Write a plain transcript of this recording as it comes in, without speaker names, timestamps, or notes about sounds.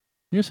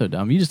You're so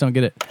dumb. You just don't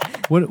get it.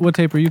 What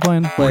tape are you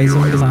playing? Play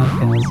some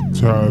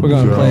podcast. We're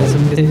gonna play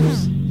some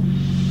tapes.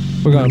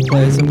 We're gonna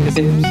play some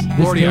tapes.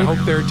 Lordy, I hope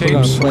there are We're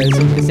gonna tapes. play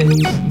some tapes.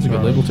 It's a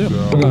good label too.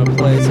 We're gonna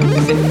play some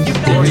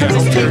tapes. Lordy, I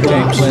hope there are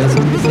tapes. Play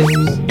some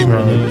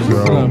tapes.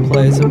 We're gonna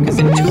play some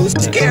cassettes. Too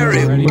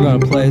scary. We're gonna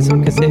play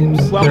some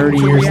cassettes. 30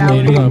 years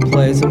later, we're gonna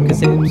play some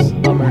cassettes.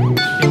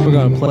 We're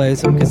gonna play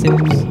some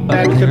cassettes.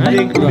 That's a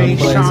big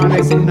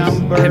Masonic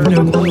number. I have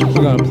no clue.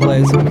 We're gonna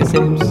play some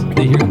cassettes.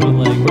 They hear my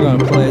leg. We're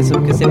gonna play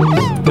some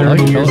cassettes.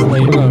 30 years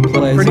later, we're gonna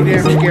play Pretty some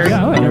damn cassettes. scary.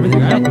 Yeah, and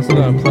everything happens. We're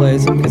gonna play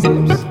some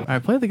cassettes. All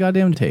right, play the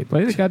goddamn tape.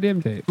 Play the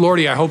goddamn tape.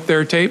 Lordy, I hope there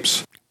are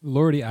tapes.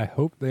 Lordy, I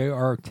hope they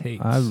are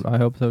tapes. I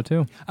hope so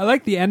too. I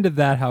like the end of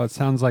that, how it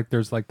sounds like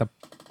there's like the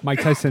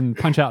Mike Tyson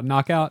punch-out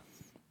knockout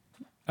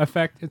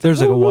effect. It's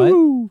There's like a what?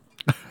 "Woo!"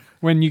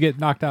 when you get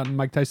knocked out in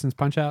Mike Tyson's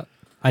punch-out.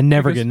 I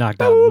never Because- get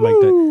knocked out. Like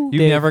that.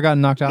 You've never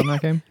gotten knocked out in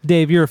that game?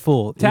 Dave, you're a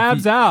fool.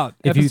 Tabs out.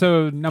 if you-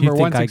 Episode number you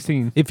think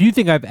 116. If you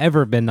think I've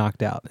ever been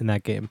knocked out in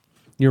that game,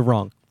 you're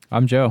wrong.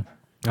 I'm Joe.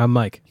 I'm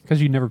Mike.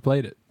 Because you never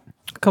played it.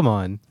 Come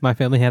on. My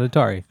family had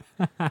Atari.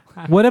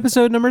 What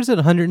episode number is it?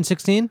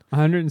 116?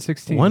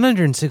 116.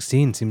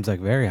 116 seems like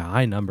a very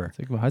high number.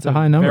 It's a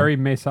high number. Very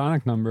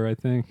Masonic number, I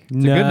think.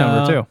 It's a good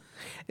number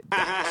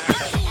too.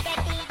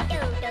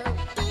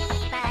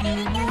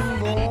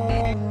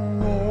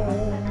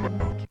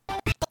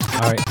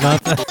 All right.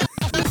 Not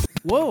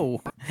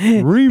Whoa.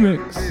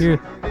 Remix.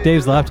 here.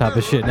 Dave's laptop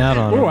is shitting out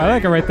on Oh, him. I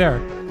like it right there.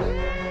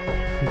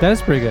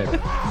 That's pretty good. Oh,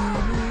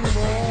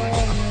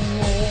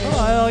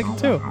 I like it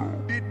too.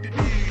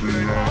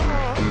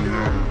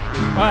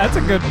 Oh, that's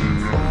a good.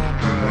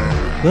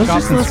 Let's Chopped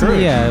just and listen.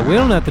 screwed. Yeah, we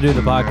don't have to do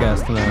the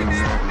podcast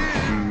tonight.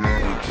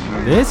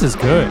 This is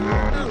good.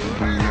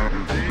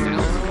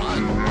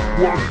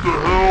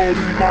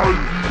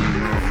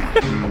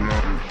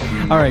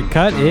 All right,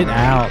 cut it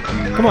out.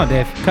 Come on,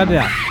 Dave. Cut it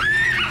out.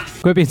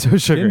 Quit being so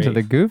sugary. Into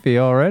the goofy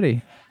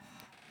already.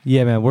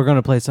 Yeah, man, we're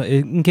gonna play some.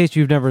 In case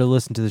you've never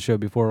listened to the show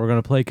before, we're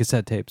gonna play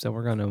cassette tapes, and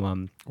we're gonna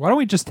Why don't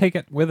we just take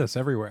it with us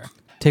everywhere?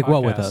 take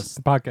what with Podcast. us?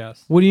 The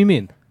podcast. What do you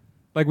mean?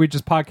 Like we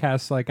just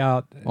podcast like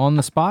out. On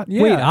the spot?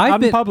 Yeah, Wait, out I've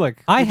in been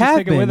public. I We just have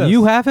take it with been. us.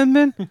 You haven't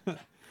been.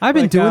 I've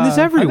been Like, doing this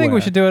I everywhere. I think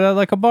we should do it at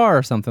like a bar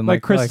or something.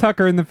 like Chris like,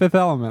 Tucker in The Fifth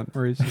Element,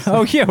 where he's just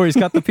Oh yeah, where he's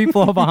got the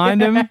people all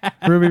behind him.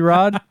 Ruby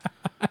Rod.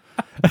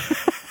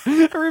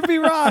 Ruby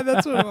Rod.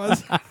 That's what it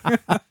was.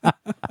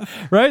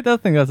 Right? I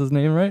think that's his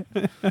name, right?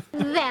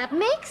 That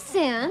makes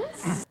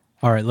sense.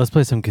 All right, let's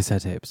play some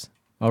cassette tapes.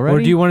 Already?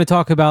 Or do you want to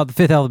talk about the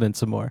Fifth Element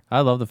some more?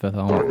 I love the Fifth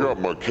Element. I got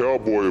my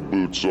cowboy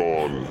boots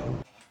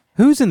on.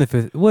 Who's in the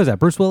Fifth? What is that?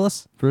 Bruce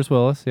Willis? Bruce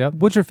Willis, yep.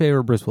 What's your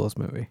favorite Bruce Willis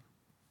movie?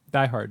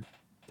 Die Hard.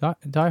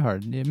 Die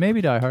Hard. Yeah,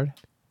 maybe Die Hard.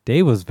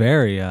 Dave was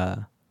very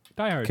Die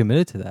Hard.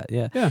 committed to that.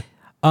 Yeah. Yeah.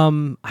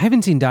 I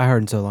haven't seen Die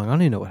Hard in so long. I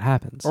don't even know what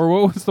happens. Or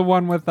what was the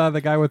one with the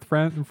guy with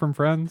from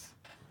Friends?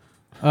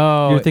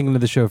 Oh, You're thinking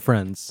of the show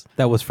Friends.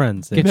 That was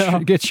Friends. Get, No.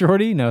 Get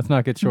Shorty? No, it's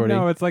not Get Shorty.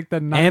 No, it's like the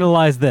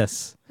Analyze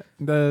this.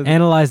 the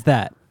Analyze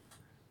that.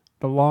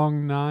 the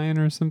Long Nine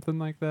or something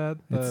like that.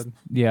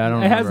 Yeah, I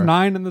don't It has remember.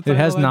 9 in the title. It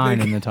has I 9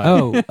 think. in the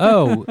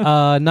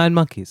title. Nine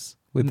Monkeys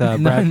with Brad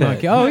Nine Pitt.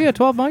 Monkey. Oh, yeah,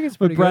 12 Monkeys.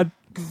 with Brad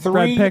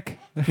Pick.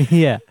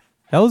 Yeah.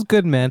 That was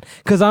good, man.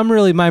 Because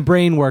my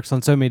brain works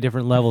on so many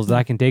different levels that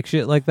I can take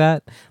shit like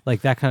that.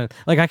 Like that kind of,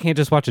 like I can't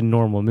just watch a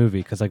normal movie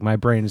because like my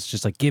brain is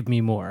just like, give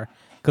me more.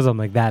 Because I'm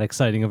like that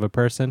exciting of a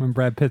person. When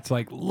Brad Pitt's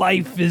like,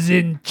 life is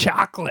in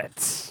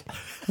chocolates.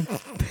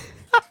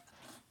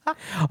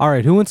 All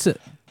right, who wants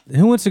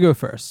to go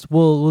first?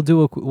 We'll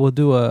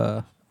do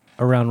a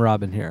round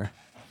robin here.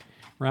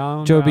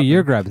 Round Joby, robin.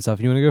 you're grabbing stuff.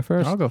 You want to go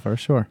first? I'll go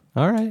first, sure.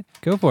 All right,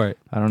 go for it.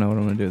 I don't know what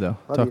I'm going to do,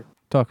 though.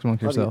 Talk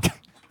amongst yourself.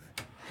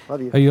 Oh,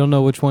 you don't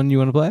know which one you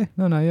want to play?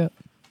 No, not yet.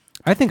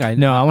 I think I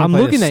No, I want I'm to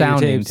play looking the at your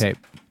sounding tapes. tape.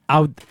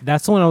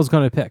 That's the one I was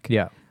going to pick.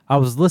 Yeah. I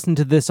was listening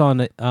to this on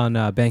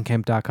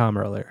Bandcamp.com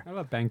earlier. I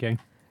love banking.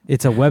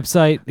 It's a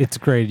website. It's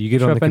great. You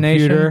get it on the Trepanation.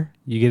 computer.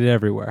 You get it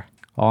everywhere.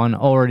 On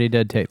Already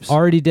Dead tapes.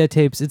 Already Dead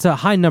tapes. It's a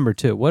high number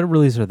too. What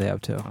release are they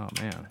up to? Oh,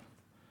 man.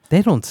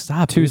 They don't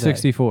stop. do they?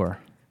 264.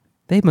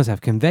 They must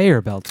have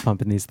conveyor belts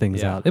pumping these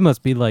things Yeah. out. It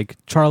must be like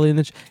Charlie and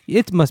the.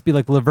 It must be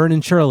like Laverne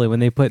and Shirley when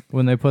they put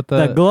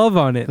The glove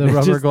on it. the It's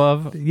rubber just-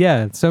 glove.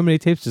 Yeah, so many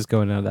tapes just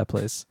going out of that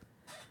place.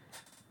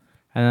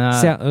 And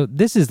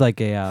This is like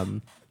a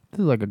this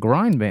is like a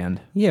grind band.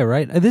 yeah,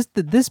 right.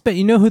 This band.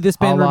 You know who this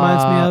band A la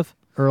reminds me of?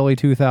 Early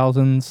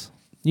 2000s.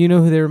 You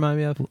know who they remind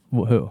me of?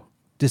 Who?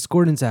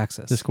 Discordance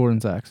Axis.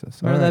 Discordance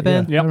Axis. Remember that yeah.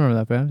 band? Yep. I remember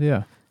that band,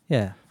 yeah.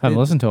 Yeah, Haven't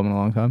It- listened to them in a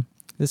long time.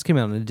 This came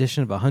out in an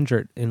edition of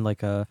 100 in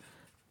like a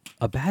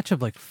batch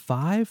of like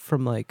 5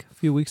 from like a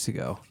few weeks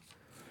ago.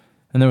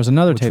 And there was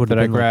another Which tape would that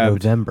have I been like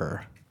grabbed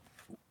November.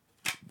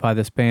 by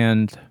this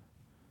band.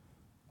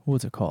 What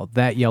was it called?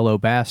 That Yellow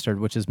Bastard,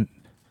 which is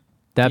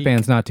that Geek.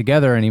 band's not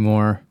together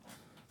anymore,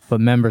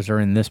 but members are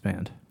in this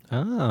band.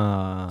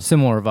 Ah,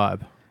 Similar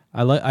vibe.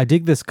 I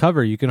dig this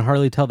cover. You can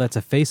hardly tell that's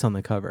a face on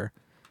the cover.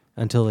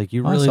 until like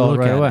you I really saw it look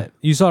right at away. it.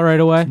 You saw it right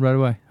away. Right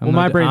away. Well,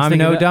 my brain's I'm thinking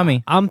no about-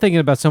 dummy. I'm thinking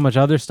about so much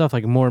other stuff,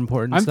 like more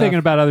important. I'm stuff. thinking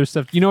about other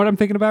stuff. You know what I'm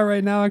thinking about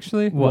right now?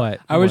 Actually, What?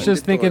 I was What?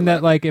 just thinking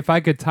that like if I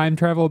could time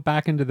travel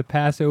back into the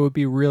past, it would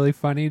be really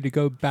funny to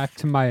go back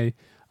to my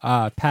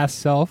past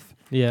self.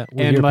 Yeah, with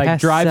And your like past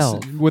drive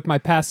self. with my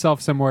past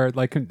self somewhere,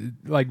 like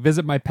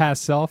visit my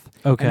past self,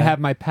 Okay. and have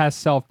my past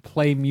self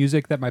play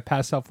music that my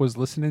past self was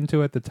listening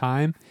to at the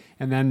time,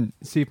 and then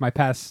see if my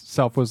past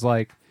self was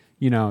like,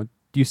 you know,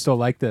 do you still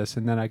like this?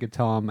 And then I could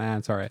tell him,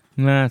 it's all right,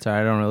 Nah, it's all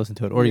right. I don't really listen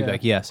to it. Or you'd be Yeah.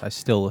 like, yes, I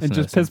still listen and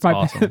to just this. piss my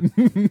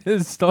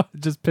awesome.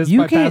 just piss You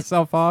my can't- past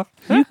self off.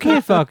 You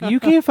can't fuck.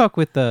 You can't fuck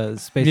with the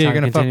space Yeah, time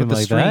you're going to fuck continuum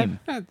with the like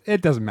stream.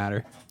 It doesn't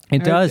matter.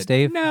 It does,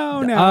 Dave.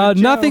 No, that.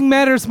 Joe. Nothing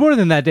matters more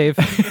than that, Dave.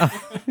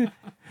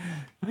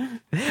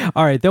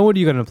 All right, then what are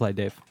you going to play,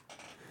 Dave?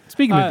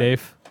 Speaking of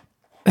Dave,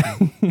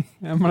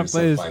 I'm gonna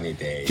play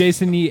this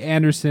Jason E.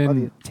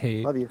 Anderson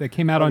tape that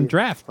came out on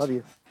Draft.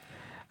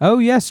 oh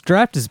yes,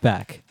 Draft is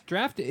back.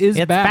 Draft is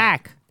It's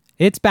back.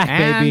 It's back,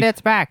 And baby.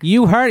 it's back.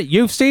 You heard it.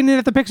 You've seen it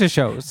at the picture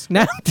shows.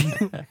 Now,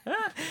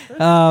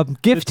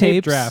 Gift The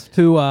tape Tapes, Draft.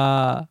 who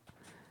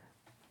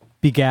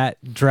begat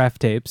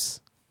Draft Tapes,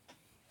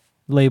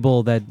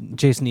 label that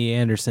Jason E.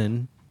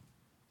 Anderson,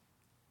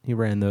 he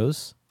ran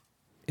those.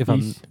 If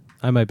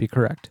I might be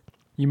correct.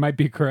 You might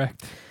be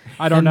correct.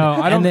 I don't know.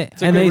 I don't.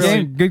 it's a and good, they-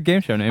 really- Good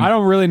game show name. I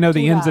don't really know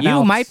the ins and outs.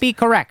 You might be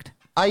correct.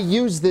 I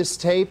use this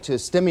tape to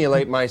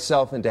stimulate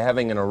myself into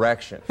having an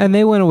erection. And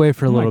they went away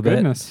for a Oh my little bit.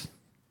 goodness.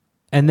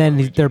 And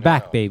then they're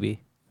back, baby.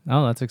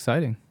 Oh, that's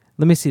exciting.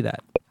 Let me see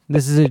that.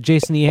 This is a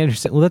Jason E.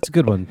 Anderson. Well, that's a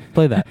good one.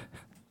 Play that.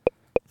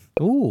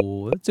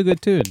 Ooh, that's a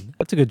good tune.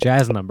 That's a good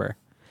jazz number.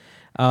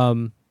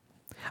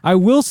 I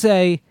will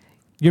say,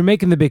 you're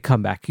making the big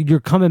comeback. You're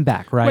coming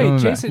back, right? Wait,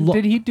 Jason,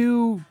 did he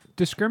do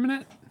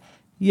Discriminate?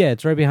 Yeah,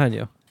 it's right behind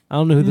you. I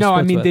don't know who this No, I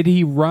splits mean, with. did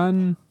he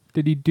run?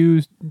 Did he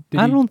do?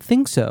 I don't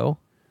think so.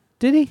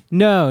 Did he?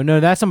 No,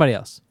 that's somebody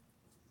else.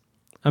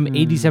 I'm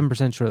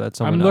 87% sure that's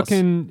someone I'm else.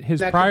 looking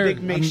his That's a prior.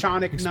 big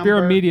Masonic Xperia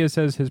number. Media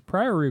says his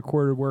prior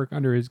recorded work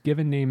under his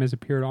given name has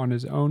appeared on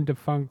his own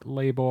defunct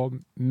label,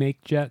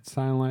 Make Jet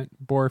Silent,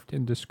 Borfed,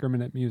 and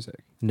Discriminate Music.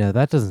 No,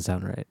 that doesn't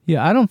sound right.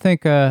 Yeah, I don't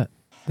think the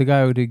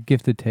guy who did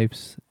Gifted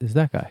Tapes is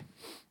that guy.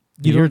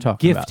 You You're don't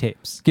talking gift about.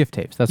 tapes. Gift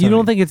Tapes. That's You what I don't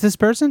mean. think it's this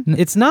person?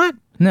 It's not?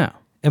 No.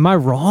 Am I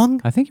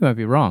wrong? I think you might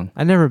be wrong.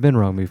 I've never been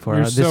wrong before.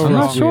 You're This so feels wrong. I'm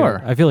not weird.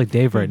 sure. I feel like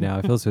Dave right now.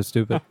 I feel so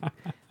stupid.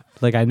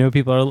 Like I know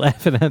people are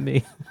laughing at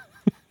me.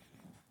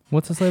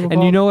 What's this label And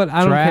called? you know what? I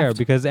don't Draft? care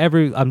because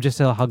I'm just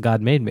how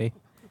God made me.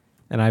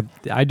 And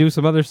I do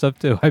some other stuff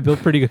too. I build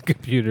pretty good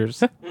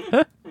computers.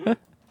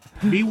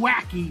 Be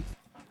wacky.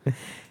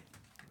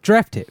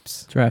 Draft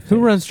tapes. Draft Who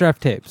Tapes. runs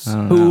draft tapes? I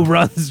don't Who know.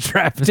 runs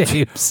draft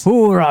tapes?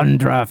 Who run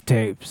Draft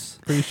Tapes?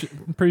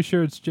 Pretty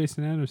sure it's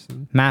Jason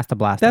Anderson. Master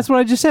Blaster. That's what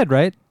I just said,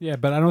 right? Yeah,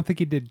 but I don't think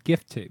he did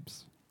gift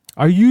tapes.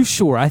 Are you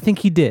sure? I think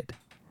he did.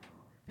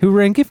 Who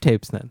ran gift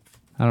tapes then?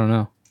 I don't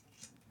know.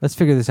 Let's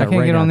figure this I out can't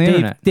right get now. on the Dave,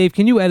 internet. Dave,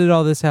 can you edit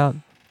all this out?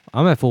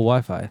 I'm at full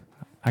Wi-Fi.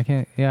 I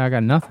can't. Yeah, I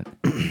got nothing.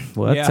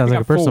 Well, that yeah, sounds I like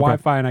got a personal full problem.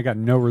 Wi-Fi and I got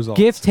no results.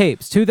 Gift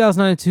Tapes,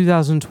 2009 to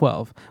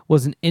 2012,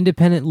 was an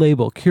independent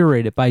label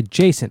curated by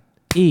Jason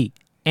E.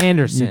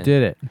 Anderson. You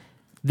did it.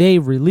 They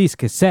release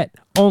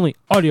cassette-only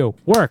audio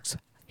works.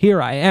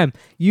 Here I am.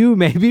 You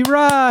may be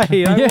right.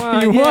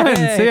 Yeah, you won.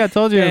 See, I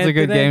told you it was a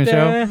good game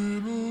show.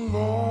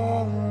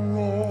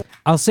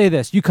 I'll say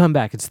this. You come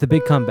back. It's the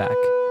big comeback.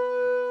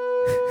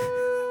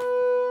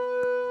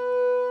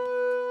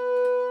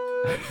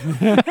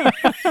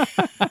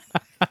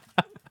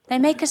 They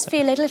make us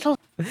feel a little...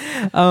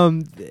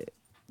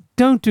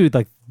 Don't do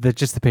like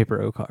just the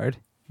paper O card.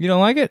 You don't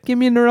like it? Give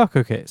me a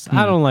Norelco case.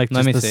 I don't like Let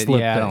just me the see it. slip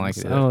Yeah, I things. don't like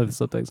it I don't either. like the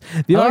slip things.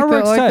 The I like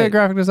artwork's the tight.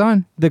 graphic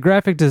design. The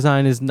graphic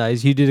design is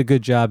nice. You did a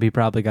good job. He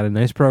probably got a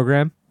nice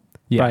program.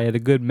 Yeah. Probably had a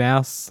good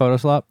mouse.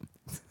 Photoslop.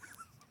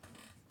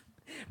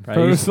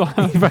 Probably used, he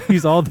probably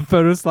used all the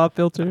Photoshop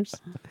filters.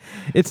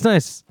 It's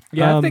nice.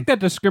 Yeah, I think that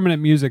discriminate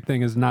music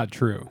thing is not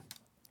true.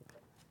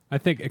 I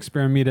think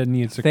Experimenta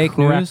needs to Fake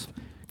correct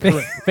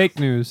news. fake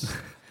news.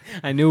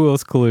 I knew it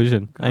was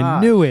collusion. I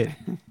God. knew it.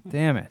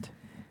 Damn it.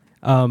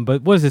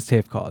 But what is this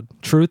tape called?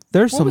 Truth.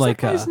 There's What some was like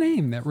that guy's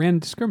name that ran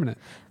discriminate?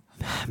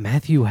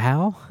 Matthew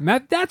Howe.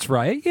 Matt, that's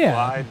right. Yeah.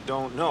 I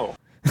don't know.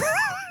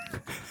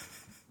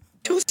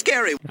 Too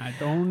scary. I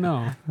don't know.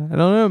 I don't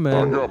know, I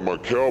man. got my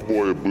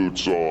cowboy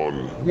boots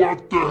on.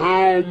 What the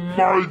hell,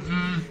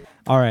 Mikey?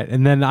 All right,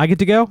 and then I get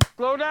to go.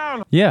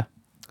 Yeah.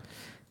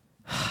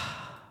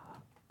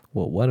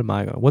 Well, what am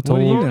I going? What's What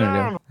are you old?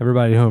 gonna do?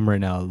 Everybody home right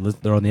now.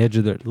 They're on the edge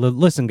of their.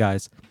 Listen,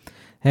 guys.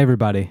 Hey,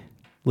 everybody.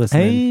 Listen.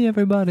 Hey,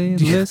 everybody,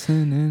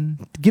 listening.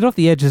 Get off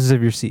the edges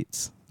of your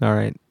seats. All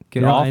right.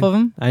 Get off of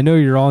 'em? I know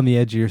you're on the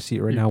edge of your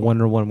seat right now,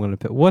 wondering what I'm going to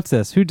pick. What's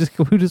this? Who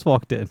just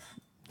walked in?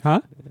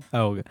 Huh?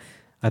 Oh, okay.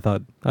 I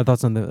thought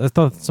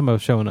somebody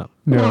was showing up.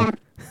 No.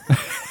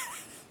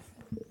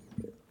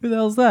 Who the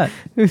hell's that?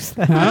 Who's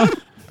that?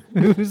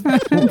 Who's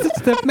that?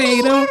 It's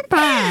tomato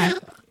pie.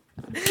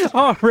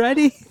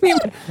 Already?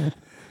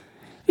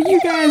 You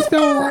guys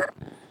don't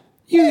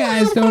You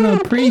guys don't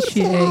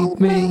appreciate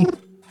me.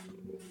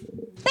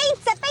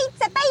 Pizza,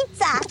 pizza,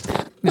 pizza.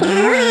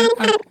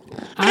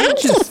 I'm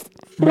just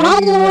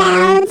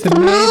regular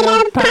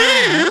tomato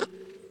pie.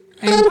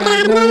 Ain't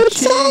got no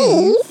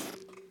cheese.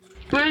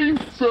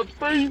 Pizza,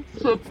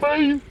 pizza,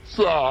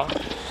 pizza.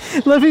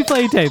 Let me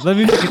play a tape. Let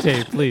me make a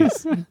tape,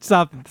 please.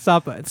 Stop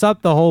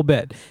the whole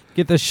bit.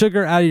 Get the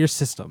sugar out of your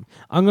system.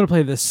 I'm gonna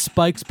play the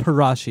Spikes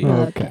Parashi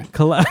Okay.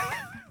 collab.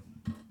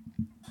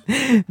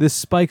 The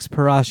Spikes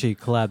Parashi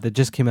collab that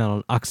just came out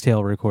on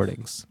Oxtail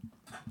Recordings.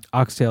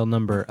 Oxtail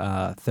number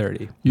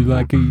 30. You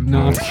like eating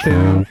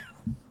oxtail?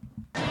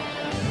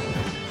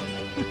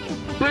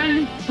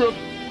 Pizza,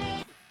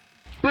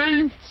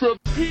 pizza,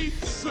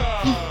 pizza,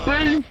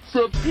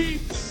 pizza,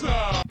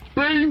 pizza,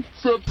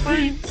 pizza,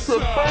 pizza,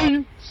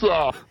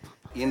 pizza.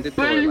 In the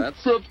toilet.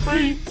 Pizza,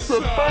 pizza,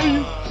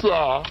 pizza.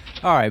 All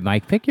right,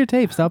 Mike, pick your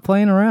tape. Stop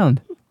playing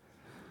around.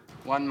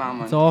 One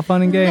moment. It's all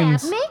fun and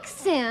games. makes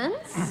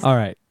sense. All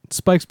right,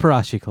 Spikes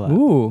Parashi collab.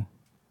 Ooh,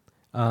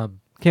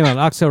 Came out on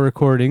Oxtail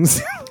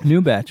Recordings. new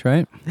batch,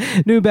 right?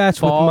 New batch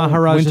Fall, with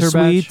Maharaja winter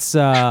batch? Sweets.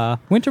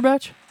 Winter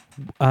batch?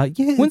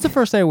 Yeah. When's the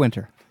first day of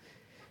winter?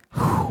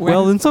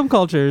 Well, in some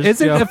cultures,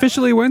 Is it Joe.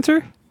 officially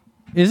winter?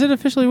 Is it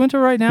officially winter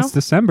right now? It's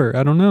December.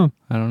 I don't know.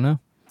 I don't know.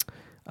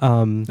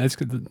 That's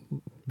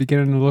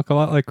beginning to look a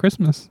lot like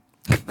Christmas.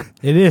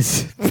 It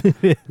is.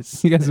 It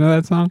is. You guys know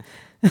that song?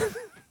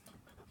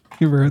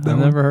 You ever heard that I've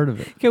one? never heard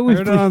of it. Can we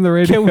Heard it on the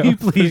radio. Can we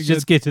Pretty please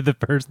just get to the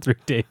first 3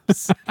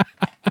 tapes?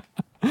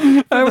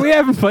 We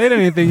haven't played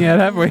anything yet,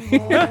 have we?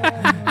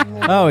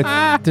 Oh,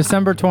 it's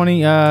December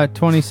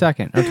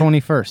 22nd or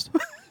 21st.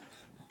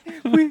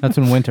 That's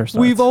when winter starts.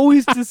 We've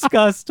always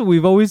discussed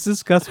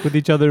with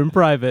each other in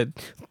private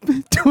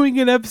doing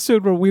an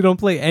episode where we don't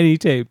play any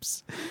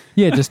tapes.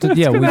 we just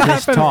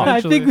talk.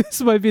 I think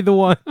this might be the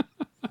one.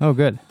 Oh,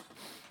 good.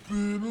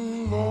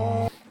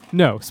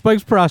 No,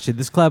 Spikes Parashi.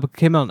 This collab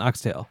came out in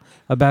Oxtail.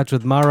 A batch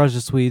with Maharaja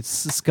Sweets,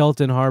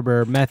 Skeleton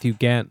Harbor, Matthew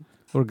Gant,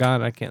 or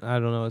Gant. I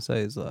don't know what to say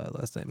his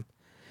last name.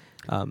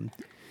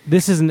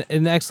 This is an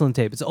excellent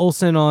tape. It's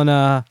Olsen on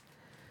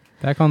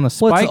Back on the what's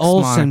Spikes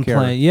Olsen moniker.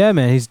 playing? Yeah,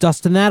 man, he's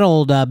dusting that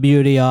old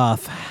beauty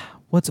off.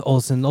 What's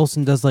Olsen?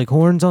 Olsen does like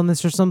horns on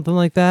this or something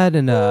like that,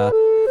 and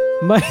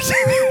Mike.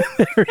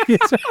 There he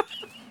is.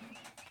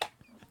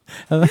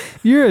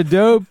 You're a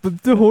dope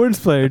the horns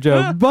player,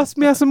 Joe. Bust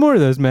me out some more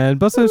of those, man.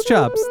 Bust those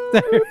chops.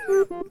 There.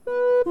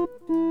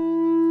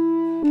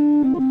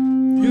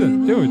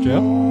 You do it,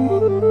 Joe.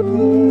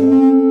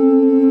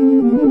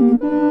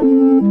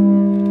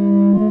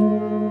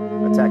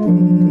 Attacking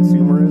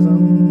consumerism.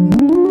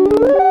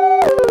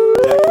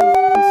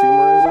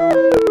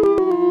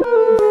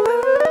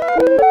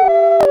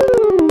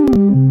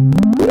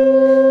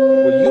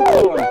 Well, you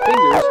call them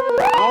fingers,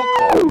 I'll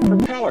call them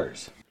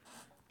propellers.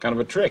 Kind of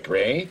a trick,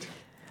 right?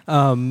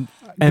 And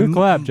Good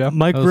collab, Joe.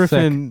 Mike That was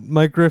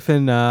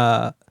Griffin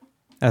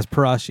as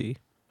Parashi.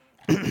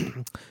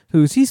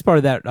 He's part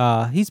of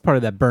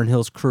that Burn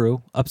Hills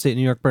crew, upstate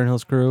New York Burn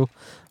Hills crew,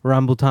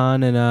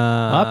 Rambutan and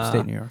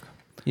Upstate New York.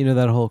 You know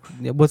that whole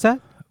what's that?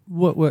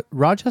 What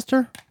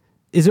Rochester?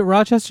 Is it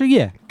Rochester?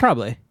 Yeah,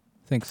 probably.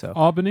 Think so.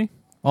 Albany.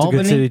 It's a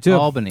good city, too.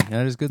 Albany.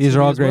 That is good. These city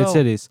are all as great well.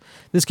 cities.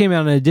 This came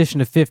out in addition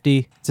to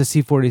 50. It's a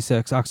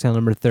C46, Oxtail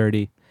number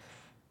 30.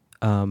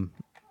 And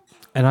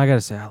I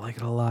gotta say, I like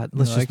it a lot.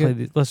 Let's like just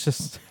play. it? Let's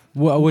just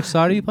Which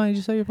side are you playing? Did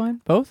you say you're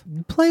playing? Both?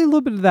 play a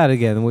little bit of that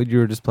again. What you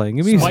were just playing.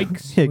 Give me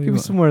Spikes. Yeah, give me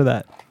some more of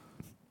that.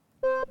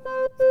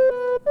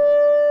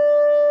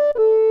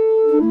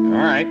 All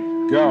right,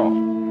 go.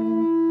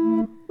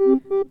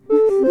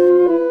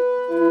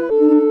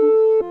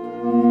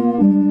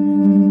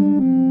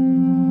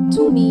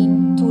 Too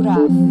mean, too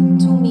rough.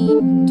 Too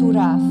mean, too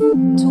rough.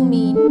 Too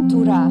mean,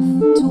 too rough.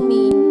 Too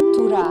mean,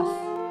 too rough.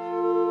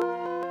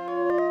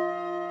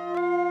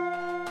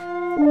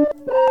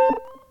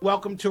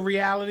 Welcome to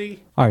reality.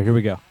 All right, here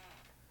we go.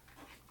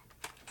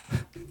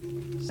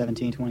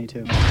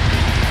 1722.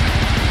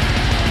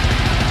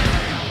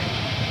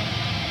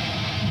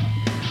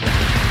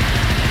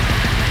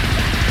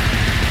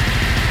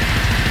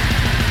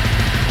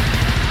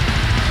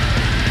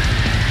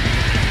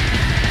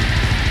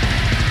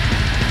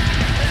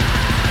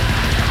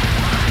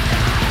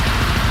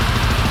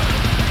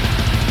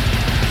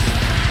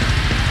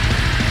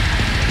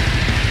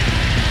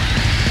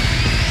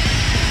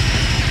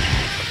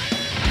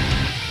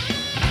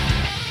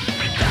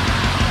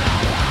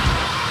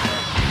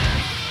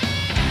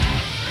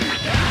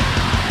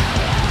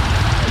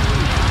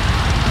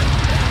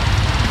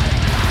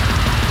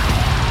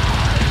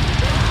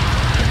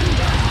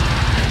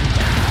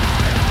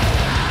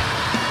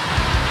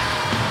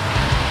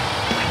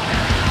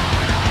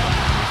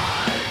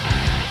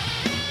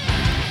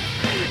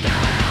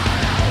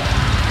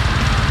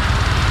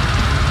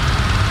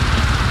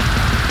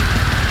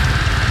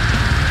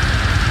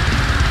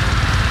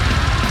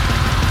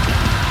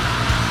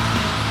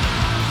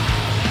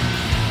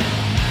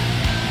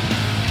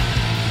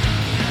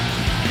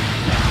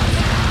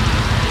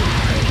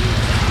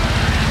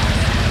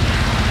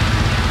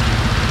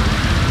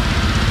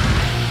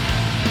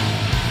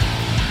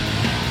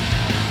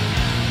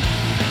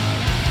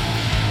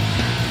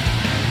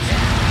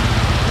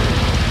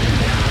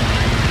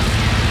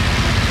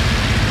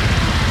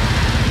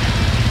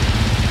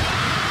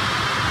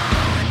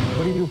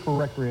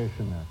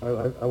 recreation there?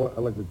 I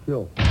like to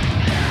kill.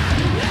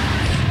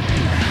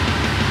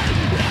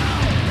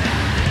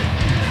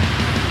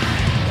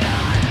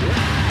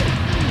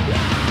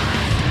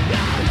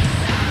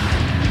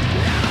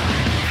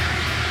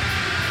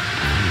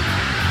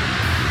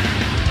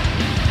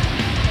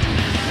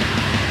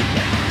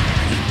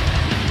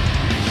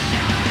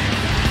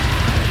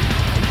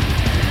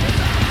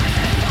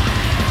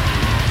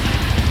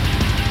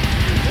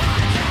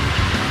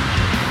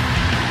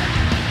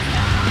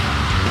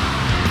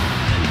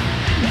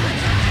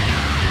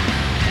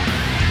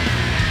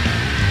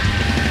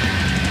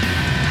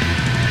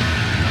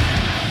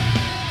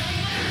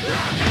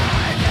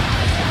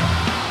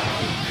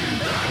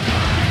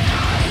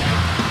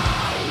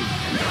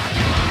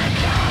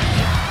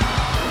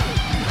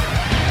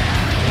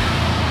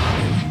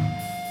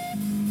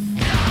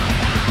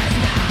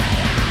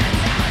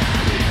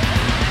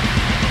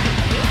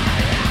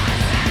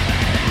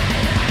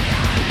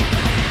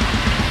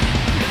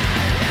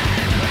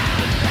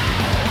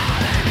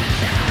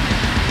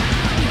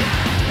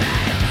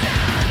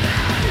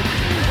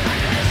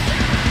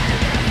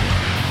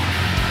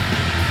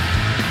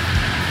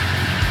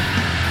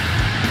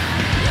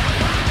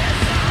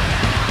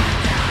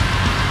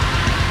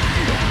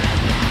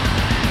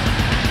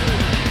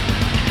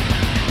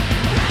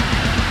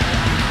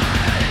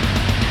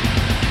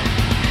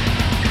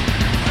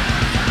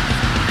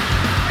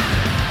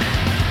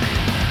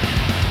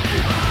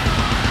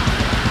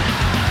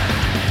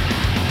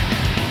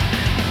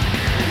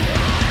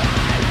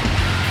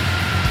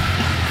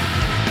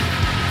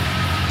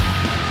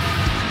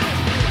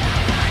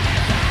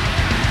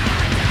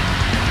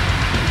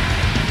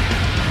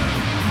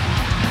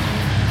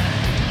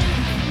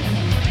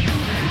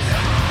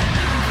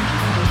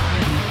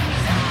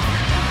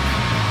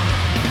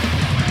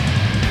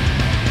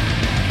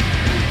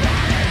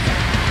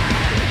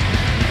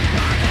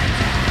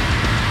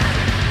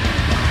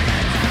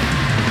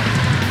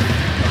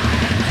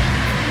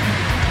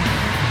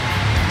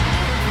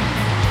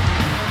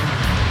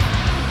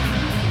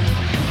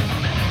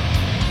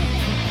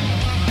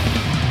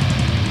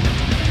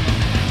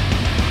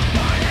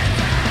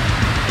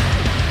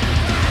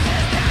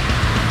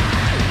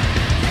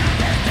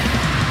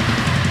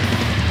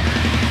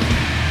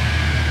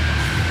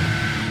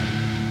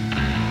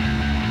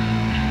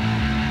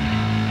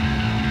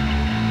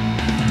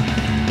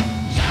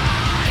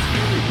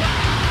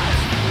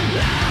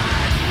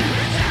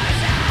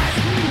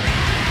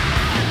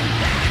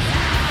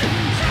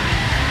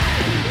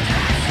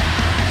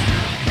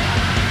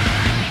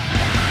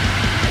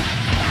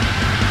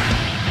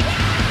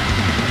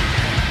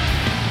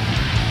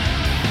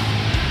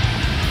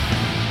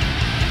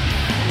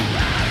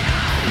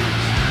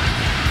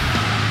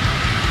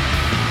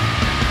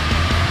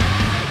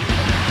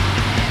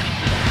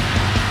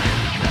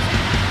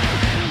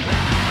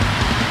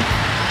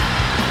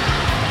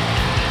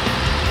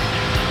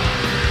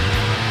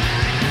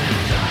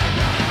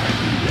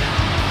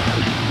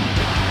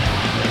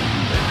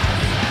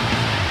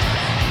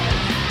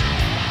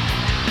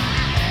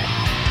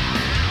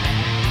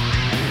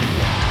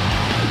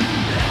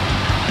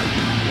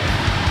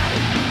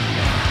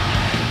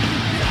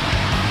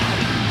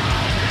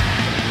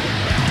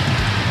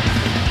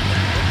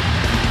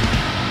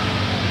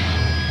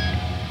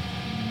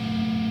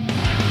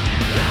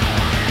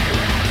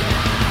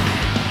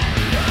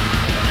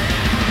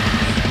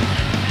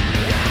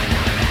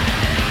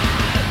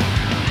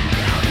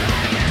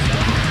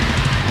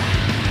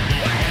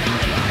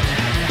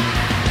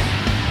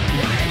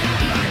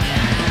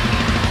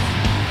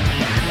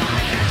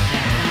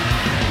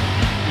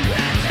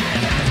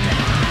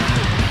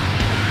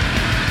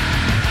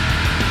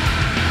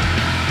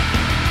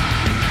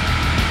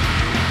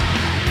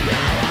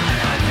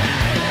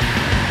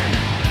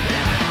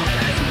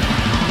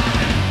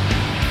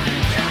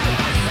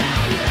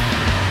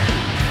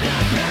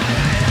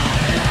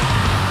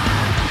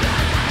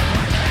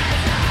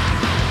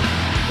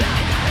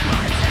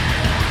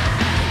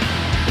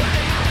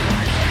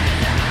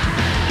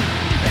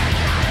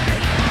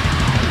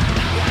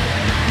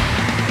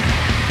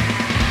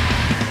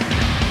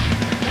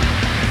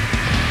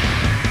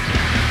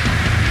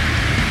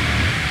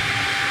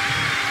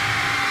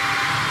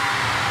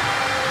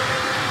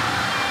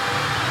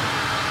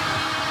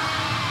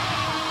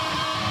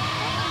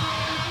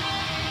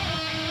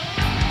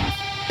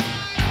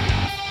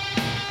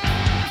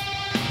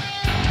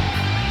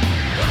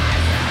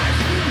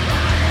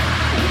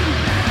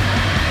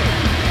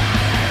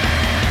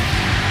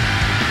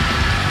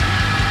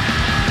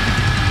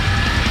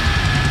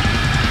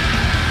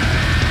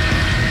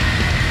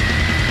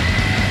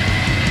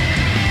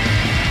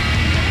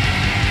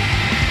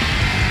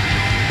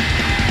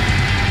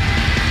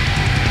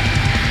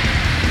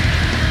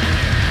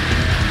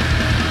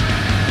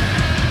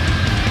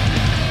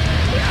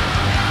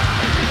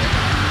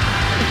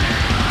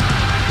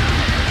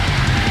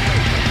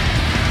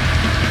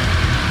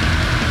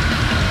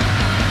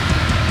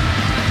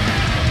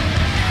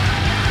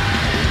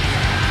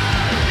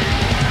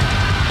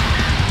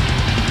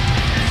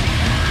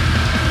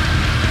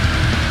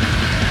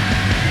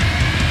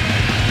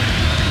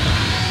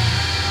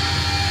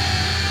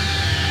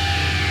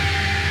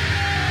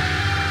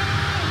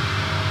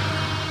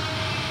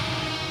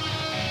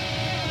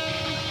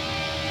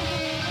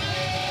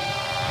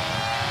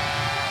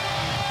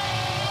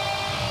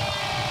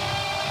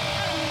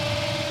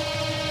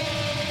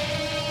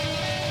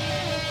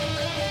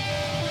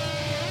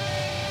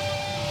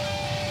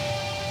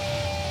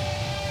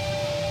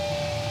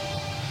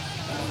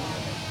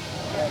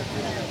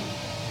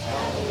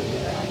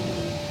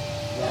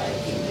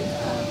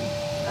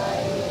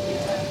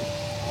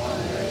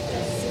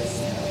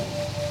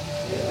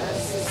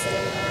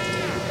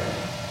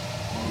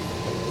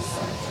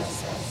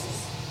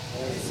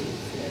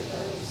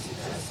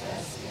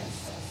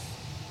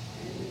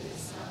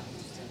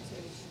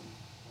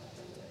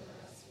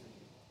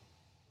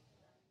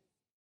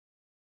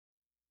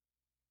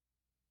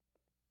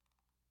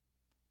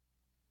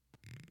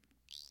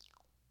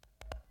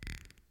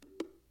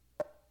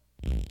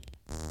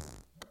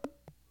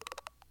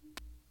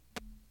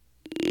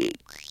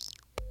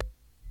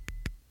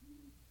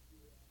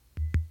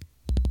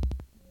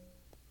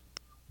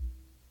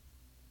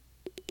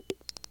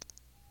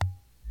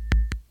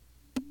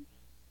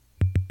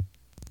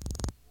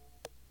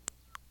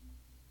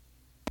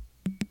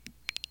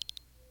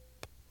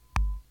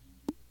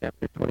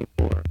 Chapter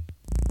 24.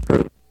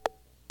 Truth.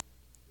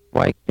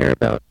 Why care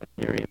about a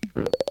theory of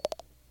truth?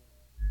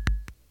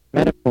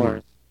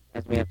 Metaphors,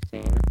 as we have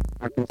seen,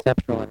 are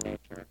conceptual in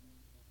nature.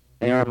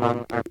 They are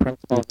among our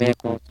principal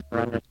vehicles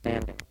for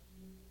understanding,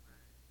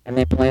 and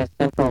they play a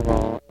central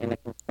role in the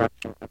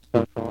construction of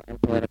social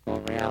and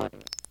political reality.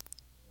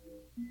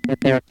 Yet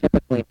they are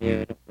typically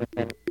viewed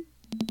within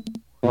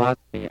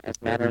philosophy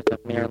as matters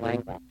of mere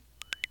language.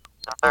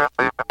 Their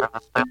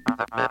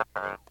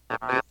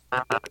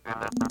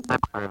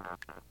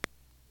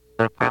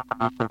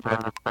contribution to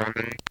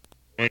understanding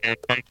or their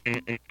function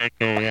in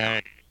social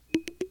reality.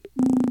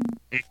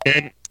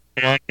 Instead,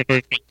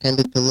 philosophers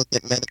tended to look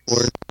at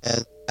metaphors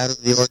as out of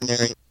the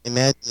ordinary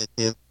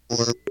imaginative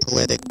or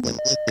poetic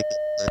linguistic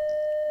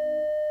expressions,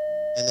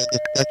 and their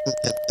discussions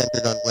have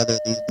centered on whether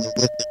these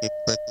linguistic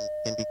expressions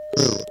can be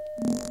true.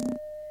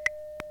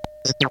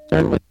 Their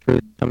concern with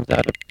truth comes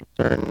out of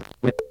concern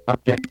with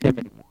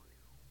objectivity.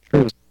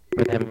 Truth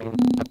for them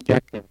means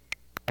objective,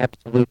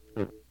 absolute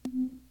truth.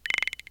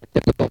 A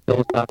typical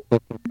philosophical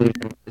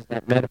conclusion is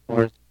that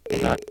metaphors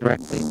cannot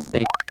directly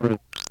state truth,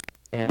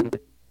 and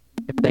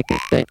if they can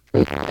state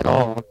truth at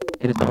all,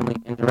 it is only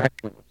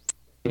indirectly,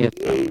 via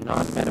some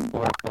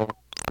non-metaphorical,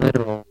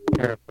 literal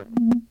paraphrase.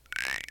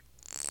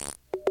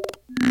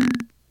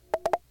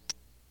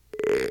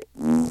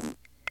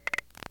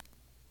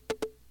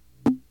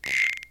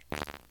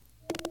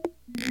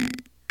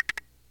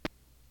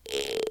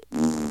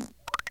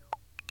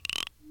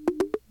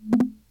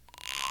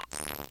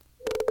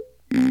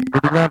 We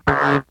do not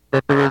believe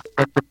that there is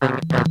such a thing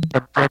as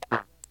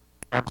objective,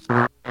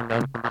 absolute, and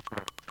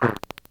unconditional truth.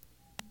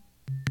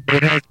 But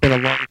it has been a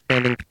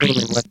long-standing theme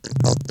in Western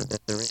culture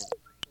that there is.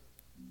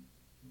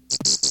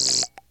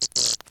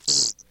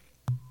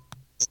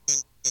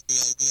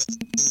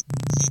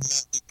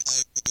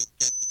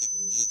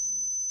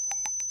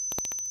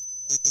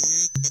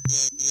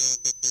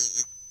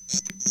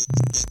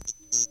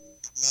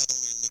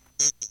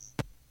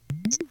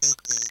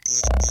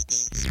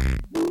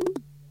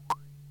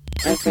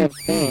 As we have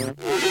seen,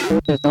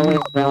 truth is always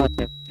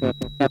relative to a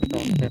conceptual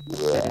system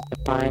that is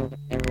defined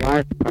in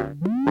large part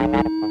by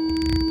metaphors.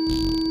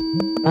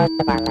 Most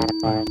of our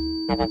metaphors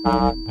have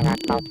evolved in our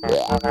culture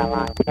over a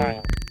long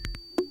period.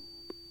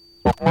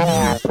 But many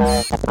are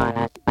imposed upon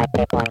us by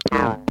people in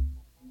power,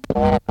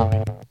 political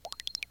leaders,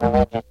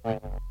 religious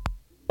leaders,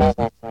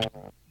 business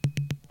leaders,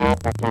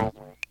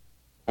 advertisers,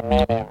 the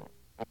media,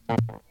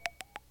 etc.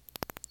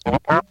 And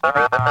it comes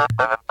from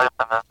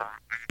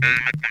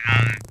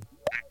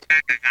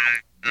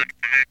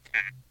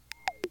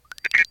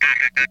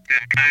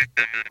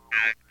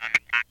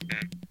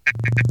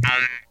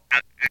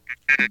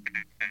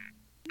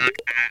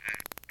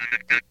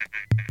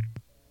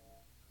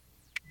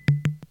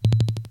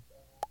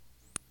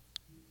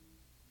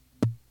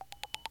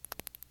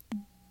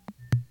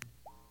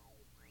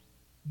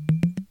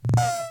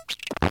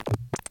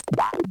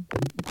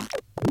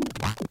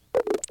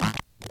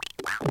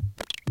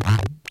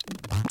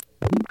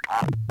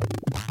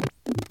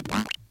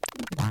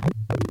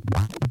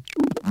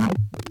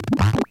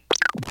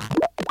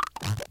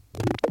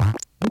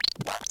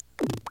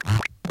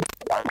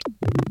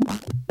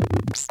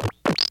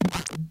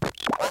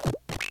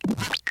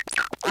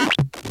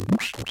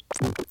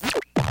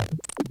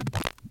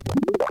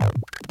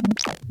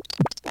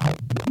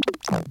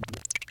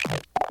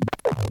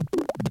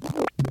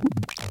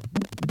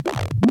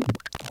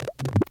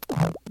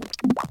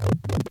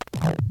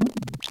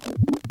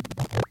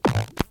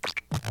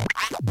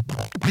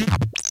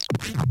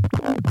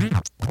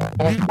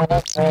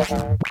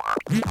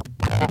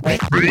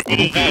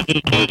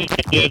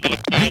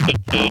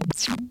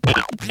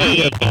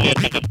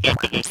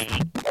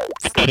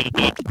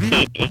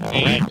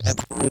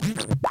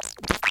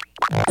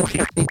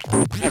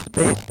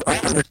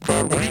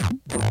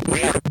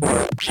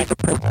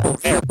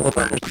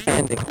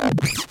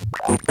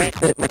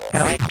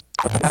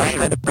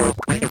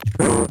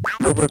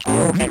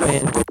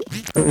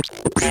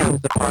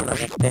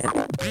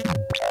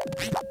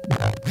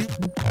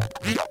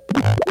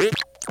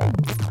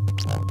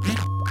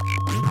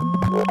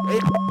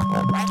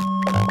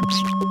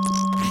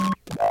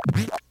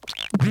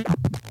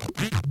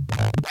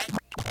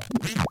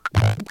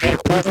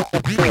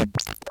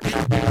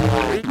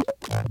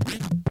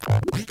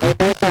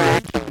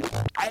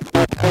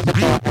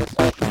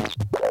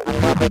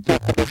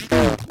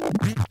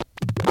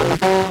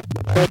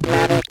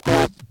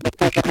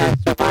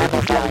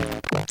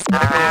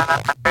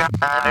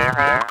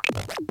Where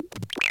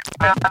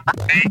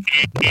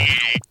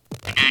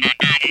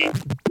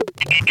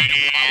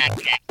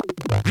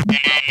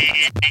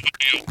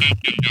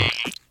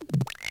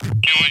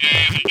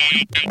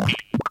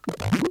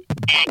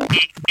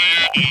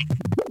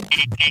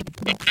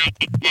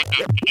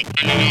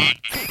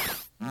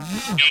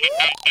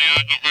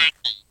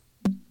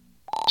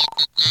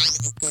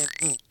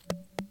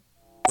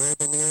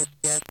the nearest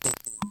gas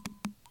station is?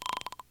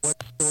 What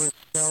stores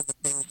sell the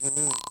things you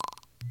need?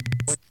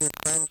 What your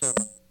friends are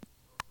like?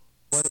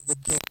 What it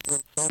would take to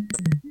insult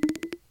them?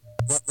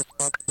 What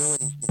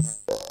responsibilities you have?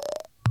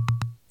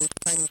 This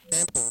tiny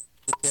sample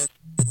suggests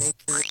the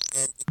nature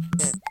and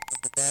extent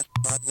of the vast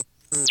body of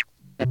truth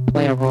that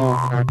play a role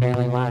in our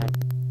daily lives.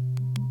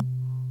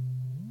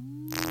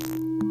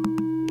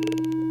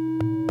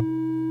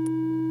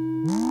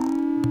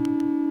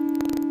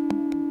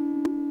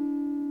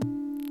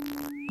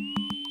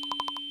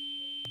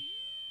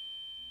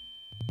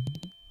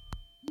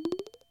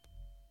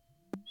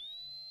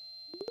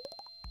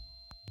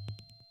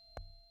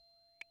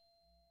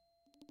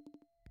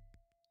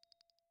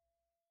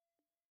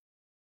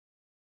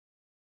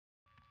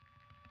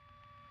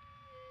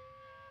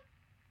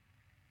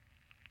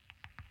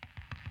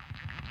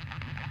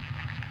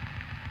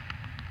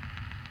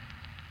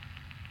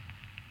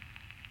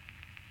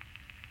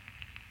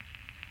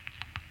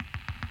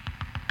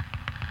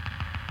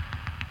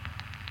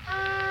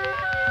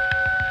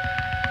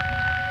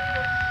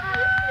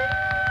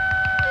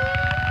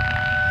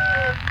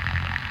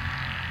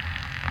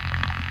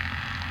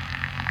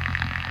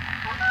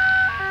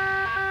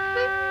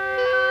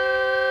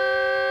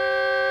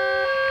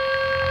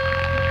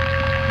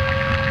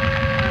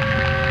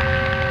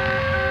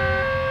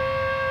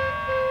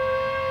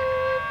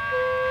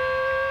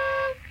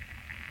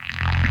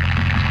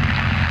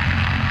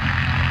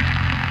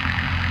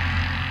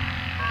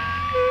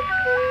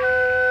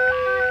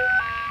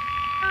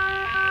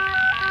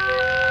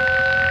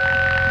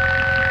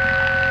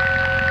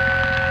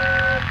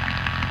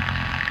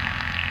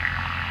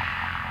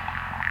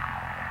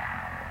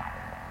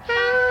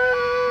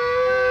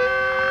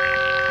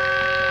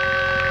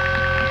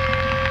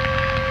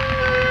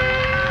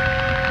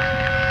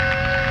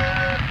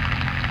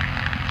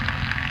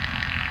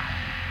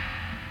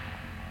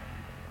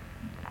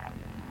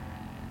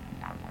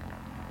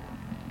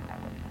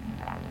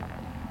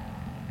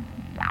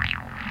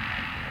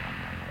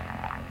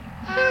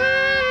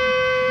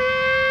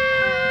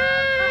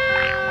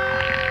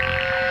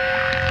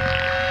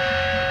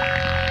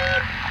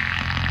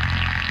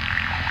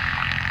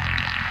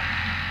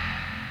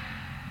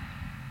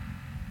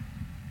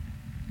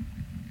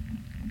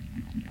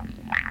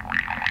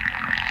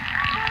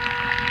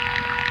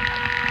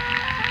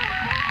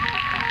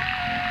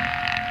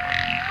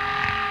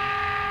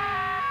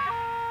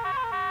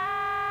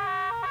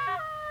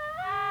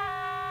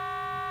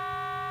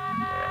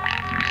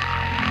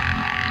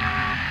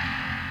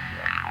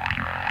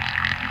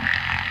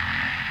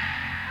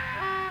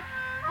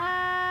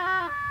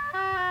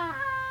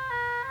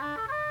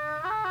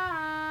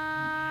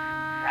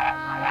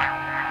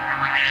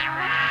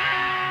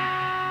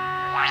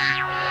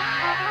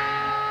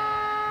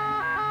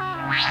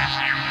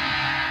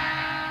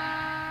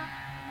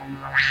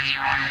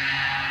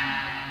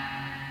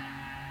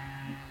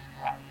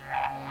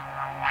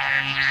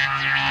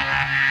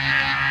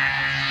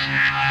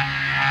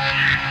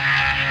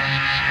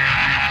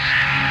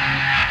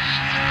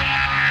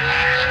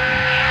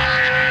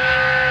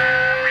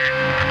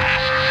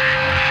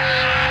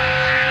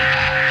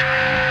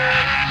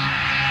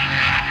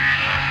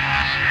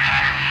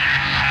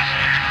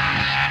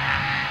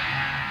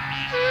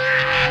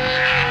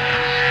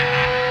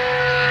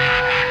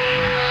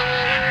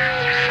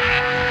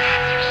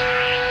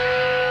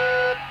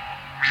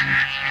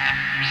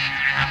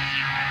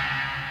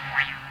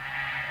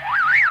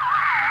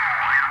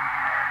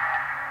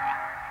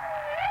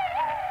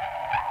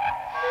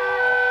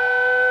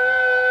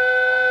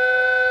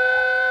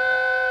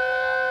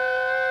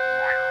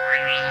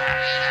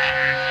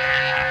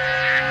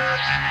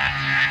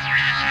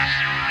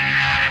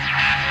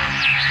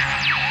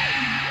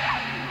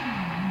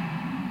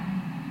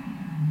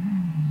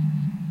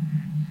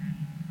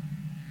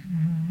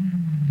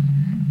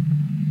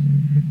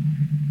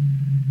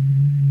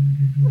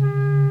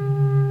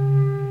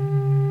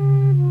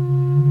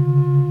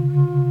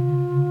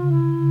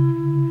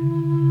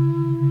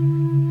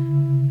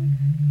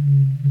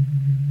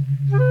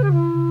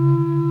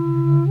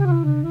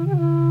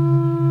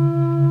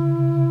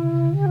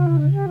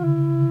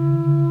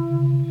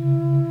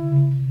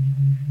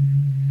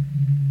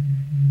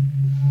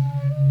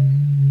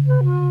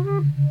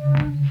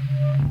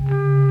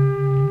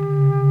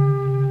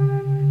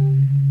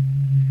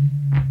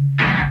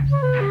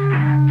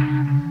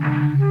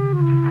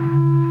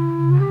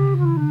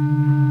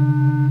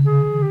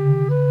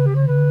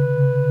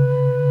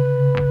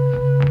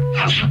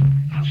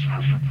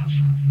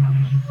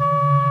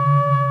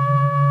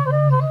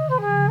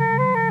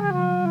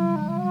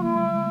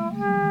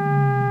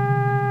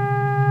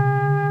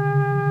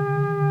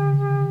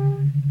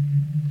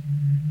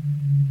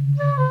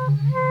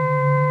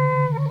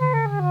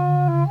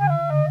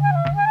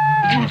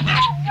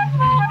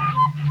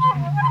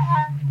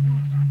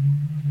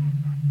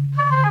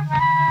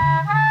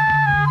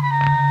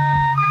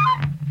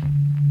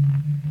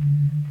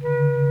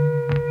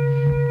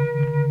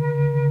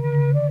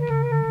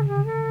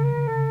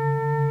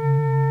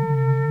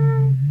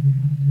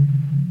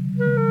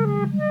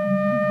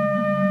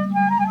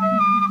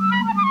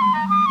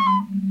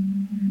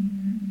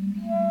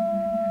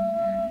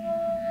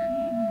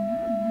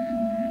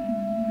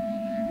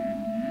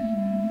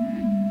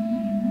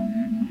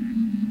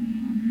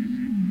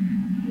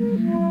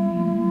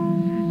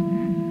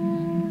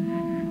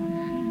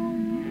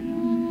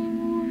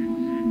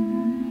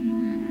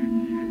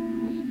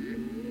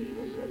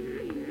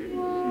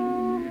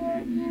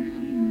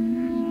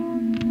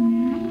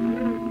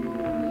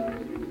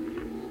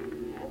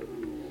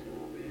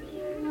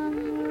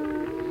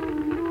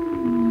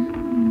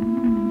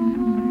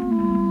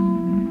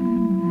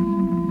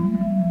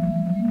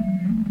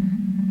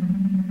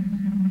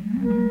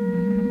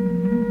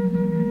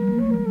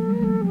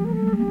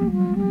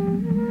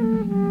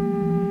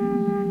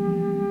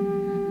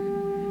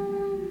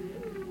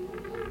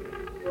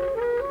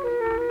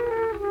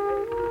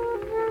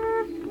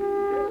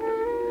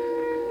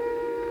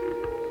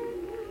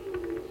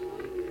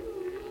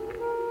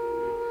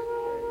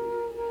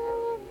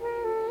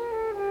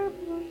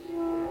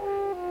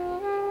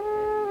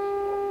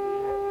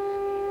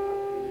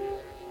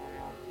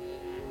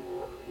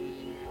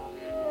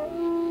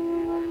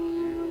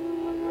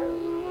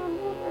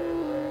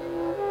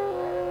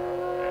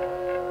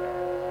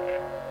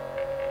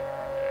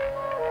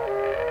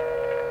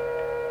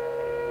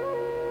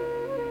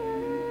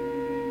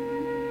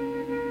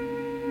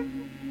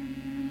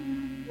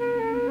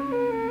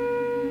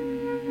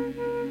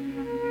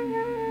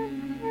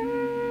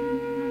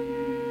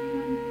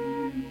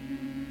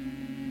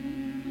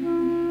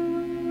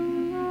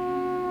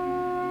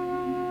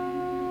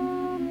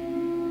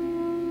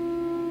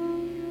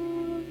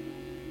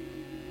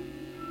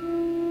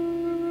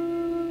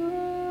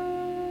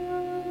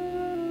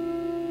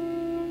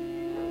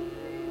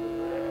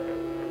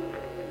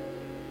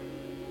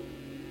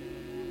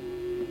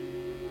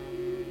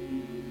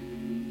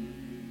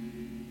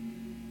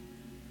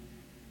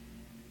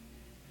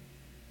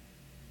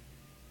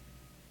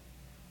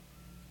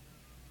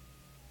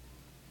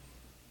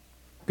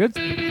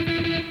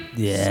 Good.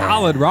 Yeah.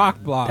 Solid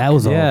rock block. That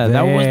was that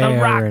was the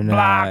rock very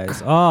block.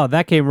 nice. Oh,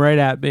 that came right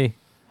at me.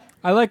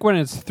 I like when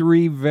it's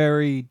three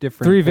very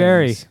different Three things.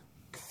 very.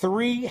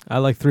 Three. I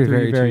like three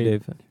very too,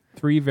 Dave.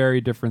 Three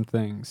very different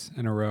things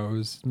in a row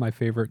is my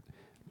favorite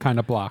kind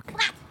of block.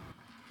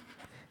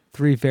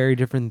 Three very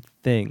different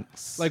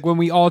things. Like when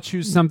we all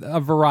choose a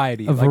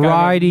variety. A Like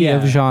variety yeah.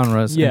 of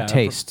genres Yeah, and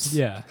tastes.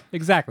 Yeah,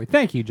 exactly.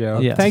 Thank you, Joe.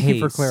 Yeah. Thank you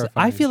for Tastes.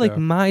 clarifying. I feel like Joe.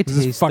 my This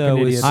is taste fucking though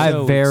idiot. is I so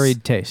have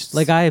varied tastes.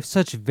 Like I have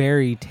such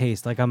varied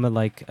taste. Like I'm an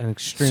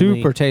extremely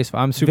super tasteful.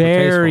 I'm super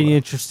very tasteful.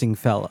 interesting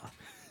fella.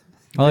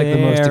 I like the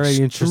most Very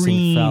interesting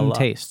extreme fella.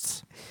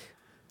 tastes.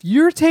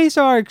 Your tastes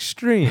are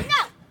extreme.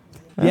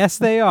 No. Yes,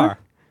 they are.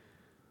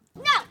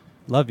 No.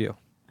 Love you.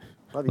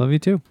 Love you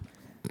too.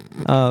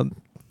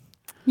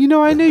 You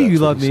know, I knew you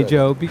That's what loved he me, said.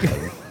 Joe.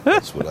 Because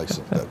That's what I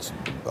said. That's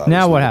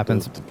Now what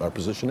obviously happens? our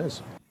position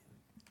is.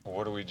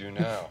 What do we do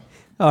now?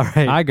 all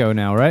right. I go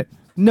now, right?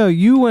 No,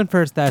 you went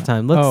first that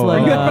time. Let's Oh, Are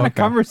let you having a okay.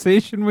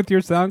 conversation with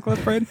your sound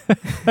clip right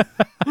now?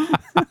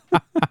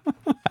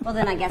 Well,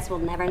 then I guess we'll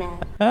never know.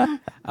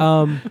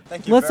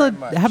 let's let.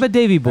 How about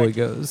Davy Boy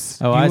goes?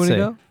 Oh, Do you I wanna see.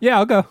 go? Yeah,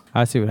 I'll go.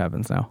 I see what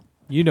happens now.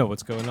 You know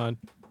what's going on.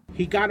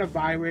 He got a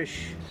virus.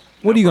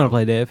 What are you gonna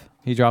play, Dave?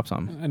 He drops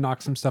some. And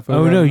knock some stuff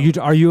over. Oh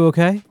no, are you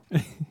okay?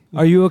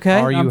 Are you okay?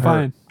 Are you I'm hurt?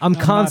 fine. I'm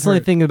not constantly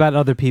hurt. thining about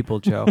other people,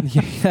 Joe.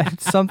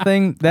 That's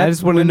something that I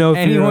just wanna know if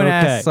you're anyone okay.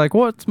 asks, like,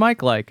 what's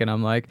Mike like? And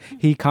I'm like,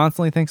 he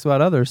constantly thinks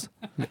about others.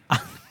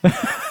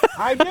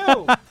 I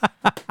do.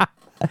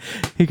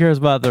 He cares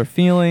about their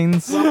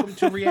feelings, Welcome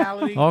to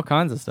reality. all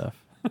kinds of stuff.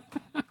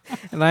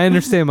 And I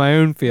understand my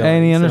own feelings.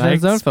 And he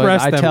understands his own feelings.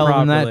 express I them tell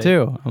him that properly.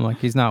 too. I'm like,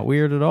 he's not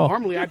weird at all.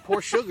 Normally, I'd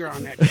pour sugar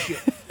on that shit.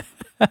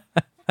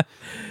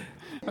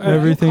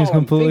 Everything's call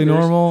 'em completely fingers.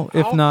 normal,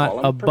 if I'll not call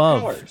 'em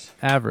above propellers.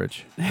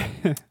 average.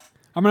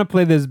 I'm gonna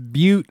play this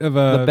butte of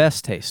a. The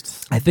best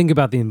tastes. I think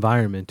about the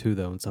environment too,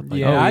 though, and stuff like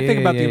Yeah, that. I think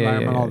about the yeah,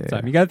 environment yeah, all the yeah, time.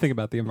 yeah. You got to think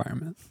about the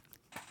environment.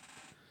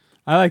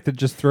 I like to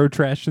just throw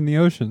trash in the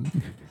ocean.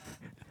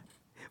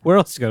 Where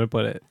else you gonna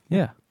put it?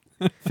 Yeah.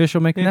 Fish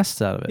will make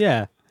nests out of it.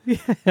 Yeah.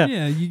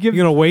 Yeah, you give.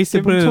 You're gonna waste it,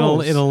 give put it them in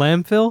tools. a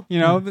landfill? You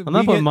know, I'm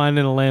not putting mine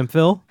in a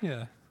landfill.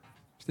 Yeah.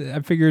 I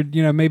figured,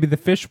 maybe the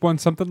fish want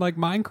something like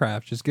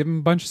Minecraft. Just give them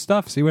a bunch of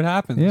stuff, see what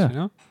happens. Yeah. You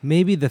know,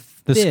 Maybe the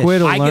The fish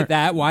squid will I learn. get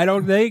that. Why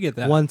don't they get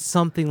that? wants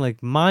something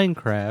like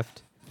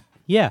Minecraft.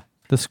 Yeah.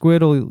 The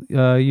squid will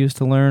use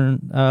to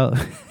learn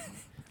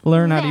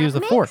learn how to use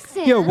the fork.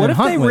 Yo, what And if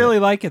hunt they with really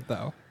like it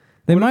though?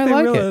 They What if might they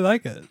like really it.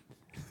 like it.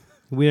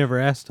 We never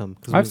asked him.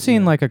 I've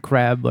seen like a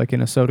crab like in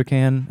a soda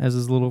can as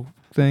his little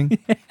thing.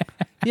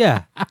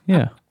 Yeah.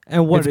 Yeah.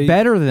 And what It's are you-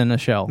 better than a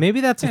shell.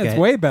 Maybe that's like Yeah, it's a,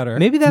 way better.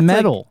 Maybe that's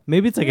Metal.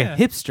 maybe it's like Yeah. a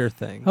hipster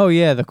thing. Oh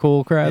yeah, the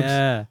cool crabs.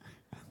 Yeah.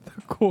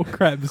 Cool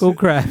crabs. Cool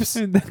crabs.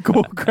 And the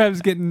cool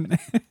crabs getting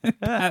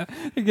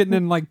getting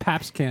in like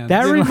Pabst cans.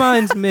 That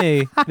reminds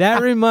me.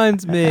 That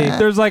reminds me.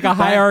 There's like a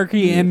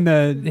hierarchy in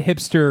the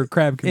hipster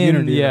crab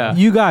community. yeah.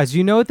 You guys,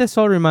 you know what this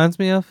all reminds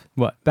me of?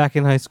 What? Back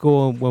in high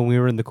school when we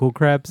were in the Cool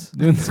Crabs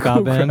doing the ska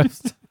Cool band.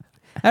 Crabs.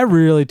 That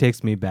really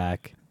takes me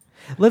back.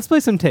 Let's play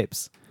some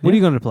tapes. What are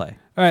you going to play?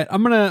 All right,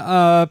 I'm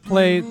gonna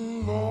play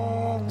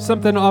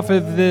something off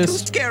of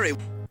this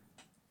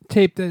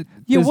tape that.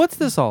 Yeah, this what's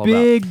this all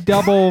big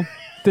double?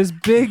 This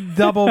big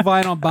double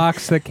vinyl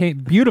box that came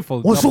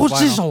beautiful. double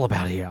vinyl. all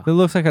about here? It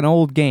looks like an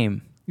old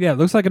game. Yeah, it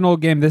looks like an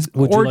old game. This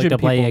Would you like Origin to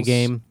play a Peoples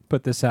game?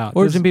 Put this out.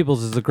 Origin This-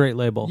 Peoples is a great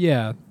label.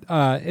 Yeah,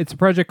 it's a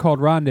project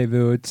called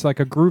Rendezvous. It's like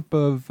a group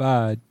of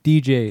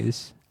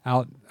DJs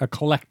out, a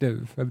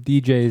collective of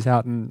DJs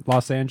out in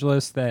Los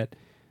Angeles that,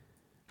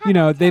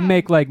 they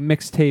make like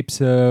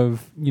mixtapes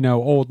of,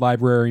 old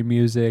library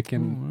music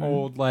and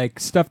old like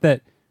stuff that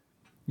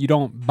you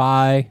don't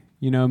buy.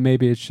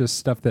 Maybe it's just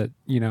stuff that,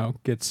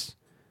 gets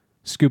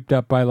scooped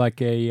up by like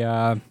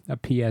a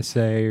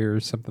PSA or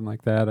something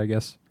like that, I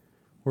guess,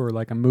 or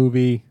like a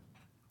movie,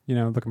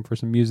 looking for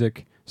some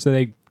music. So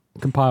they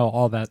compile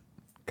all that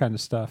kind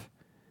of stuff.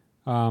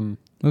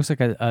 Looks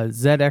like a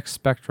ZX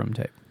Spectrum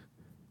tape.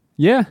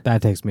 Yeah,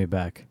 That takes me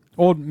back.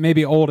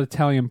 maybe old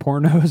Italian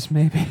pornos,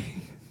 maybe.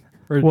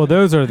 Or- Well,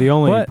 those are the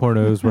only What?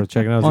 pornos worth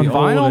checking out. On The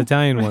vinyl? old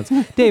Italian ones.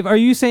 Dave, are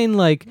you saying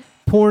like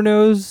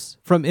pornos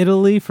from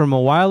Italy from a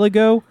while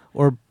ago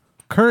or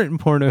current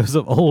pornos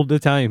of old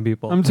Italian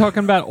people? I'm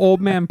talking about old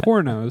man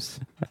pornos.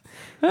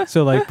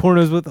 So like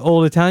pornos with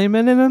old Italian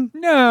men in them?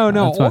 No,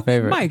 That's my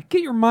favorite. Mike,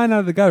 get your mind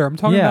out of the gutter. I'm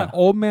talking Yeah. about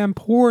old man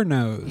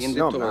pornos.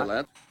 No, I'm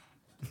not.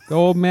 The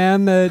old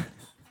man that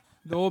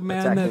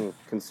Attacking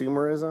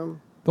consumerism.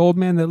 the old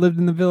man that lived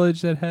in the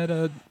village that had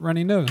a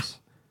runny nose.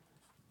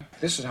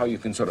 This is how you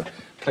can sort of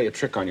play a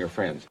trick on your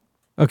friends.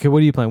 Okay, what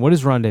are you playing? What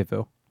is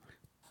Rendezvous?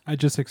 I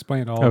just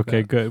explained all of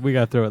Okay, that. good. We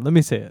got through it. Let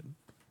me see it.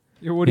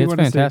 Yeah, what do you It's want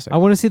to say? fantastic. I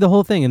want to see the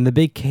whole thing in the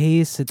big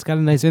case. It's got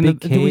a nice In the,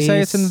 big case. did we say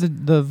it's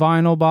in the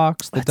vinyl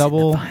box, the What's in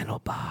double? the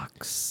vinyl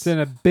box? It's in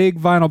a big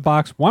vinyl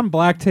box. One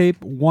black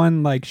tape,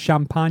 one like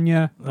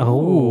champagne.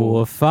 Oh,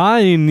 a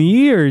fine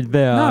year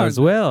there No, as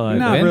well. I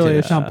Not bet. really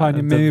a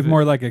champagne, maybe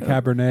more like a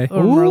Cabernet.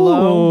 Or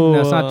Merlot?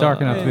 No, it's not dark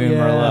enough to be yeah.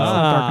 Merlot. It's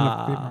not dark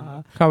enough to be Merlot.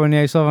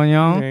 Cabernet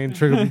Sauvignon. ain't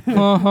drinking.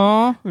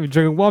 Uh-huh. Maybe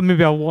drinking. Well,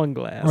 maybe I'll one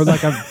glass. Or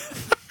like a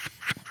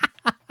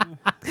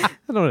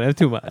I don't have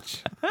too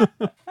much.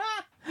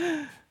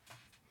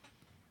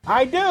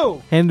 I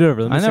do. Hand it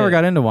over. Let me I never say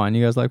got it. into wine.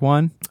 You guys like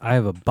wine? I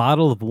have a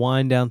bottle of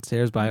wine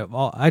downstairs, but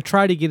I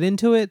try to get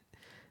into it.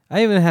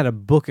 I even had a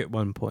book at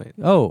one point.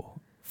 Oh,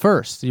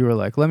 first you were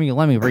like, let me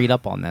read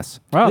up on this.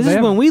 wow. This they is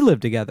have- when we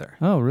lived together.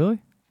 Oh, really?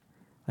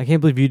 I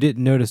can't believe you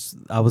didn't notice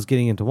I was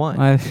getting into wine.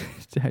 I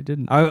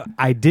didn't.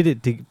 I did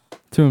it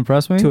To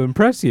impress me? to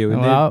impress you. Oh,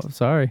 And wow,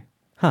 sorry.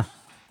 no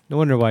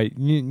wonder why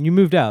you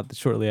moved out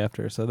shortly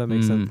after, so that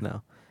makes sense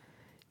now.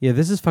 Yeah,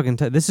 this is fucking.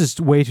 This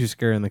is way too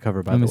scary on the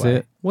cover. By Let the me way, see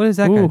it. what is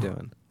that guy Ooh.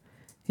 doing?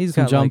 He's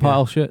Some got John like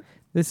Pyle shit.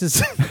 This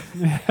is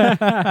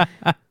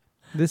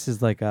this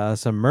is like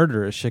some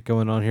murderous shit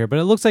going on here, but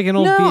it looks like an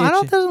old. No, I VH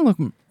don't. Doesn't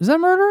look. Is that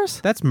murderous?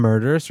 That's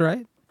murderous,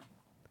 right?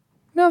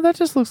 No, that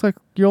just looks like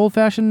your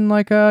old-fashioned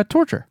like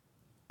torture.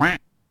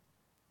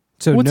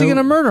 So What's he no-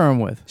 gonna murder him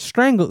with?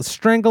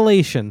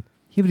 strangulation?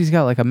 Yeah, but he's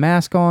got like a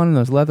mask on and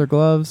those leather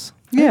gloves.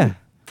 Yeah.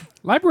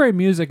 library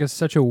music is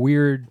such a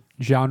weird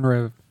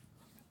genre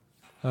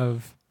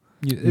of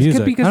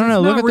Music. Because I don't know.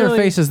 it's Look not at their really-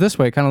 faces this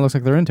way. It kind of looks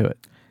like they're into it.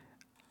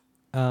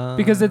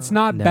 because it's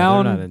not no,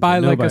 bound they're not into by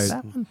it. like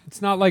Nobody's-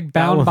 it's not like one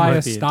bound by might a be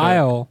into it.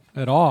 style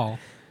at all.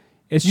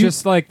 It's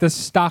just like the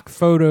stock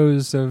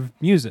photos of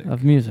music.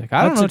 Of music.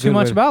 I don't That's a know too good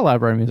much way- about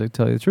library music, to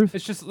tell you the truth.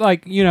 It's just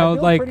like, you know,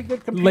 built like pretty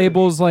good computers.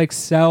 labels like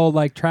sell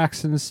like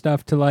tracks and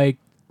stuff to like,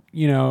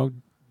 you know,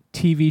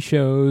 TV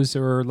shows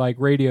or like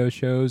radio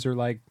shows or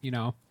like, you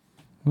know,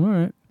 All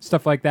right.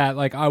 stuff like that.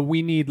 Like,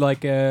 we need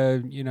like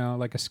a, you know,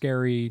 like a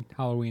scary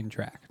Halloween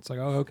track. It's like,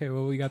 oh, okay,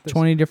 well, we got this.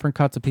 20 different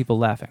cuts of people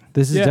laughing.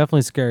 This is Yeah.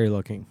 definitely scary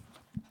looking.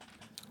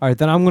 All right,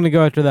 then I'm going to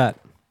go after that.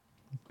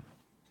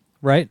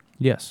 Right?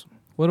 Yes.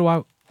 What do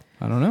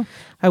I don't know.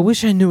 I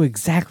wish I knew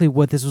exactly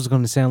what this was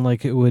going to sound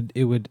like. It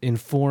would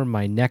inform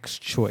my next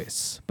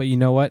choice. But you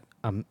know what?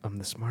 I'm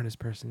the smartest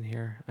person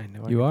here. I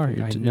know You are.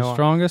 You're I the know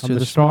strongest. I'm You're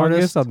the the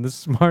smartest. I'm the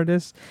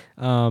smartest.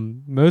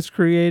 Most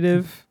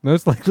creative.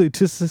 Most likely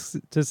to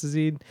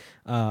succeed.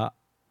 My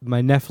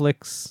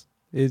Netflix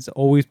is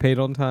always paid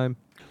on time.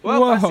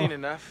 Well, I've seen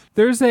enough.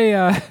 There's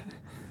a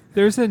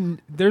there's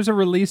a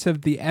release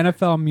of the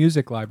NFL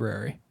Music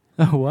Library.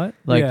 What?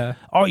 Like, yeah.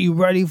 are you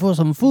ready for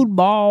some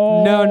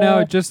football?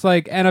 No, just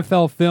like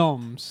NFL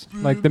films,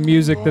 like the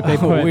music that they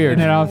put weird.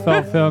 in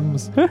NFL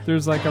films.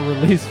 There's like a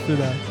release for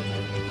that.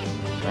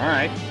 All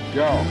right,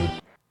 go.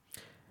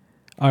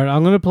 All right,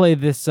 I'm going to play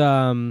this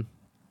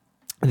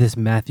this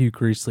Matthew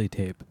Greasley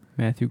tape.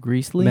 Matthew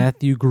Greasley?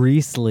 Matthew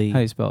Greasley. How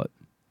do you spell it?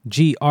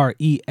 Greasley.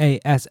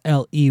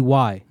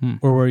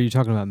 Or were you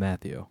talking about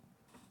Matthew?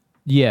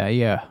 Yeah.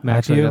 Matthew?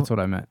 Actually, that's what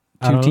I meant.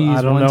 I Two don't, T's,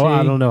 I don't one know. T.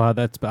 I don't know how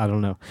that's. I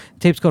don't know.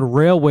 Tape's called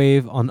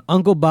Railwave on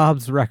Uncle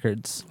Bob's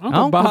Records.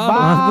 Uncle Bob.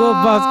 Uncle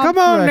Bob's. Come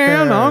on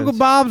down to Records. Uncle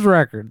Bob's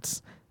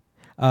Records.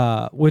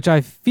 Which I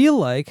feel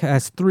like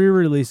has 3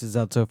 releases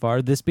out so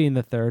far. This being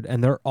the 3rd,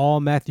 and they're all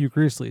Matthew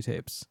Greasley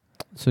tapes.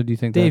 So do you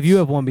think Dave, that's you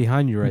have one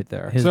behind you right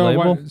there. his so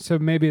label? so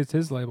maybe it's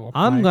his label.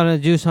 I'm Mike. gonna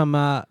do some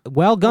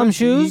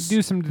gumshoes. You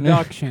do some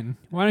deduction.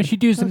 Why don't you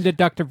do some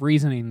deductive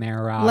reasoning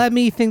there, Rob? Let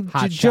me think,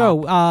 Hot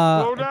Joe.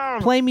 Slow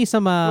down. Play me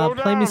some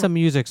down.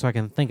 music so I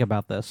can think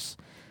about this.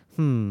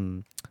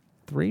 3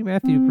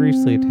 Matthew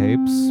Greasley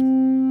tapes.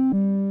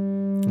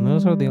 And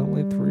those are the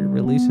only 3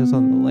 releases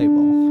on the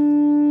label.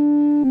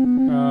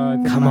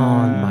 Come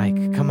on,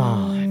 Mike. Come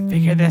on.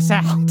 Figure this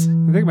out.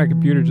 I think my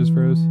computer just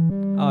froze.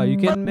 Oh, are you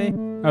kidding me?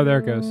 Oh, there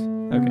it goes.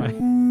 Okay.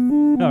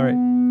 All right.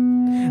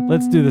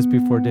 Let's do this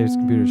before Dave's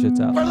computer shits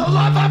out. For the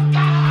love of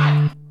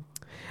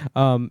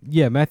God!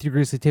 Yeah, Matthew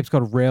Greasley tape's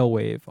called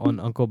Railwave on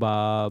Uncle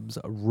Bob's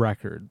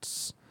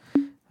Records.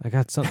 I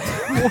got something.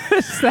 What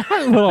is that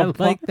little?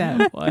 I like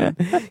that one.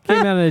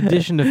 Came out in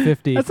addition to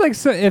 50. That's like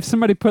if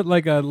somebody put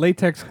like a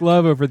latex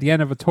glove over the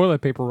end of a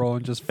toilet paper roll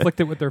and just flicked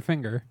it with their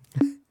finger.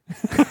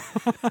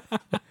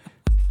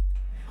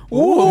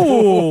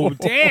 Ooh,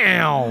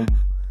 damn.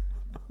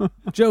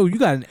 Joe, you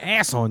got an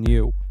ass on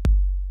you.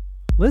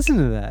 Listen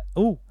to that.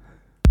 Ooh.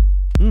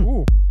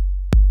 Ooh.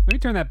 Let me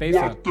turn that bass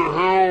up. What the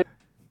hell?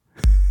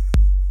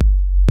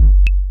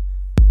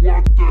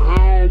 What the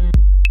hell?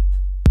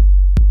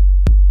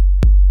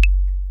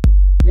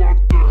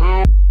 What the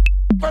hell?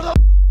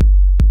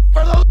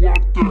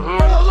 What the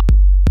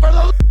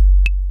hell?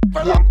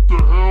 What the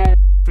hell?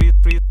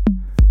 Breathe.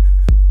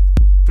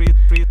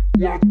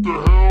 What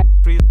the hell?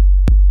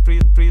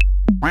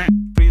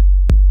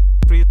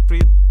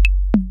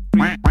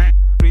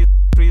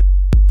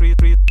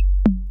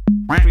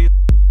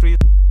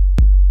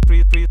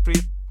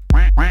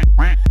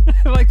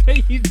 I like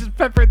that you just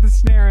peppered the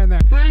snare in there.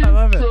 I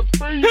love it.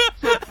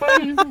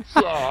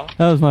 That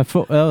was my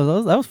foot.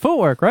 That was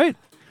footwork, right?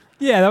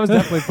 Yeah, that was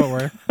definitely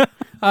footwork.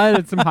 I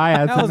added some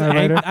hi-hats in there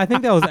later. I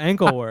think that was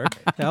ankle work.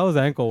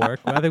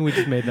 I think we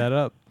just made that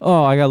up.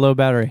 Oh, I got low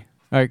battery.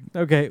 All right.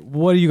 Okay,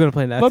 what are you going to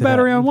play next? Low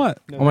battery on what?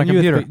 On my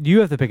computer.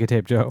 You have to pick a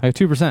tape, Joe. I have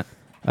 2%.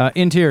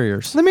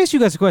 Interiors. Let me ask you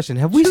guys a question.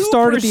 Have we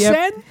started the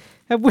 2%?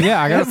 have we?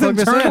 Yeah, I got to plug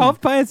this turn in.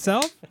 off by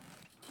itself.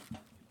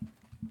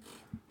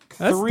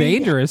 That's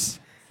dangerous.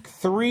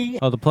 3.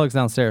 Oh, the plug's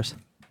downstairs.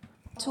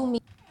 To me.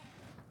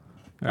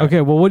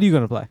 Okay, well, what are you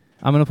gonna play?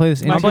 I'm gonna play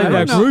this. Mike, Interiors.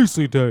 I don't know-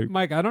 Greasy tape.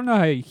 Mike, I don't know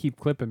how you keep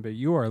clipping, but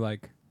you are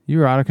like.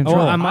 You're out of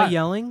control. Oh, am I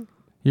yelling?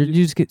 You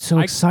just get so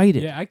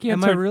excited. Yeah, I can't.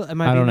 Am I turn, real? Am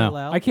I I being don't that know.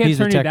 loud? I can't He's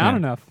the turn you tech down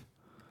man. enough.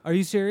 Are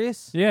you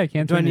serious? Yeah, I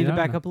can't. Do I turn need you to down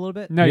back enough. up a little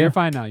bit? No, Yeah. you're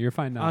fine now. You're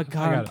fine now. Oh I got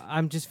God, it.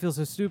 I'm just feel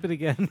so stupid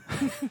again.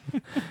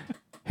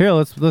 Here,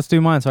 let's do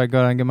mine so I can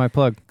go down and get my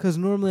plug. Because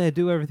normally I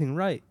do everything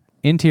right.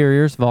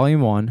 Interiors,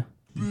 Volume 1,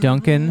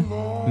 Duncan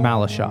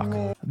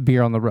Malashok,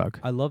 Beer on the Rug.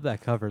 I love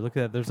that cover. Look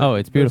at that. There's Oh,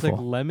 it's there's beautiful.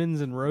 like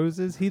lemons and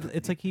roses.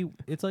 It's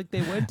like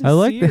they went to I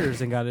like that.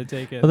 Sears and got it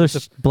taken. Oh,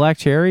 there's black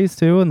cherries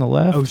too on the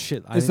left. Oh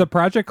shit! Is the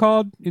project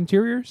called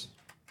Interiors?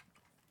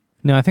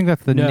 No, I think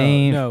that's the no,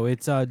 name. No,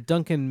 it's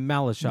Duncan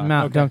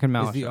Malashok. Duncan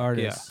is Malashok the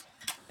artist,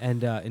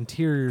 and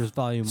Interiors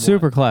Volume 1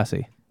 Super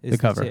classy. is The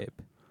cover. tape.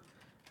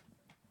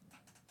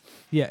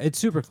 Yeah, it's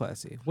super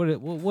classy. What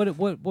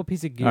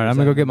piece of gear? All right, is I'm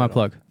that gonna go in get the my middle?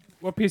 plug.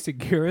 What piece of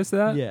gear is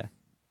that? Yeah.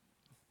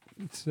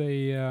 It's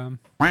a.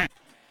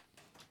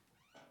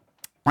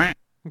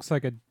 Looks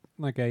like a.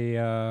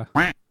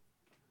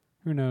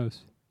 Who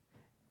knows?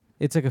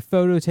 It's like a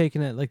photo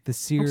taken at like the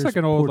Sears like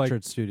an old,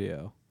 portrait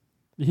studio.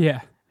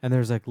 Yeah. And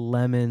there's like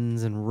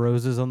lemons and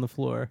roses on the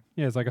floor.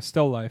 Yeah, it's like a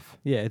still life.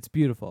 Yeah, it's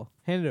beautiful.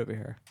 Hand it over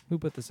here. Who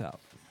put this out?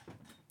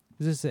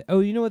 Is this it? Oh,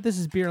 you know what? This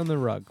is Beer on the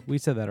Rug. We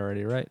said that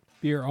already, right?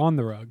 Beer on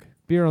the Rug.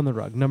 Beer on the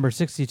Rug, number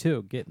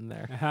 62. Getting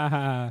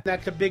there.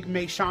 That's a big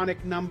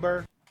Masonic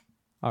number.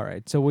 All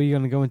right. So, were you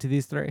going to go into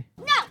these three?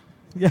 No.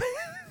 Yeah.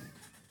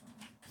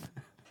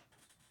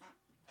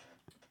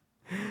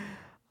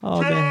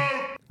 Oh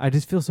man, I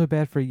just feel so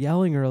bad for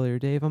yelling earlier,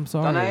 Dave. I'm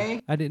sorry.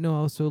 Dunno. I didn't know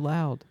I was so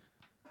loud.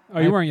 Oh,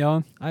 you weren't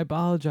yelling? I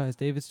apologize,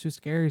 Dave. It's too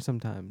scary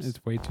sometimes.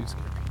 It's way too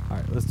scary. All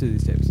right, let's do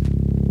these tapes.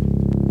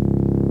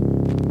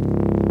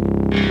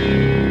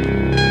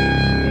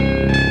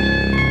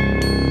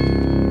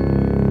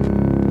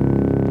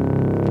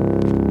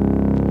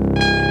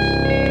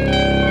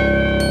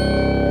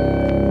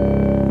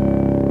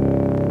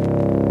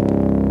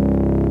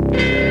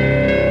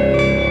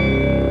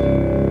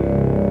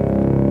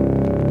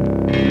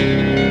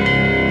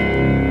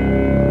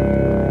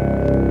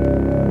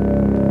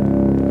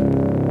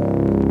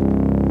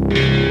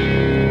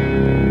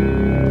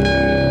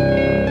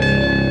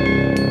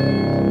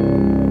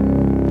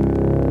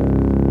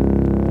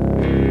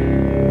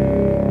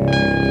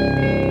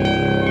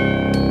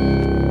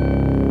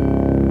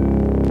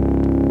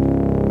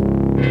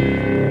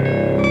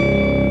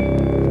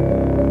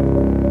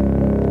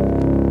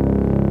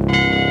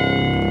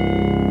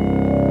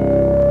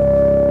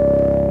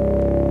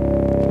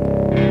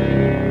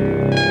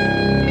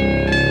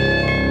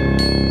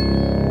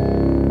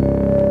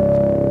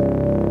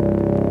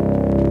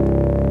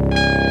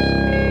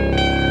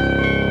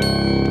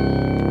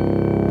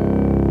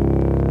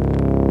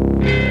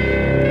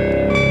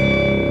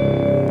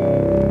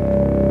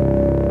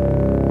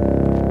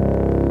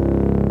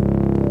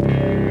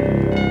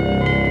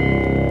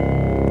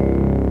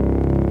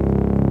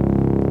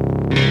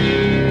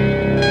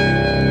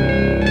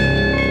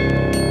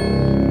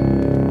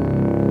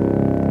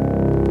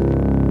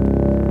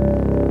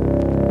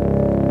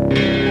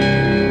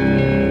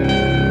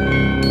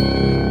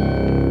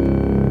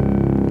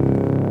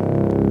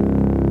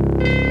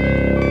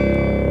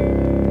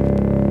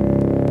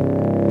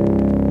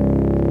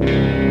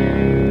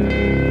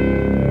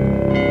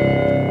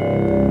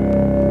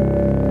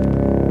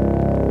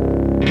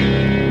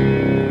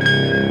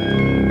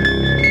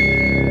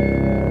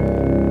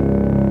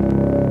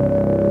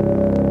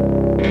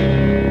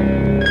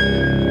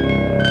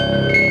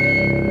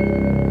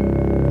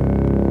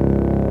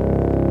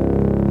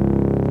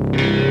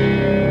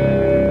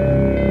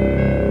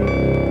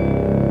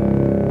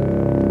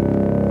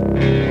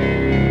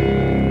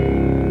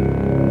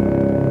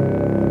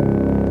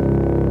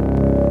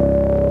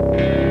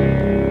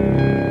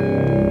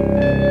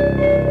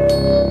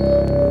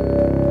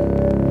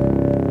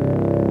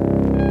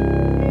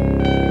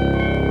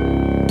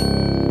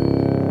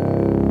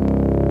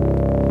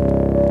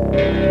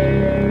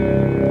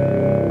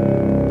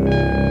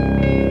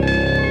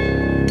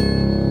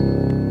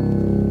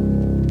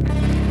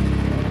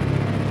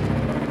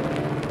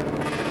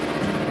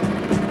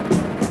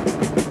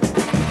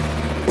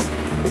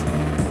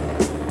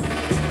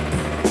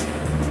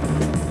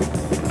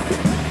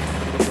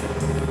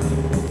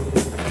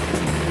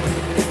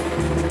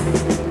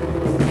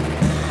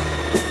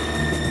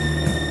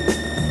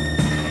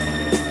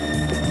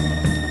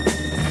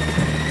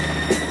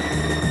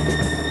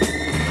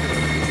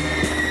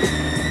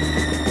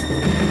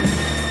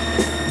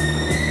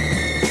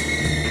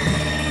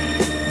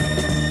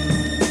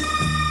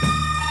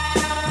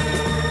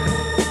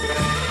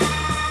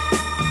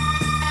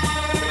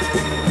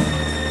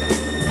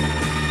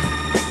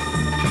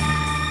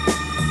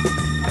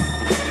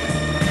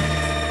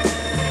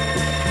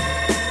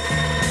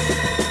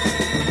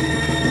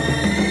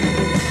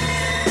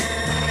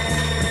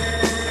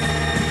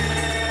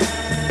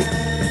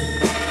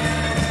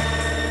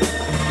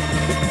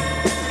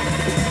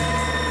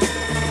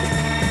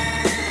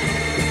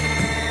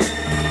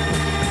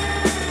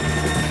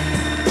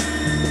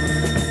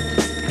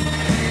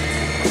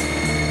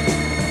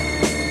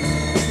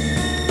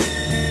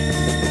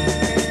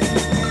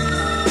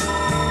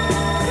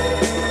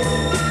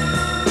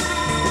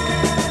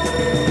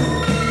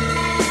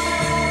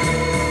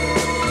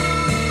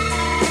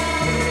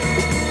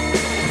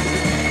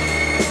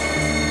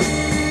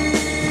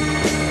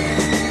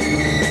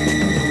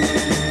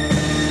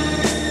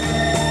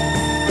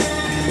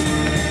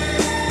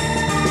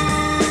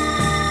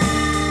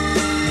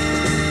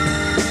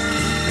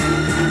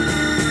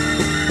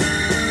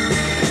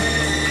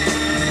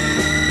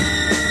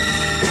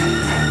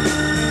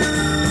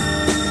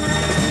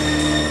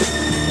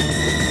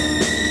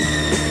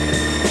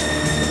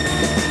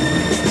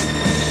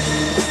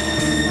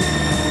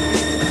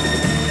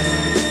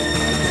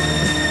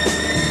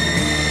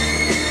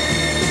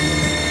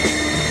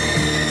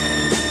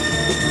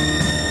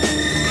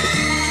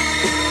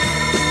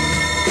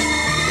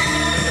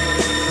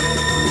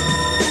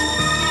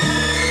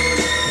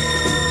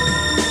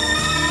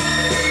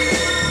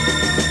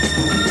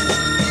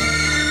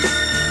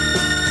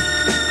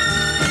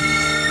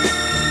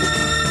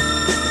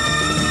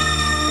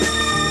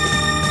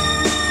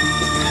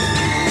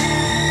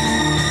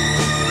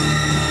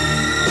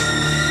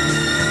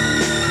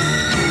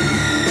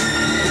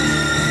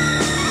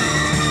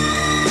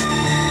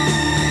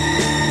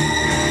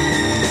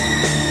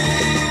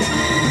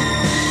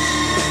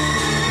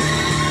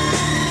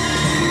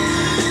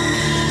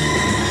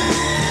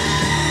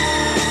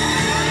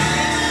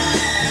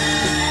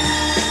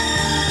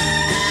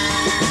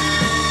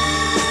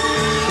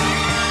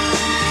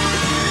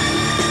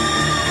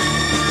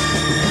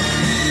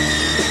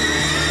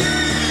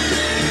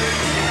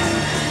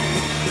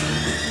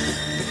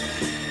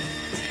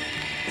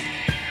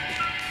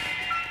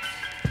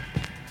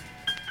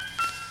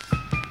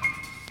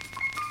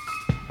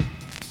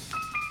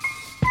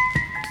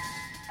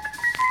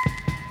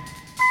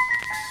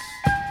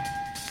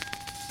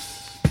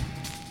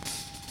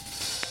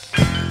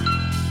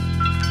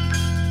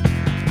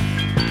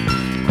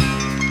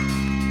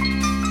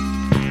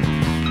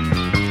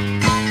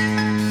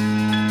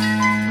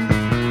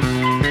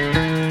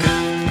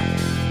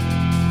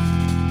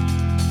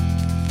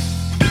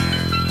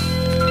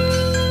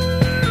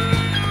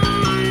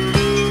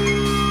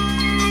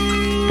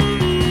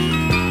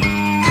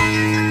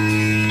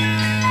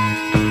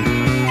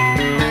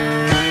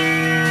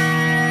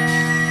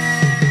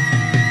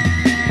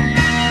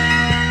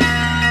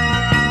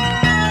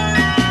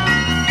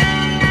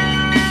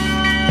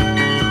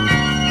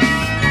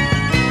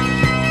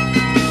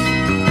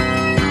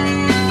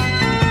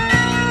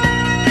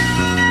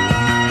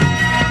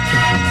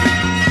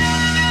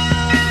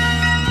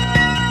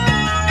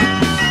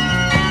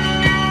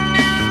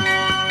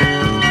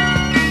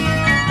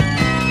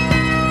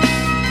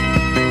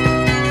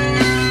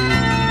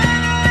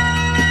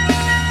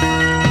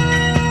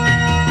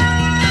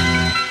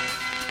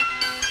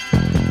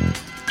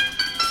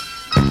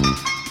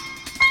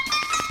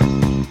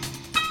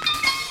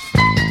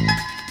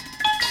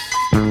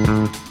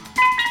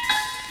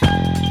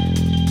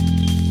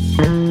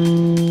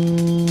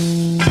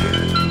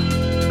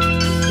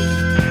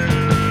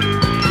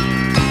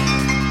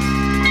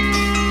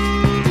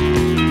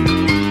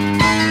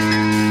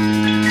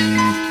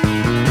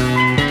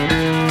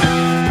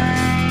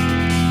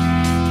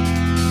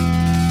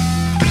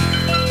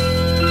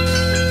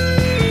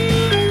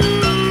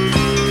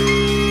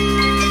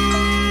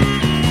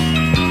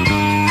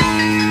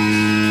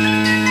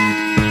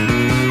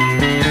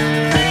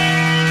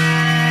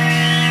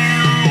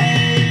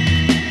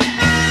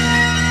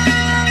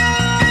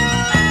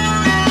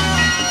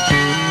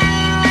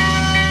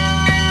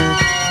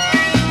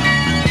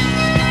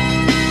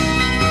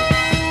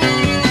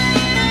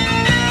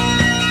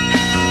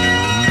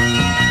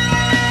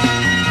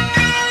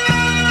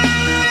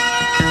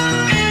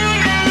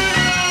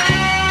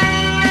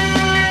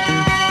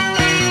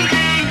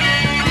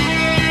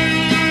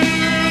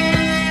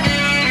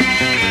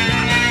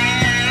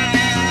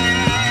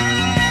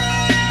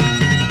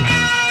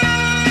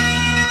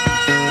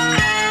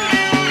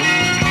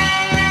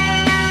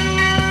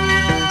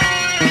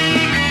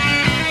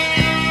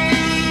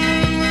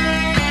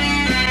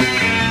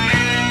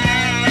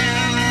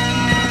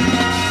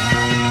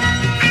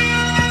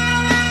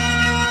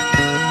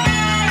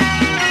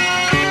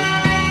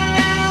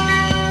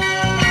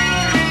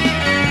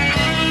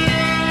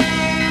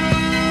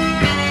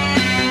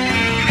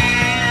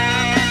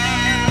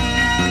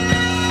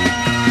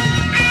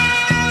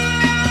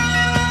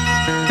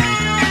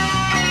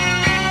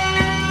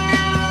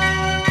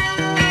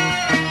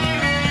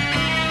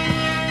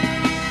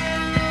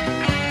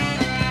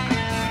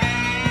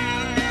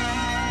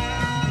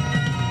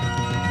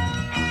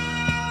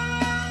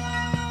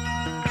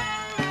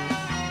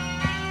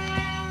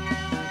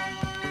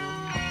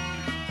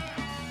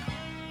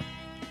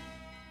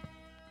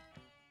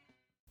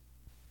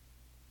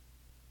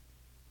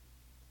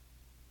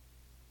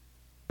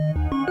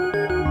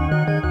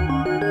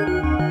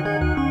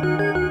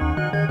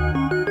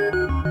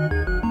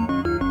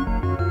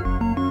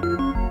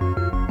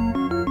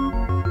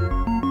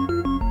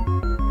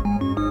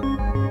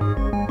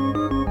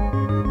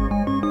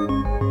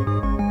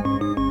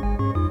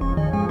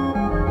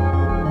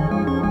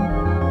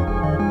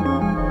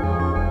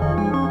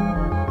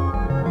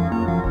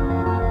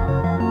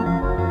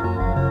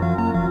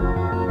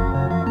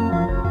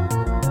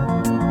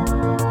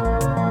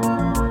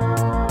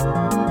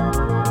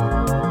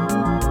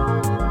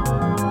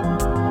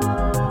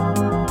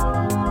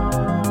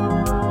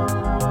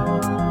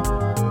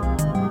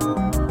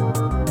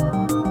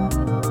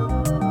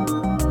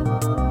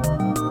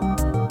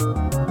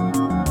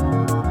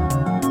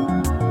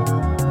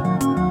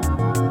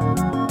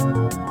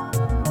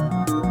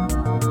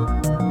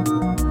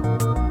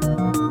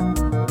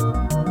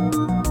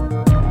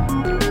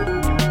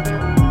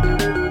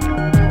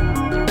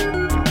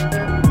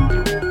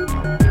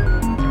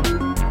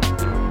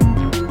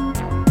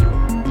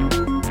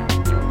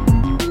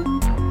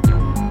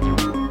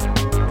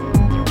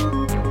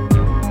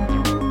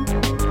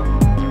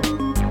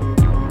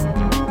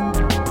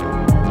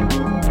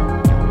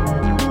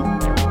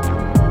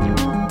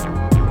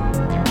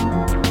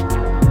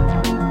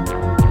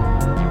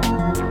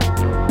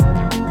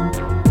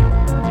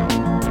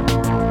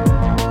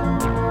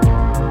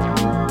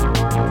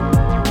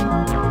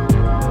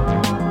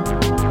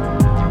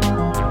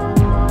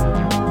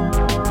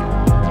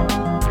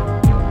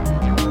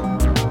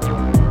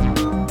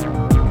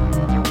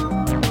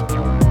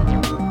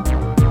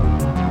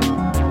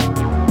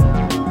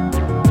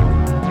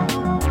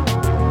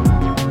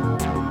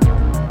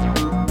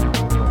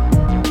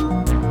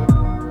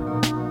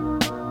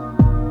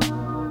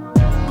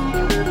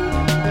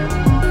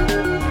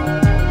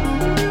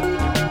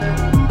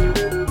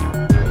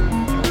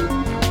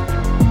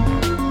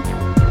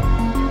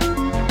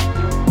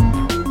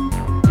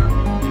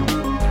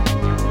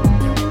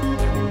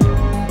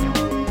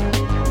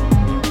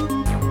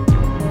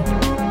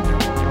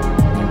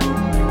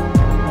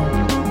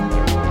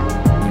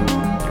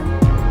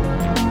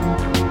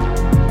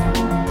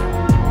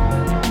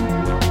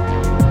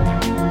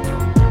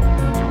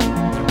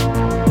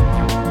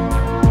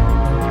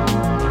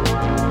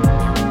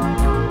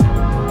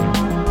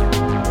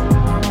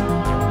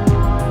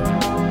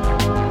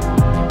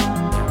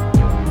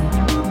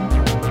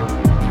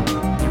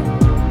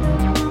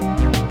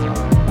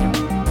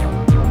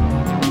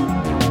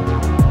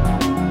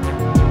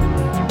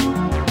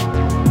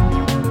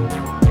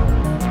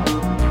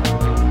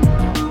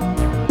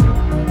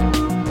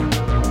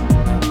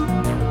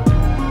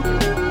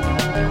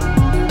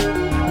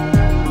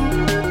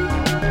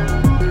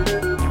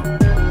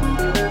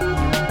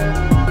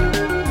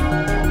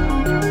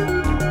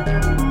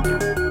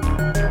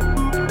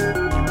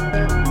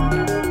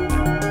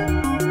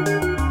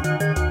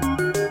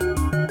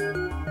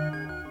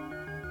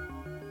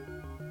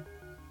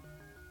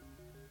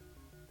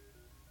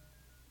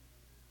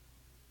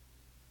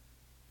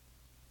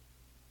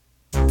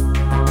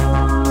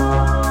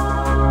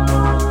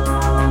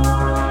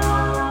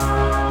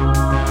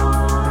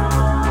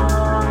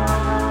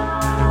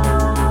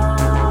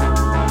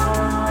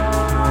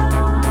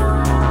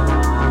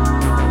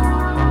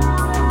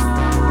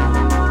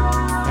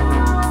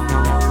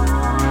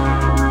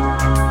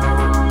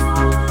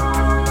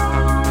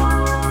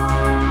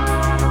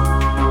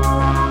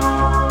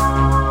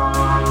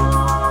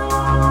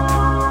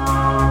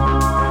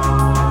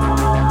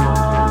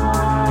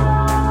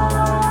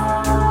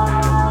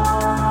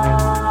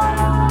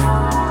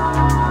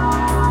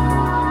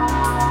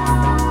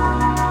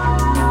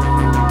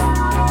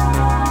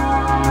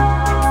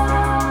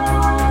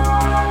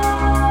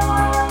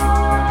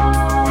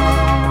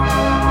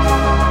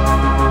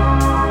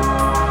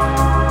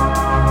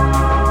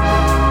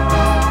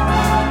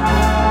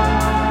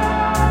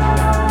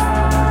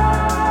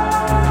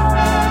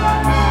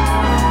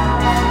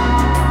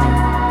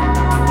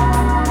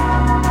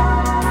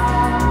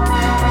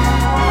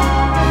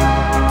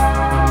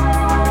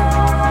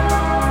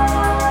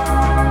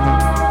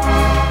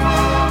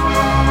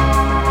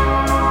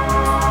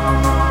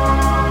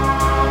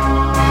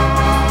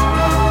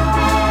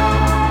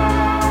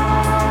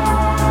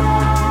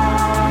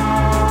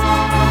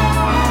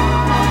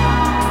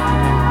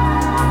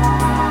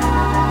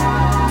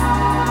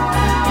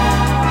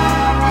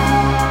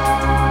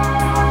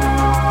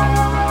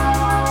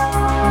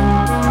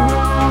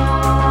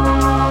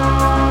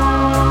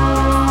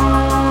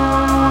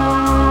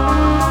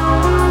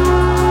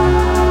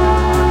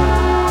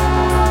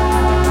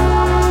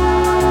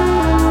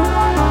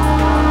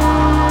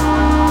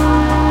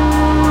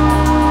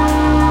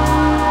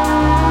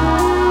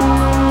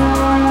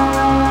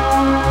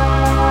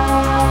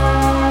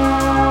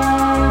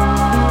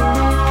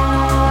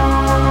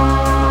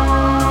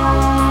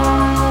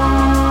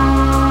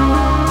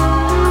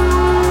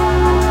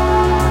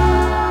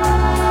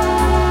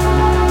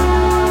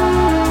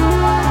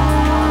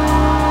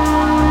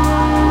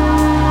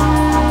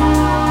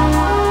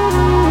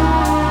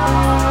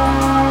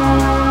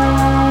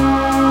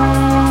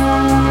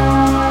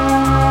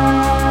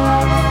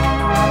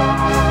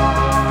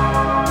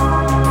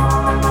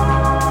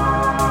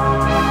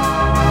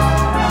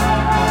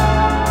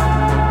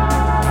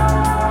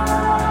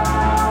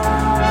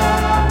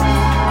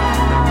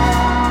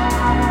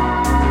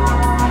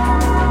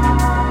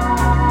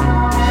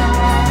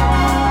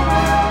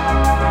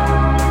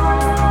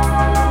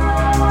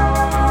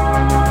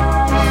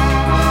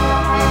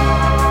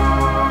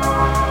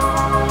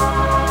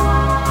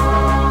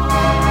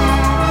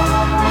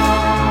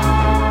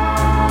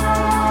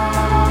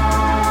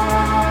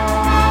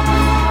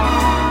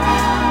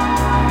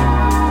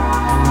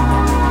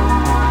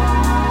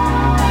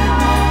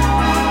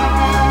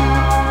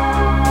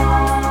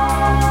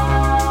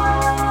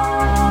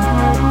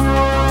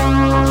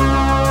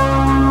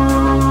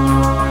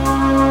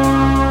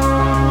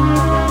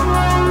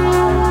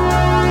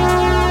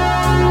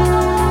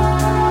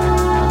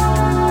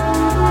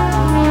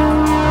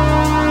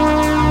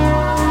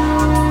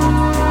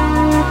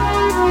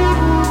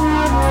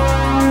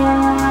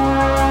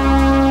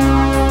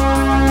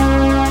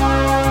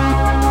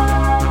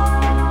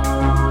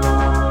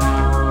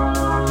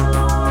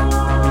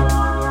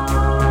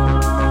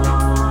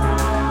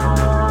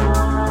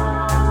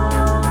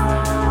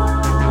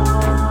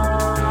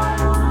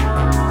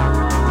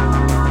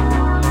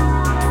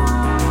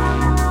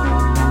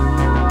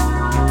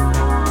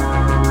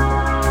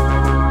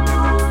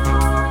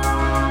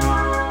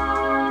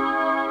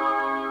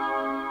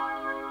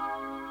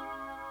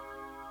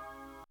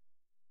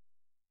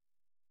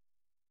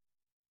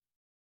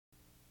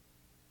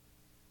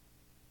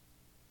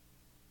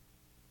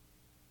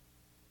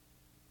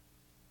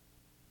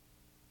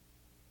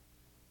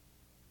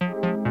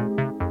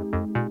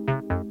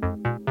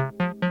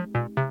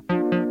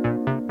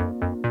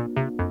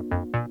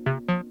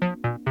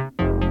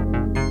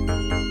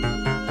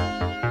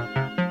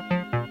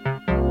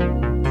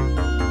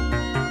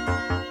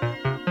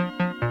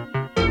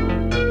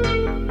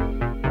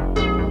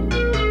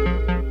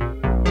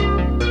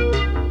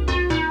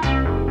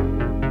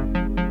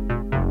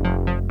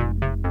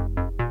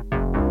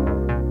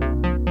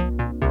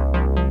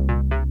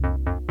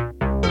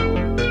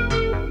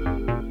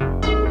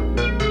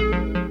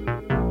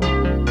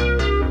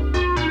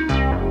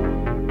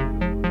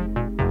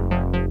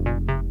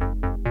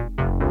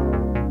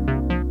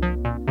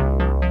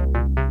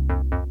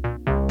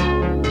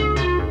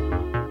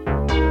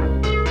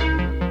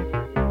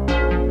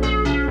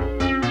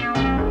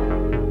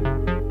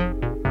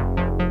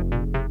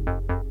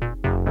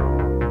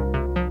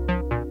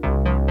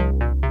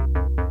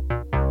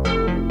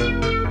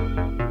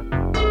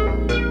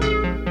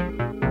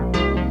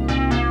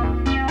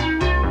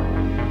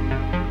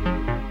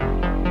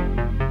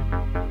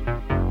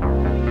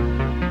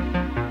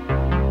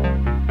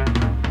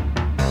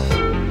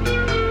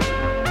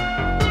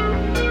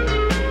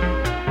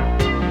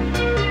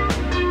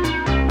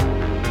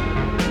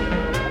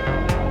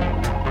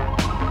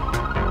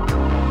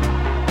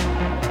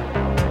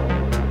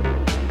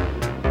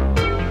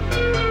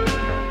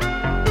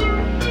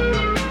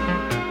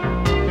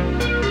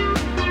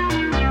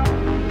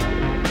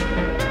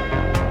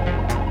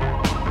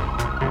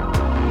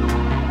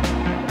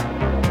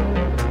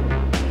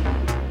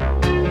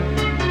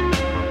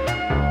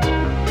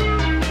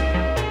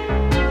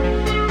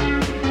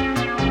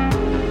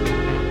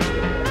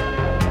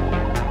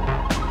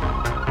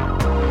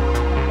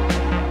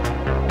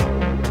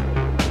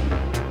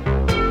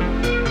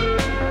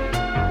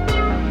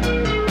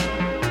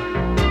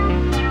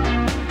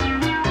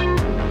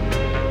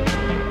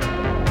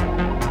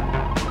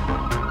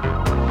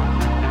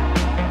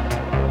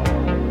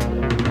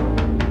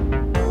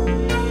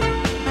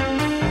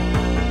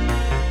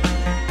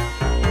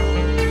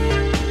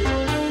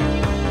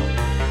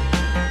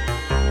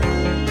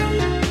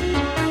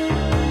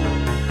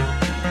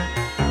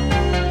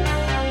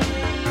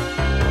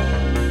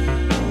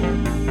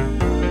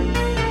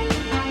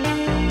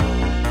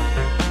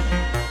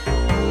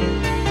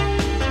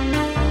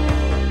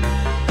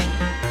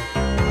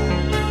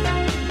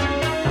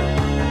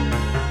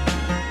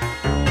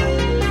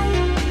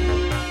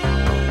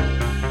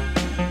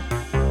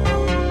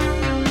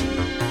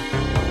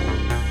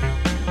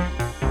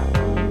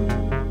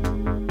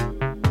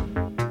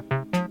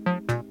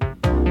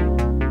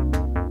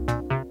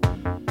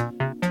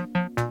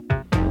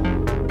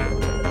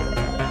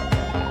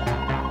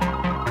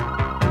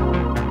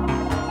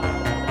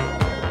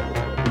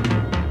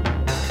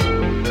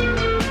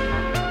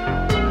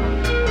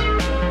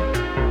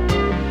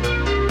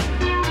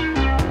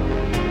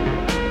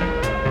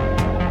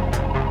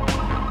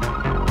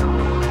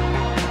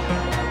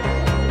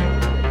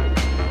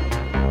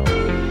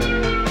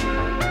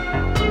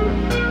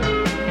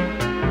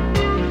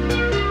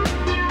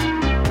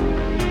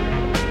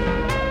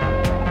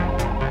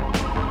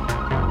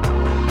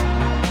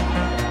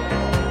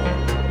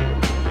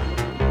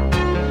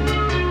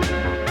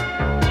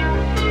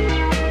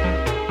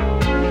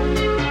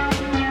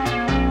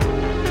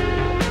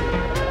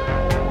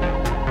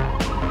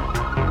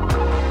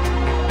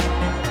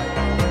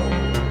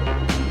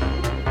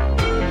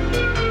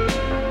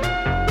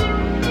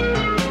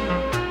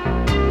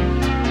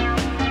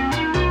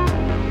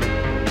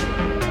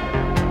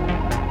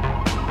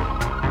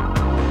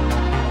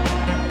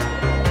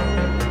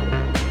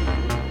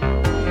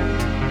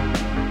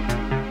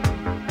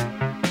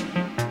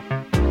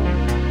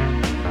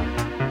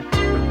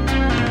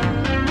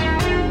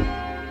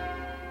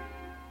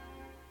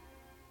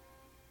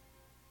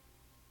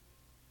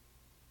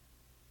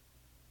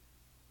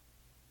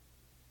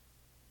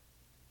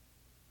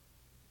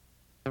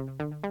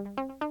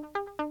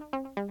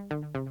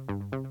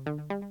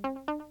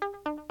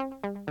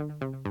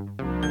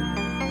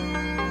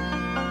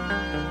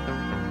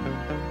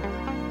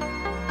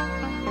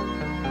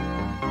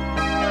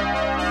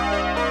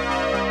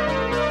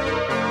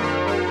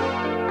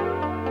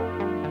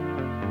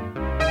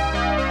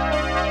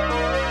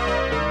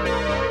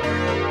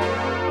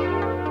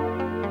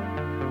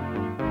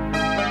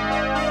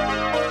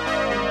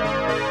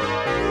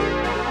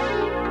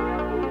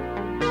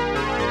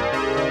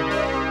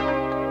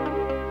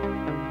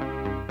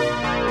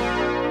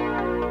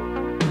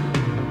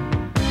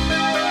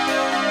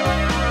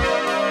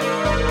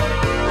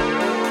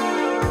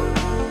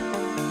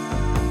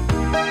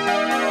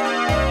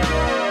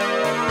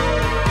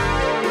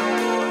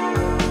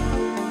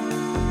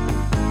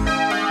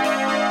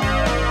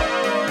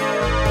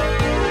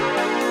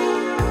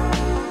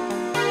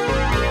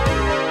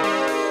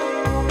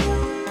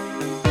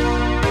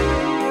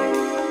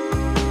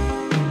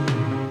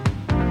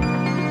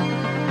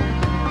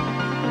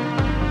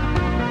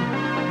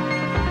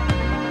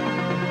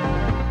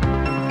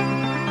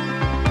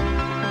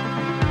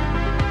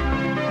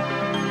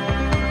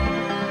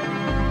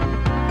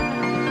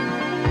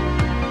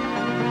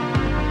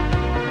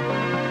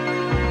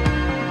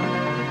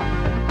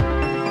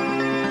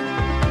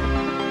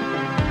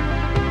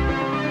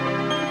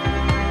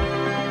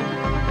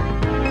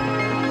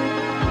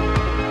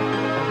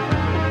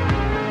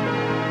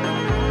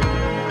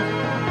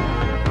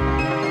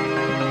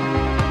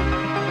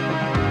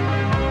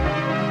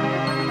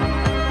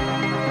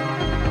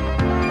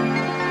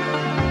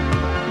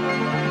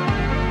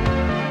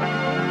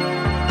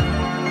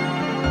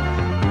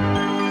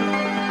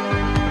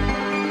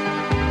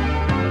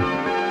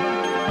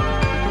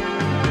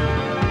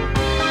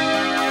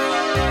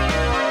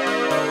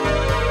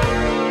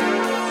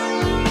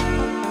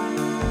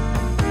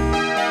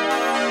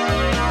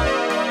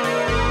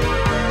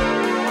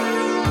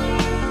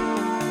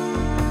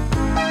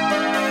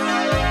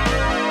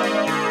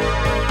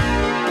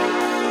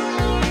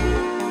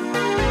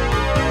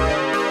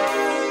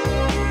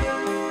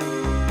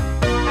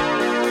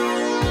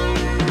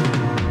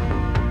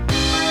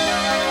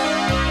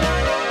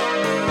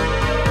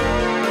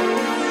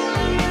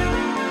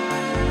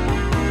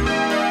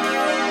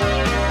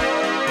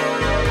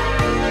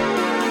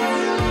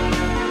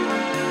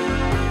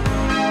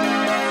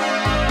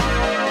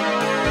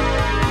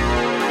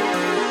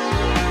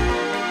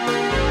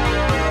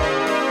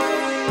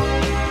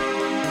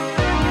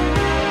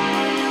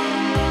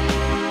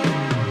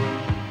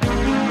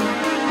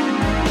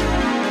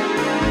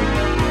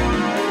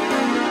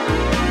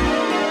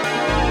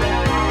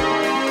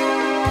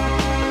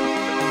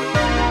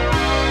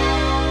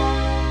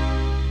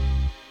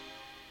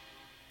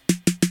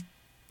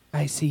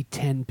 I see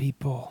 10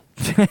 people.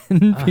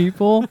 10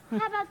 people?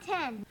 How about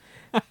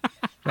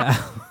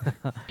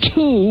 10?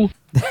 2,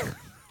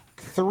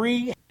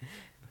 3.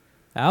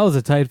 That was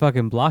a tight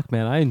fucking block,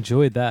 man. I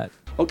enjoyed that.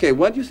 Okay,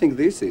 what do you think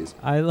this is?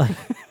 I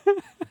liked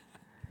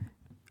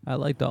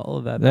all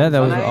of that. That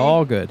was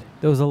all good.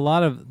 There was a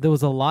lot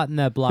in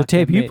that block. The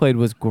tape that you made- played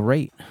was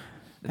great.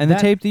 And the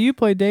tape that you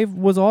played, Dave,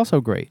 was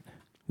also great.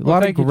 A Well, lot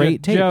of thank you,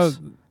 great Joe. tapes.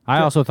 I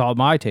also thought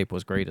my tape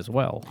was great as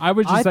well. I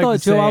would just I like thought, to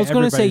say Joe, I was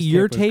going to say everybody's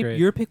your was tape, great.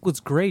 your pick was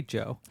great,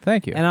 Joe.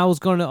 Thank you. And I was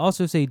going to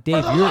also say,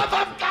 Dave,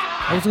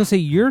 I was going to say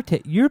your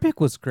pick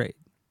was great.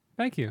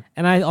 Thank you.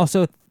 And I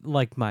also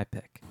liked my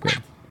pick.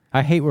 Good.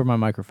 I hate where my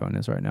microphone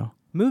is right now.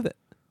 Move it.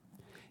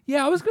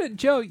 Yeah, I was good.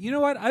 Joe, you know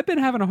what? I've been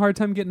having a hard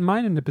time getting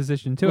mine into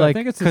position too. I Like,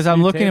 think it's because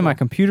I'm looking at my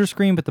computer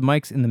screen, but the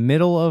mic's in the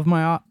middle of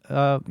my,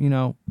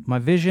 my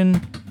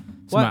vision.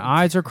 So What? my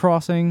eyes are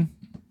crossing.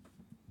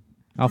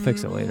 I'll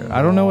fix it later.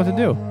 I don't know what to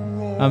do.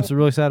 I'm so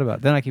really sad about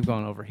it. Then I keep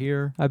going over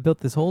here. I built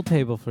this whole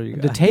table for you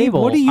guys. The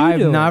table. What are you I've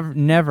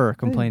doing? never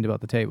complained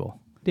about the table.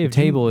 Dave, the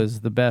table is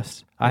the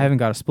best. I haven't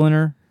got a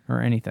splinter or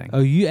anything. Oh,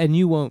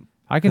 you won't.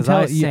 I can 'cause tell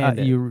I you,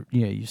 sanded.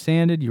 you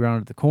sanded, you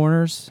rounded the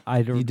corners,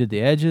 you did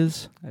the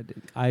edges. I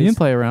did. You didn't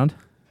play around.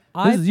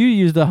 You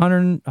used the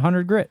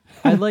 100 grit.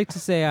 I'd like to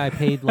say I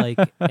paid like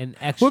an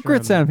extra. What grit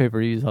amount.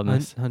 sandpaper you use on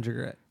this? 100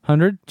 grit.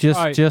 100? All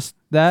right. Just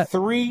that?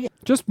 3.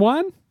 Just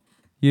one?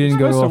 You didn't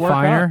go to Supposed a to work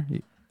finer?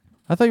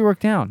 I thought you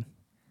worked down.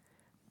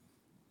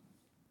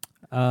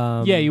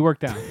 Yeah, you work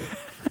down.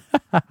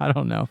 I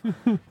don't know.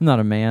 I'm not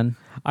a man.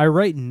 I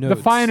write notes.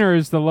 The finer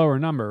is the lower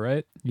number,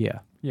 right? Yeah.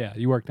 Yeah,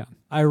 you work down.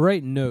 I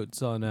write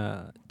notes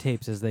on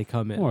tapes as they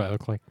come in. What do I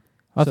look like?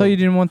 I thought you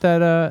didn't want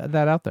that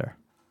out there.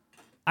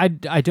 I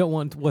don't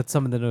want what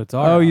some of the notes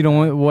are. Oh, you don't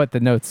want what the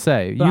notes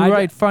say. But You I d-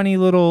 write funny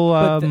little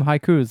but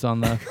haikus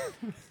on the...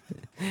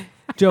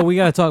 Joe, we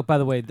got to talk, by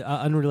the way,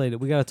 unrelated.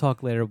 We got to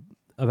talk later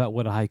about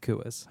what a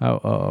haiku is. Oh,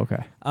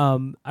 okay.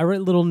 I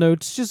write little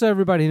notes just so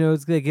everybody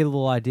knows. They get a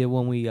little idea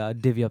when we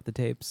divvy up the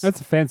tapes.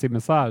 That's a fancy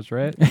massage,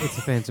 right? It's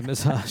a fancy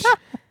massage.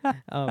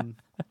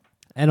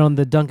 And on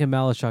the Duncan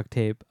Malashuk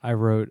tape, I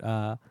wrote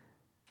it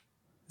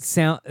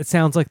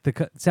sounds like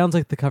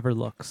the cover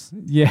looks.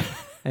 Yeah.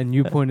 And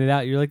you pointed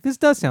out, you're like, this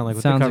does sound like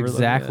what Sounds the cover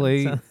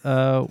exactly looks.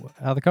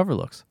 how the cover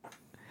looks.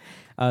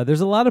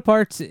 There's a lot of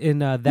parts in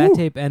that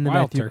tape and the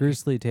wild Matthew turkey.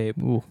 Grizzly tape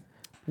Ooh.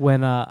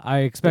 when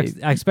I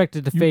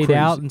expected to You fade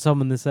out crazy. and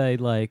someone to say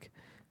like,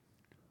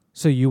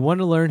 "So you want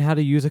to learn how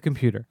to use a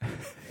computer?"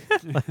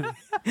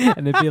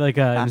 And it'd be like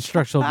an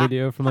instructional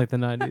video from like the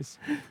 90s.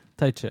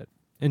 Tight shit.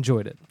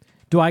 Enjoyed it.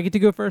 Do I get to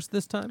go first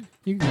this time?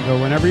 You can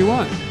go whenever you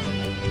want.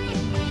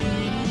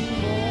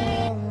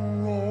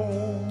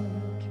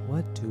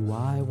 What do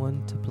I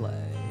want to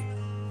play?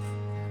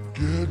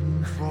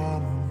 Getting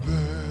from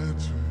there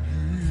to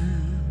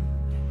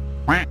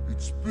here.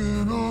 It's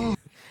been a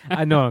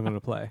I know I'm going to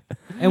play.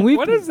 And we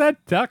What is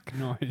that duck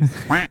noise?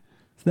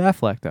 It's the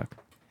Affleck duck.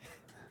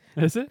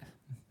 Is it?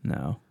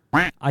 No.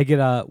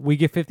 We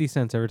get 50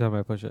 cents every time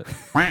I push it.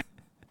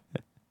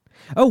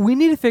 Oh, we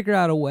need to figure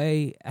out a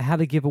way how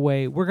to give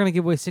away. We're going to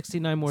give away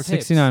 69 more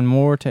tapes. 69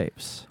 more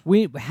tapes.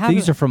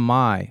 These are from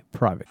my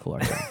private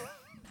collection.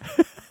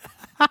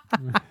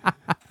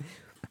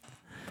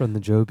 From the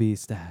Joe B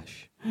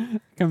stash.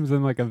 Comes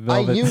in like a I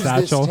velvet use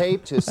satchel. this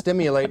tape to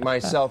stimulate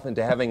myself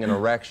into having an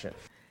erection.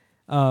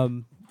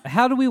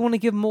 How do we want to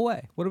give them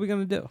away? What are we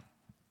going to do?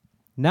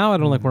 Now I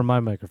don't like where my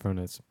microphone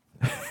is.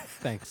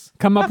 Thanks.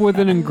 Come up with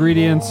an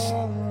ingredients.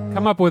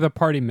 Come up with a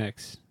party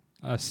mix.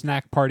 A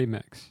snack party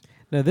mix.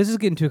 No, this is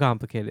getting too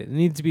complicated. It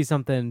needs to be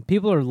something.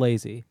 People are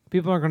lazy.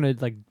 People aren't going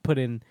to like put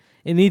in.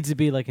 It needs to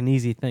be like an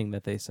easy thing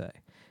that they say.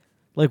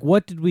 Like,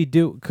 what did we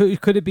do?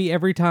 Could it be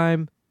every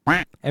time?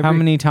 How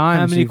many times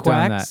how many you've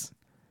done quacks?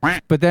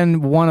 that? But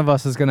then one of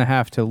us is going to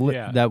have to, which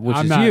I'm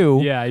is not-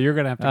 you. Yeah, you're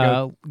gonna have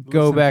to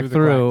go listen back the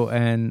through quacks.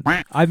 and.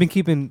 I've been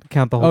keeping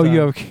count the whole Oh,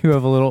 time. you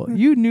have a little.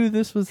 You knew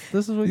this is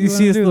what you You see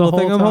wanted this to do little the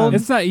thing whole I'm time. holding?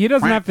 It's not. He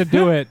doesn't have to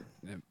do it.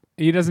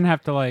 He doesn't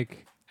have to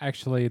like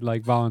actually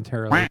like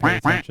voluntarily pay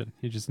attention.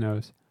 He just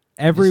knows.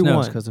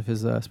 Everyone. because of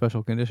his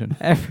special condition.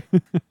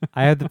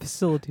 I have the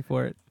facility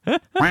for it.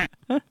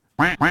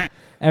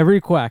 Every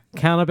quack.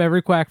 Count up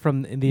every quack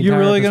from the entire You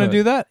really going to episode.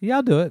 do that? Yeah,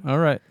 I'll do it. All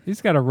right.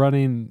 He's got a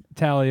running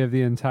tally of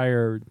the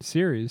entire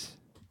series.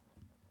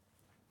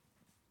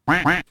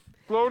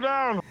 slow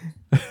down.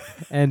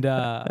 And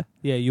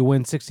yeah, you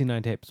win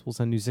 69 tapes. We'll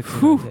send you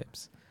 69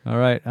 tapes. All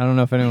right. I don't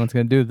know if anyone's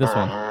going to do this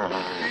one.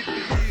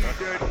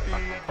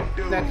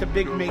 That's a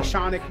big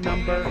Masonic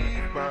number.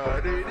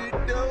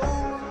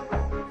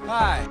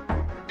 Hi.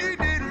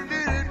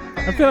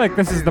 I feel like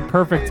this is the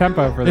perfect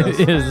tempo for this.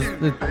 It is.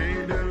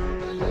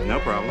 No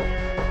problem.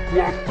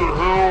 What the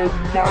hell,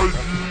 Mikey?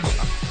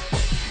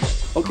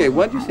 Okay,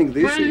 what do you think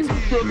this is?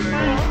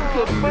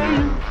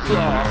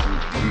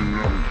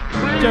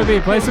 Joe B,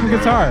 play some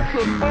guitar.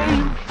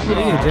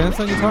 Yeah, jam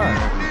on guitar. All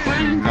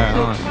right,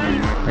 hold on.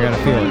 I got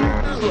to feel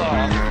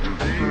it.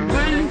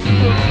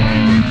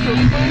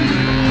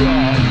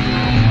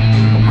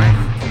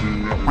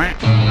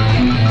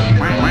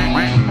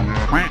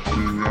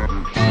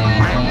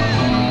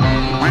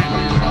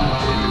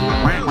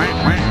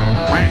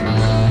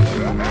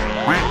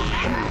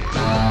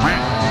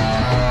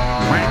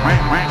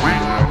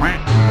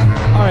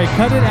 All right,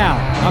 cut it out.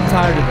 I'm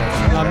tired of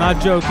this. I'm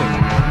not joking.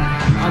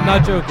 I'm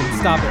not joking.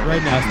 Stop it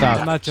right now. Stop.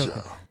 I'm not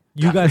joking.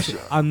 You guys,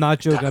 I'm not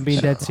joking. I'm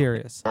being dead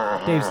serious.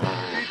 Dave,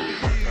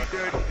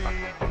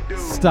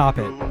 stop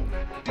it.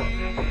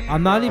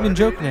 I'm not even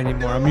joking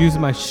anymore. I'm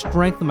using my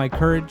strength and my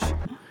courage,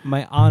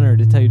 my honor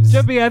to tell you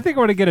Joe to B, I think I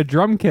want to get a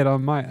drum kit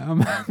on my.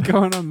 I'm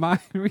going on mine.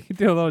 We can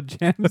do a little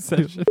jam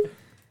session.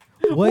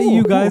 what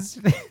you guys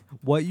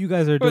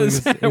are doing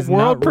Is that a is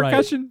world not right.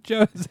 percussion?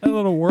 Joe, is that a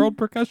little world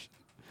percussion?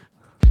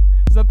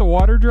 Is that the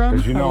water drum?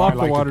 Because you know I I love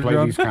the like water to play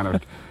drum. these kind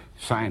of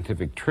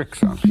scientific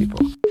tricks on people.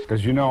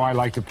 Because you know I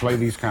like to play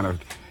these kind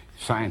of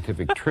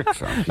scientific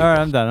tricks on people. All right,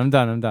 I'm done.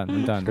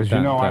 Because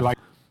you know I like.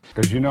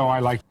 Because you know I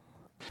like.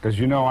 Because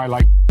you know I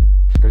like.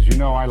 Because you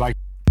know I like.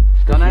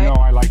 Because you know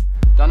I like.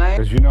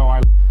 Because you know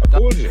I. I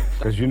fooled you.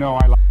 Because you know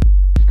I like.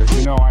 Because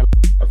you know I.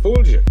 I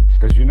fooled you.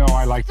 Because you know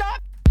I like.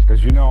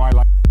 Because you know I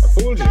like. I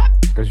fooled you.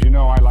 Because you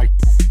know I like.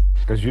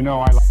 Because you know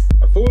I like.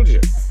 I fooled you.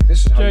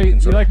 This is how Jay, you can you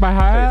sort like of my play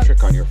hi-hat? a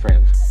trick on your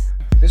friends.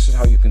 This is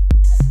how you can.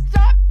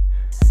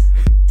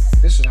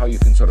 This is how you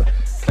can sort of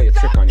play a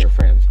trick on your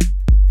friends.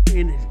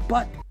 In his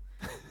butt.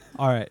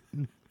 All right.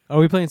 Are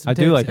we playing some I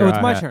tapes? do like Oh, your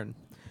it's my hi-hat. turn.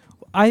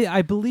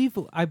 I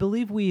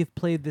believe we've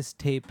played this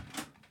tape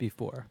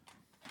before.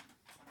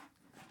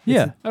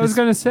 Yeah. I was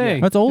gonna say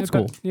That's old Yeah,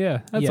 school. but- Yeah,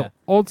 that's Yeah.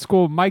 old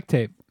school mic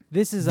tape.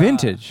 This is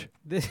Vintage.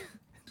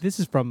 This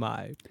is from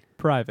my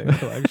private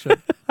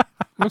collection.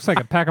 Looks like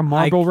a pack of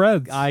Marlboro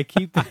Reds. I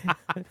keep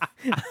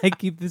I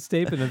keep this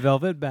tape in a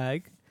velvet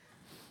bag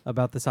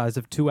about the size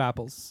of 2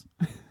 apples.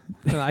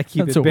 And I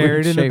keep That's it a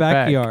buried in the weird-shaped bag.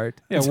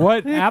 backyard. Yeah,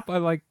 what apple?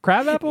 Like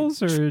crab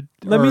apples or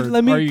Let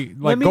or me are you,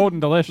 like Golden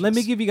Delicious? Let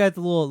me give you guys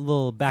a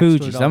little backstory.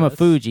 Fuji's. to all I'm a this.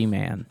 Fuji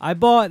man. I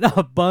bought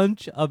a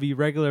bunch of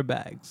irregular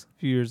bags a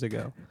few years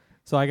ago.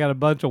 So I got a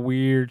bunch of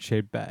weird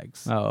shaped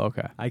bags. Oh,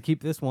 okay. I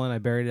keep this one, I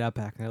buried it out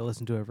back, and I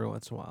listen to it every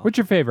once in a while. What's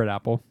your favorite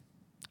apple?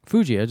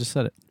 Fuji. I just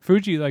said it.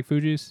 Fuji, like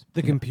Fuji's.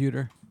 The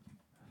computer.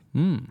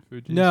 Hmm.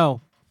 Fuji's.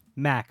 No.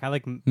 Mac. I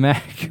like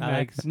Mac. I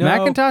like no,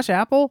 Macintosh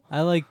Apple?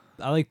 I like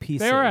PC.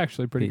 They are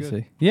actually pretty PC.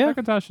 good. Yeah.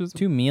 Macintosh is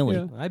Too mealy.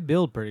 Yeah. I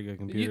build pretty good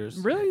computers.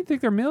 Really? You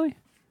think they're mealy?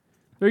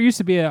 There used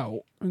to be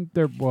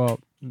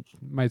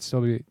might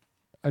still be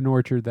an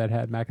orchard that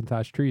had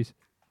Macintosh trees.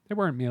 They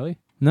weren't mealy.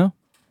 No.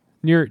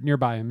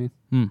 Nearby, I mean.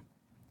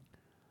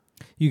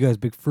 You guys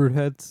big fruit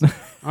heads?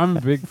 I'm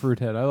a big fruit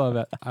head. I love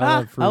it. I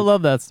love fruit. I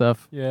love that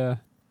stuff. Yeah.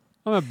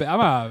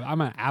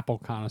 I'm an apple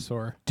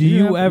connoisseur. Do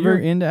you You're ever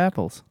into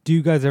apples? Do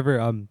you guys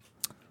ever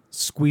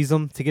squeeze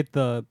them to get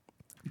the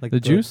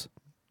juice?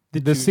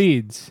 The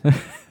seeds.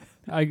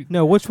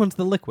 No, which one's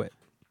the liquid?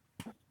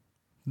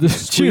 The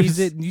Squeeze juice.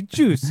 it. You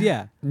juice,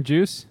 yeah.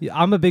 Juice? Yeah,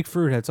 I'm a big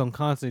fruit head, so I'm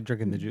constantly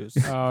drinking the juice.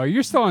 Oh,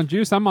 you're still on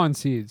juice. I'm on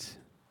seeds.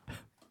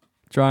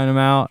 Drying them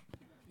out,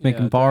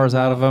 making bars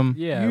out of them.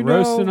 Yeah,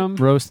 roasting them.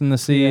 Roasting the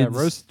seeds.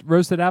 Yeah,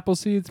 roasted apple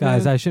seeds,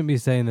 Guys, man. I shouldn't be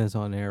saying this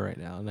on air right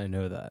now, and I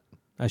know that.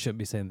 I shouldn't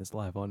be saying this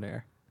live on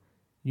air.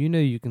 You know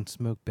you can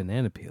smoke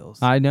banana peels.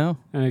 I know.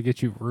 And it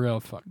gets you real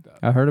fucked up.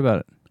 I heard about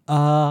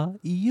it.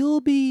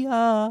 You'll be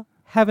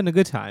having a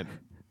good time.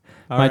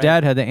 My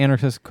dad had the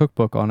Anarchist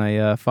cookbook on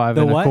a 5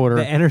 The and what? a quarter.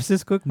 The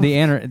Anarchist cookbook?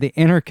 The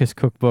Anarchist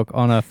cookbook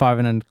on a 5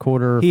 and a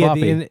quarter He had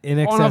floppy. the in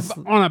excess.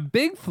 On a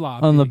big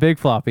floppy. On the big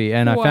floppy,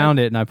 and What? I found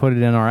it and I put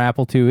it in our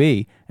Apple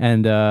IIe,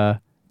 and there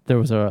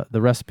was the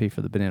recipe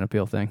for the banana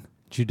peel thing.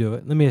 Did you do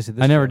it? Let me ask you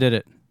this. I never Joe. did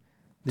it.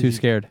 Too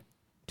scared.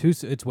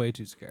 It's way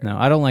too scary. No,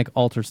 I don't like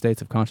altered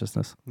states of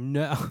consciousness.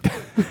 No.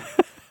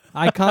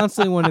 I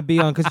constantly want to be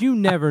on because you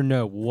never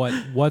know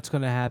what's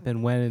going to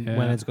happen when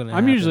it's going to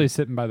happen. I'm usually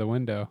sitting by the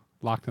window,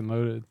 locked and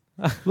loaded.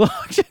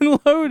 Locked and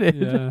loaded.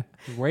 Yeah,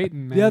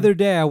 waiting, man. The other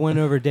day, I went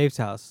over to Dave's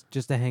house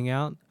just to hang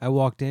out. I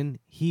walked in.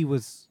 He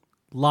was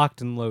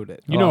locked and loaded.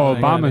 You know I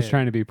got Obama's in.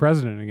 trying to be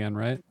president again,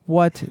 right?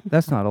 What?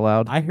 That's not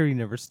allowed. I hear he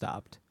never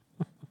stopped.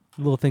 A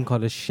little thing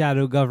called a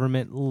shadow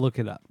government. Look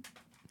it up.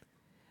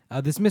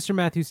 This Mr.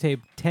 Matthews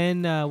tape,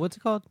 10, what's it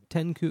called?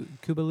 10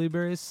 Cuba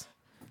Libres.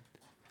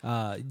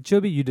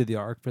 Joby, you did the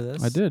arc for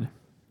this. I did.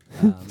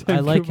 I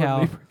like Cuba how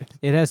Libres.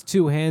 it has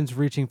two hands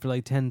reaching for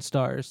like 10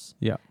 stars.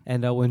 Yeah.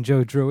 And when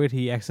Joe drew it,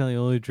 he accidentally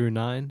only drew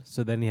 9,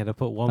 so then he had to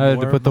put one I had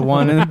more. to put the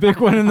one and the big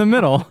one in the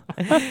middle.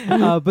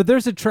 But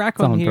there's a track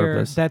It's on on here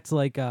purpose. that's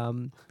like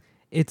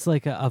it's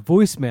like a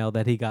voicemail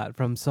that he got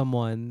from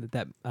someone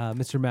that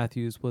Mr.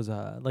 Matthews was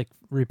like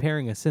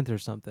repairing a synth or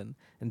something,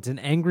 and it's an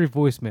angry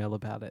voicemail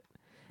about it.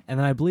 And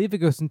then I believe it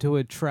goes into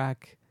a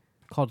track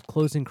called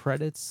Closing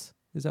Credits.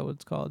 Is that what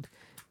it's called?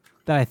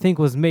 That I think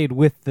was made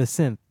with the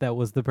synth that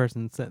was the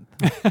person's synth.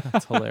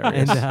 That's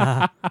hilarious.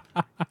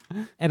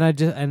 And I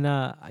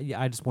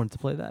just wanted to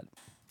play that.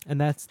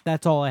 And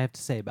that's all I have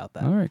to say about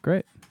that. All right,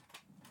 great.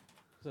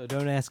 So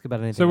don't ask about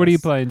anything. So what are you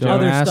else. playing, Joe?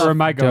 Don't ask, Or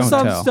am I going? don't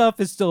Some tell. stuff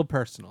is still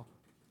personal.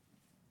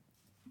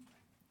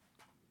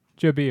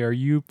 Joe B, are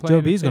you playing?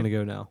 Joe B's the going to tape?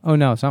 go now. Oh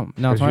no, it's not.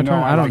 No, it's my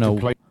turn. I don't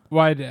know.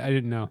 Why? I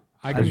didn't know.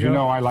 I can As you go.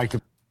 know, I like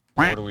to.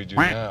 What do we do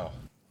now?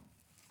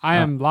 I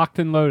am locked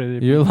and loaded.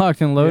 If You're you-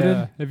 locked and loaded.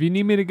 Yeah. If you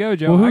need me to go,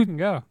 Joe, Well, I who- can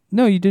go.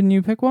 No, you didn't.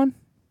 You pick one.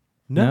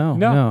 No.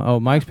 No. Oh,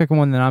 Mike's picking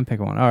one, then I'm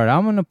picking one. All right,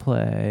 I'm gonna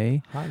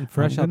play. Hot and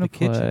fresh I'm out the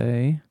gonna kitchen.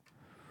 play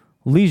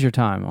Leisure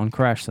Time on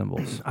Crash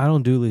Cymbals. I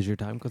don't do leisure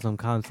time because I'm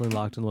constantly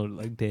locked and loaded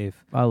like Dave.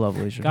 I love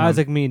Leisure Guys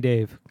Time. like me and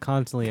Dave,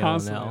 constantly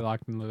Constantly LNL.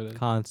 locked and loaded.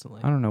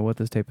 Constantly. I don't know what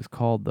this tape is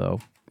called though.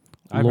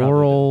 I probably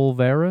Laurel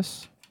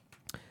Varus.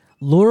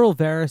 Laurel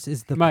Varus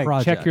is the Mike,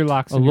 project. check your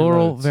locks and your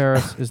Laurel loads.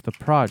 Varus is the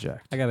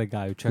project. I got a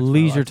guy who checks my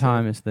Leisure locks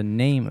Time here. is the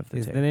name of the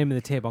Is tape. the name of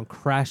the tape on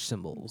Crash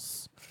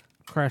Cymbals.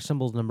 Crash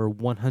Cymbals number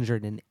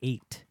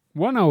 108.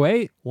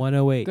 108.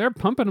 108. They're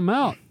pumping them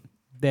out.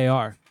 They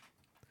are.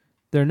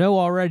 They're no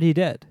already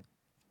dead.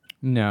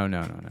 No. But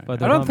I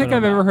they're don't pumping think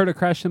I've them ever out. heard a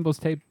Crash Cymbals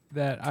tape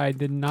that I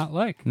did not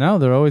like. No,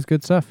 they're always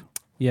good stuff.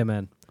 Yeah,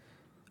 man.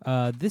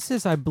 This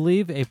is, I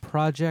believe, a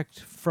project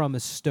from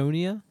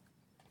Estonia.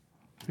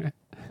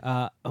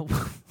 Why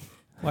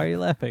are you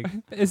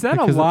laughing? Is that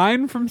Because a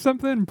line from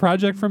something?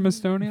 Project from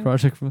Estonia?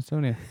 Project from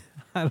Estonia.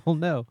 I don't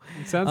know.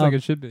 It sounds like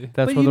it should be. That's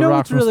But where you the know rock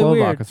what's from really Slovak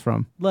weird? is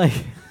from. Like,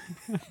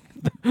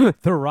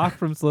 the rock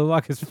from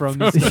Slovak is from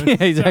Yeah,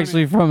 he's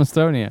actually from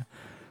Estonia.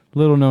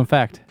 Little known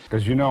fact.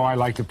 Because you know I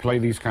like to play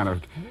these kind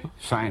of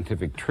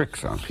scientific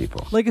tricks on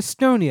people. Like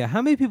Estonia.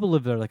 How many people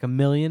live there? Like 1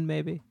 million,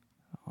 maybe?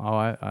 Oh,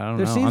 I don't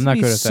There know. seems I'm to not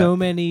be good at so that.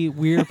 many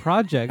weird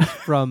projects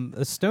from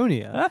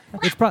Estonia.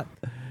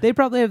 They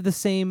probably have the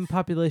same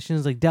population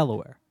as like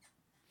Delaware.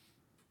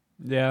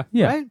 Yeah.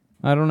 Yeah. Right?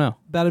 I don't know.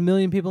 About 1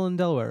 million people in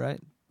Delaware, right?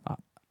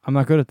 I'm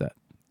not good at that.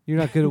 You're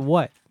not good at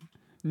what?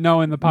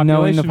 Knowing the population.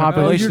 Knowing the of-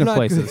 population you're of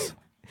not good. places.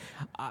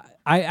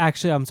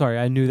 I'm sorry.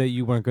 I knew that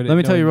you weren't good at Let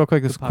me tell you knowing real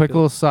quick the this quick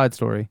little side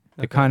story.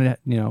 Okay. It kind of,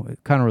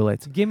 it kind of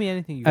relates. Give me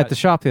anything you At got. the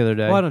shop the other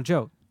day, Well, I don't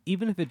joke.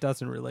 Even if it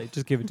doesn't relate,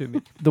 just give it to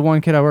me. the one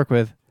kid I work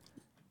with,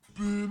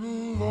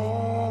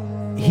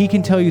 he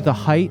can tell you the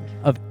height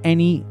of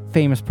any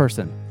famous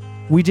person.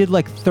 We did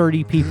like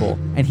 30 people,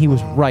 and he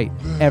was right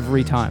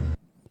every time.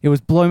 It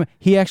was blowing.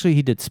 He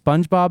did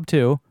SpongeBob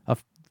too.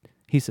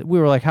 He said, we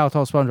were like, how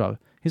tall is SpongeBob?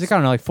 He's like, I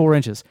don't know, like 4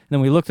 inches. And then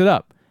we looked it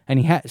up,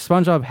 and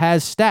SpongeBob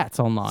has stats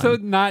online. So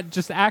not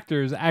just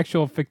actors,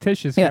 actual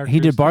fictitious yeah, characters. he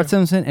did Bart too.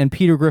 Simpson and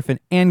Peter Griffin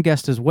and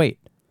guessed his weight.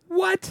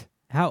 What?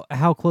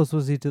 How close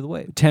was he to the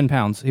weight? 10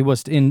 pounds. He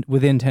was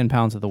within 10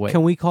 pounds of the weight.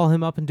 Can we call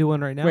him up and do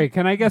one right now? Wait,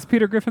 can I guess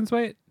Peter Griffin's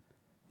weight?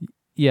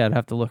 Yeah, I'd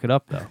have to look it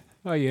up though.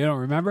 Oh, you don't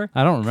remember?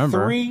 I don't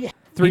remember. He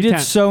 310.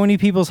 did so many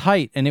people's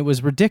height, and it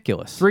was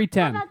ridiculous.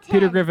 310.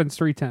 Peter Griffin's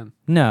 310.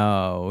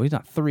 No, he's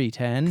not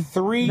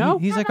 310. No?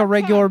 He's like a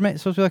regular man.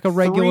 Supposed to be like a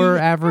regular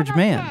average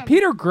man.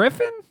 Peter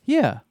Griffin?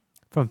 Yeah.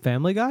 From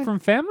Family Guy? From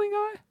Family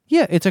Guy?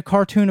 Yeah, it's a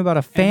cartoon about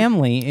a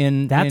family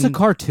in. That's a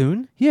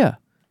cartoon? Yeah.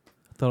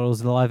 I thought it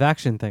was the live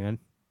action thing.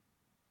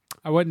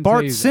 I wouldn't say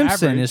Bart he's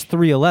Simpson average. is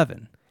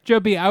 311. Joe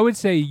B, I would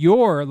say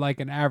you're like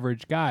an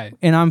average guy.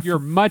 And You're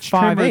much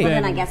trimmer 5'8". than...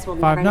 Then I guess we'll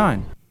never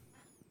 5'9".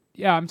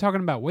 Yeah, I'm talking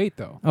about weight,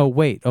 though. Oh,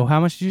 wait. Oh, how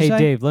much did you Hey, say?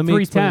 Dave, let me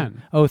 310.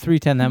 explain. Oh,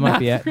 310. That might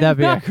be it. That'd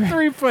be Not accurate.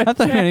 3 foot I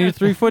thought 10. he was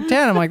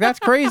 3'10". I'm like, that's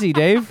crazy,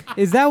 Dave.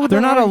 Is that what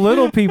They're that not a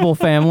little people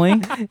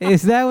family.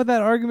 Is that what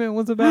that argument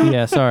was about?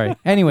 Yeah, sorry.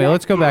 Anyway,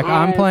 let's go back.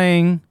 I'm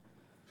playing.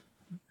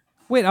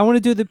 Wait, I want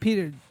to do the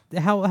Peter.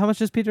 How much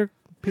does Peter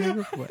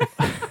Griffin weigh?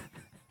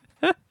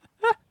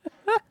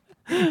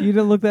 You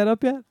didn't look that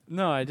up yet?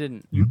 No, I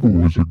didn't. You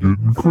boys are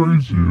getting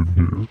crazy in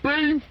here.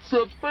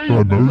 I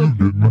know you're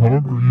getting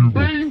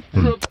hungry.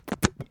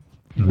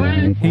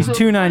 He's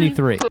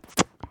 293.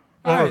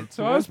 All right,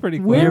 so I was pretty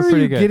close. Where You're are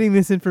pretty you good. getting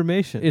this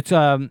information? It's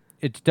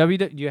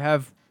you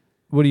have.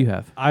 What do you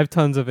have? I have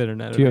tons of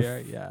internet. Do you over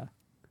have here, yeah.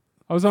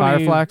 I was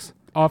only Fireflax?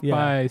 off Yeah.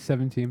 by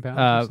 17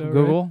 pounds. or so,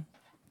 Google. right?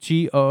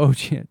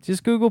 G-O-O-G.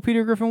 Just Google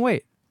Peter Griffin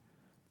weight.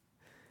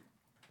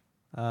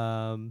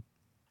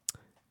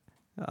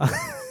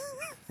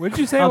 What did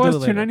you say I'll it do was? it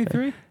later.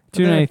 293?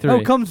 293. Oh,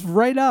 it comes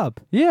right up.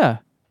 Yeah.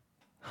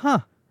 Huh.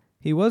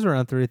 He was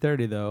around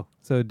 330 though.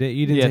 So you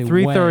didn't Yeah, say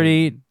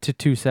 330 to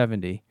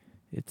 270.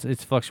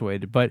 It's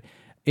fluctuated, but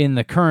in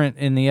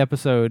the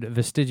episode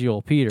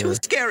Vestigial Peter,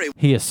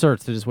 he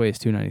asserts that his weight is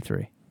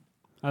 293.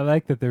 I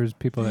like that there's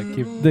people that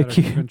They are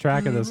keeping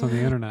track of this on the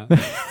internet.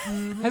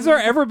 Has there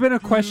ever been a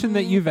question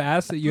that you've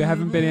asked that you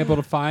haven't been able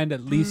to find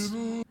at least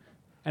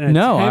an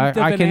No, attempt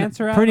of I an can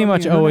answer out pretty on the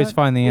much always internet?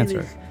 find the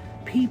answer.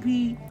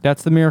 Pee-pee.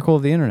 That's the miracle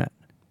of the internet.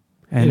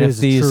 And It if is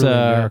these truly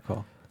a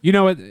miracle. You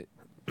know what?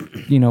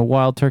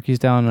 wild turkeys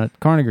down at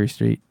Carnegie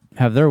Street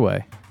have their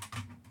way.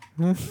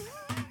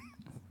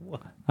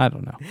 I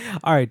don't know.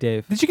 All right,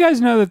 Dave. Did you guys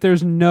know that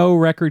there's no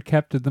record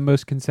kept of the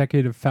most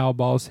consecutive foul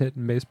balls hit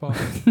in baseball?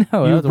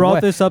 No, You that's a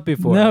brought this up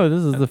before. No,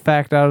 this is the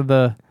fact out of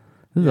the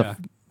Yeah.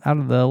 out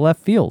of the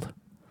left field.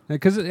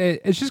 Because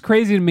it's just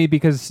crazy to me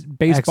because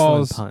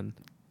baseball's... Excellent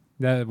pun.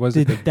 That was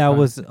a good That pun.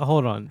 was.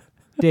 Hold on,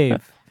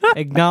 Dave.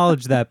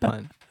 Acknowledge that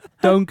pun.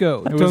 Don't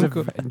go. It was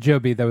Joe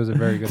B, that was a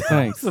very good pun.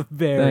 Thanks. That's a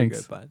very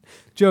Thanks. good pun.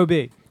 Joe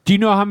B. Do you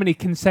know how many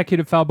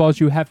consecutive foul balls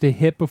you have to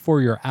hit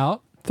before you're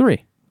out?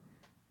 3.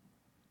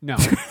 No.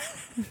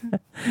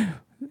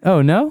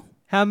 Oh no?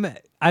 How many?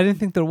 I didn't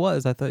think there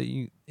was. I thought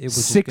it was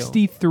just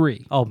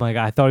 63. Oh my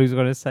god! I thought he was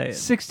going to say it.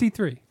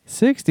 63.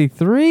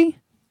 63?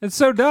 It's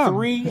so dumb.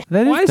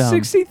 That is Why dumb.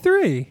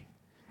 63?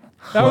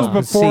 That was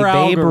before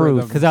Babe algorithms.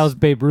 Ruth, because that was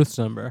Babe Ruth's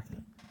number,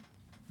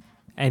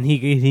 and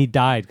he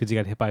died because he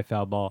got hit by a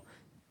foul ball.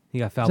 He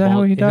got foul Is that ball.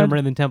 how he Hit him died? right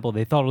in the temple.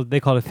 They called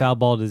it foul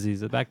ball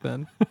disease back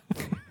then.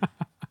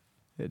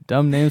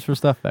 Dumb names for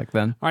stuff back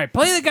then. All right,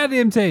 play the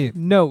goddamn tape.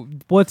 No,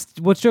 what's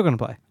Joe going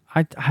to play?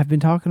 I've been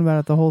talking about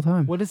it the whole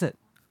time. What is it?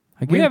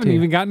 I gave We it haven't to you.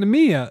 even gotten to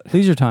me yet.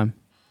 Leisure time.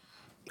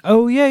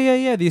 Oh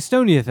yeah, the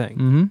Estonia thing.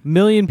 Mm-hmm.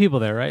 Million people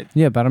there, right?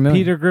 Yeah, about 1 million.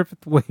 Peter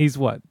Griffith weighs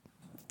what?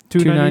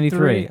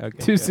 293. Okay,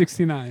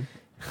 269.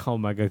 good. Oh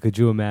my god, could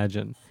you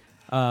imagine?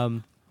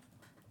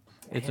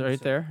 It's right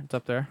there. It's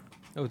up there.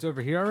 Oh, it's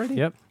over here already?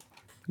 Yep.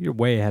 You're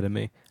way ahead of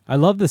me. I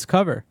love this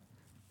cover.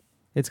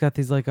 It's got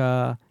these like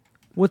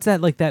what's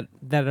that like that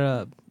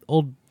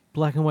old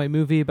black and white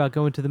movie about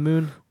going to the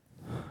moon?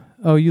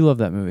 Oh, you love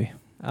that movie.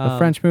 The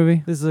French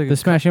movie? This is like the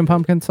Smashing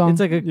Pumpkins song?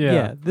 It's like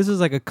Yeah. this is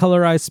like a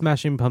colorized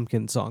Smashing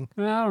Pumpkin song.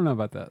 I don't know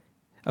about that.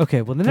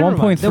 Okay, well then never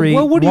mind. 1.3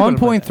 Then what are you gonna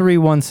play?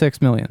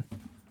 1.316 million.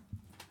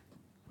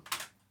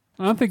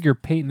 I don't think you're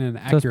painting an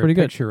accurate pretty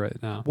good. picture right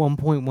now.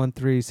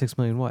 1.136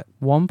 million what?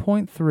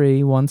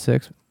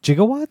 1.316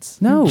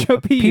 Gigawatts? No, Joe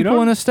P, you people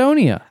don't- in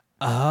Estonia.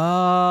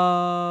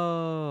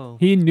 Oh.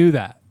 He knew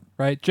that,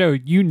 right? Joe,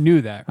 you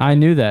knew that. I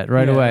knew that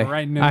right Yeah, away.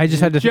 right now. I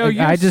just had to. Joe,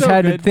 you're I just so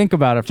had to good. think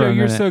about it for Joe, a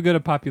you're minute. so good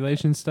at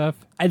population stuff.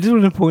 I just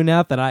want to point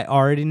out that I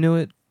already knew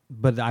it,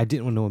 but I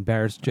didn't want to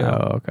embarrass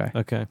Joe. Oh, okay.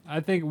 Okay. I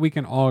think we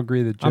can all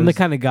agree that Joe's I'm the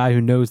kind of guy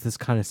who knows this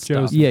kind of stuff.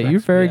 Joe's- Yeah, you're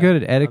very Yeah.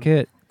 good at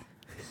etiquette,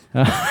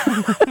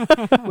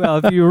 Well,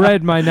 if you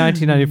read my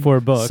 1994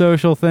 book,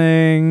 social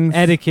things,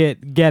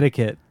 Etiquette,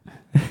 Getiquette,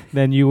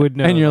 then you would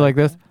know. and you're that like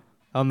this.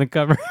 on the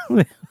cover.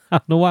 I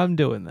don't know why I'm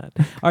doing that.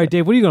 All right,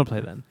 Dave, what are you going to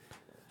play then?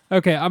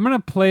 Okay, I'm going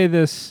to play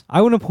this.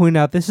 I want to point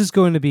out this is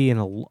going to be in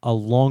a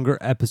longer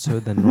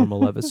episode than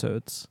normal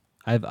episodes.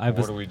 What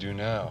do we do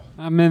now?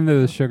 I'm into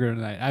the sugar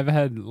tonight. I've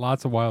had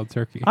lots of wild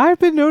turkey. I've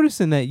been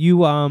noticing that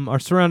you are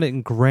surrounded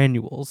in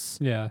granules.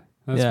 Yeah,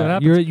 that's Yeah, what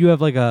happens. you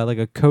have like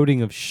a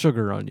coating of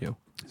sugar on you.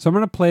 So I'm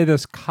going to play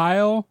this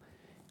Kyle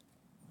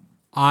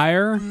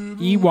Eyre,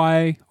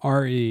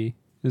 E-Y-R-E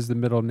is the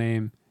middle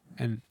name.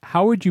 And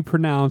how would you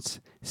pronounce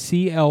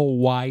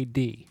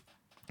C-L-Y-D?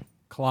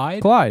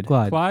 Clyde? Clyde.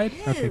 Clyde?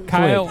 Okay.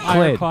 Kyle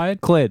Eyre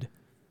Clyde? Clyde.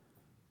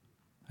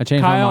 I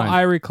changed Kyle my mind.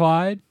 Eyre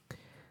Clyde?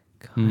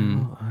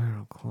 Kyle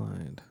Eyre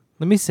Clyde.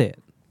 Let me say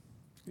it.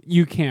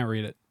 You can't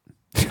read it.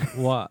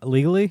 What,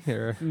 legally?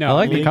 Or? No. I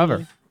like the legally?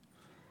 cover.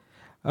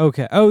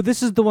 Okay. Oh,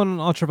 this is the one on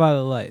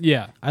Ultraviolet Light.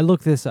 Yeah. I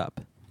looked this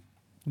up.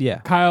 Yeah.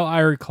 Kyle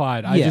Eyre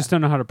Clyde. I Yeah. just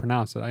don't know how to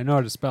pronounce it. I know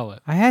how to spell it.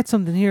 I had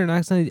something here and I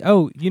accidentally.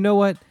 Oh, you know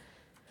what?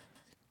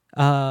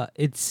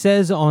 It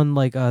says on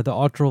like the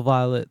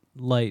Ultraviolet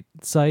Light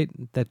site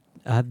that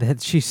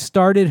she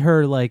started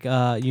her like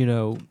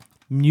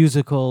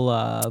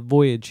musical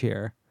voyage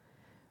here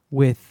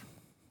with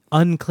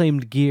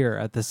unclaimed gear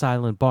at the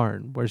Silent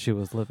Barn where she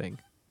was living.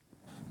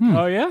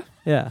 Oh, yeah?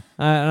 Yeah,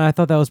 and I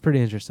thought that was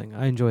pretty interesting.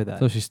 I enjoyed that.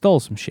 So she stole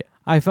some shit.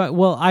 I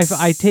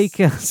take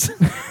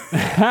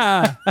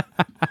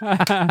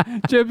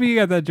Chippy, you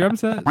got that drum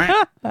set?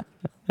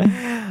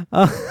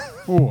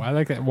 Oh, I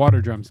like that.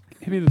 Water drums.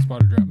 Hit me those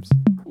water drums.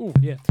 Oh,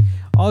 yeah.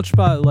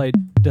 Ultraviolet Light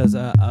does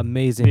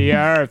amazing. The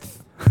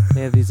Earth.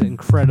 They have these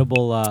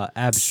incredible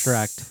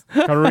abstract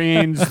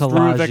careens through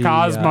the collage-y,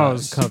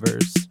 cosmos.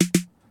 covers.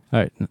 All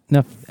right,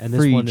 enough And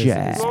this free one is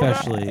jazz.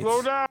 especially nice.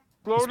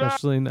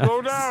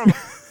 Slow down.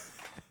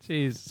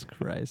 Jesus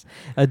Christ.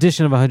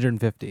 Edition of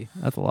 150.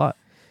 That's a lot.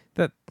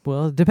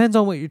 Well, it depends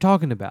on what you're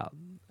talking about.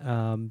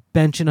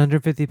 Benching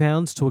 150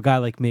 pounds to a guy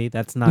like me,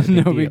 that's not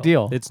a Big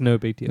deal. It's no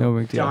big deal. No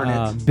big deal.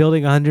 Darn it.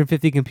 Building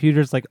 150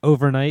 computers like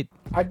overnight.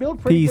 I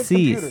build pretty good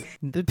PCs. computers.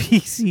 The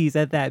PCs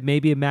at that,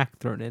 maybe a Mac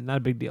thrown in, not a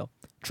big deal.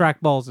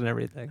 Trackballs and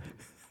everything.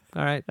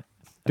 All right.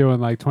 Doing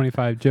like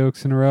 25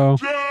 jokes in a row.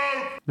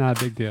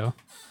 Not a big deal.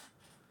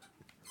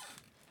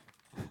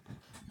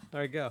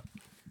 There you go.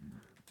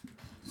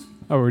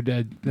 Oh, we're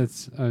dead.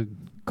 That's a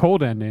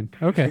cold ending.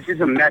 Okay. This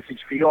is a message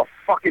for your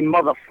fucking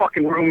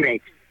motherfucking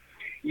roommate.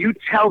 You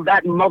tell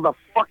that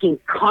motherfucking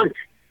cunt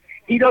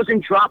he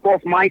doesn't drop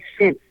off my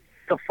synth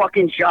to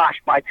fucking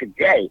Josh by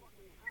today.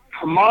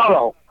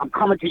 Tomorrow, I'm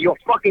coming to your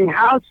fucking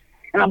house,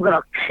 and I'm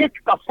gonna kick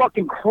the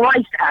fucking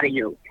Christ out of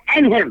you.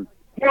 And him.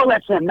 More or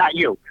less him, not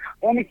you.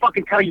 Let me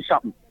fucking tell you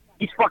something.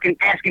 He's fucking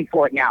asking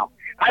for it now.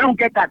 I don't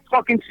get that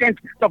fucking synth.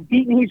 The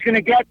beating he's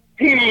gonna get,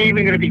 he ain't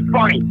even gonna be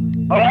funny.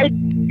 Alright?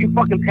 You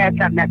fucking pass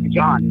that message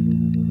on.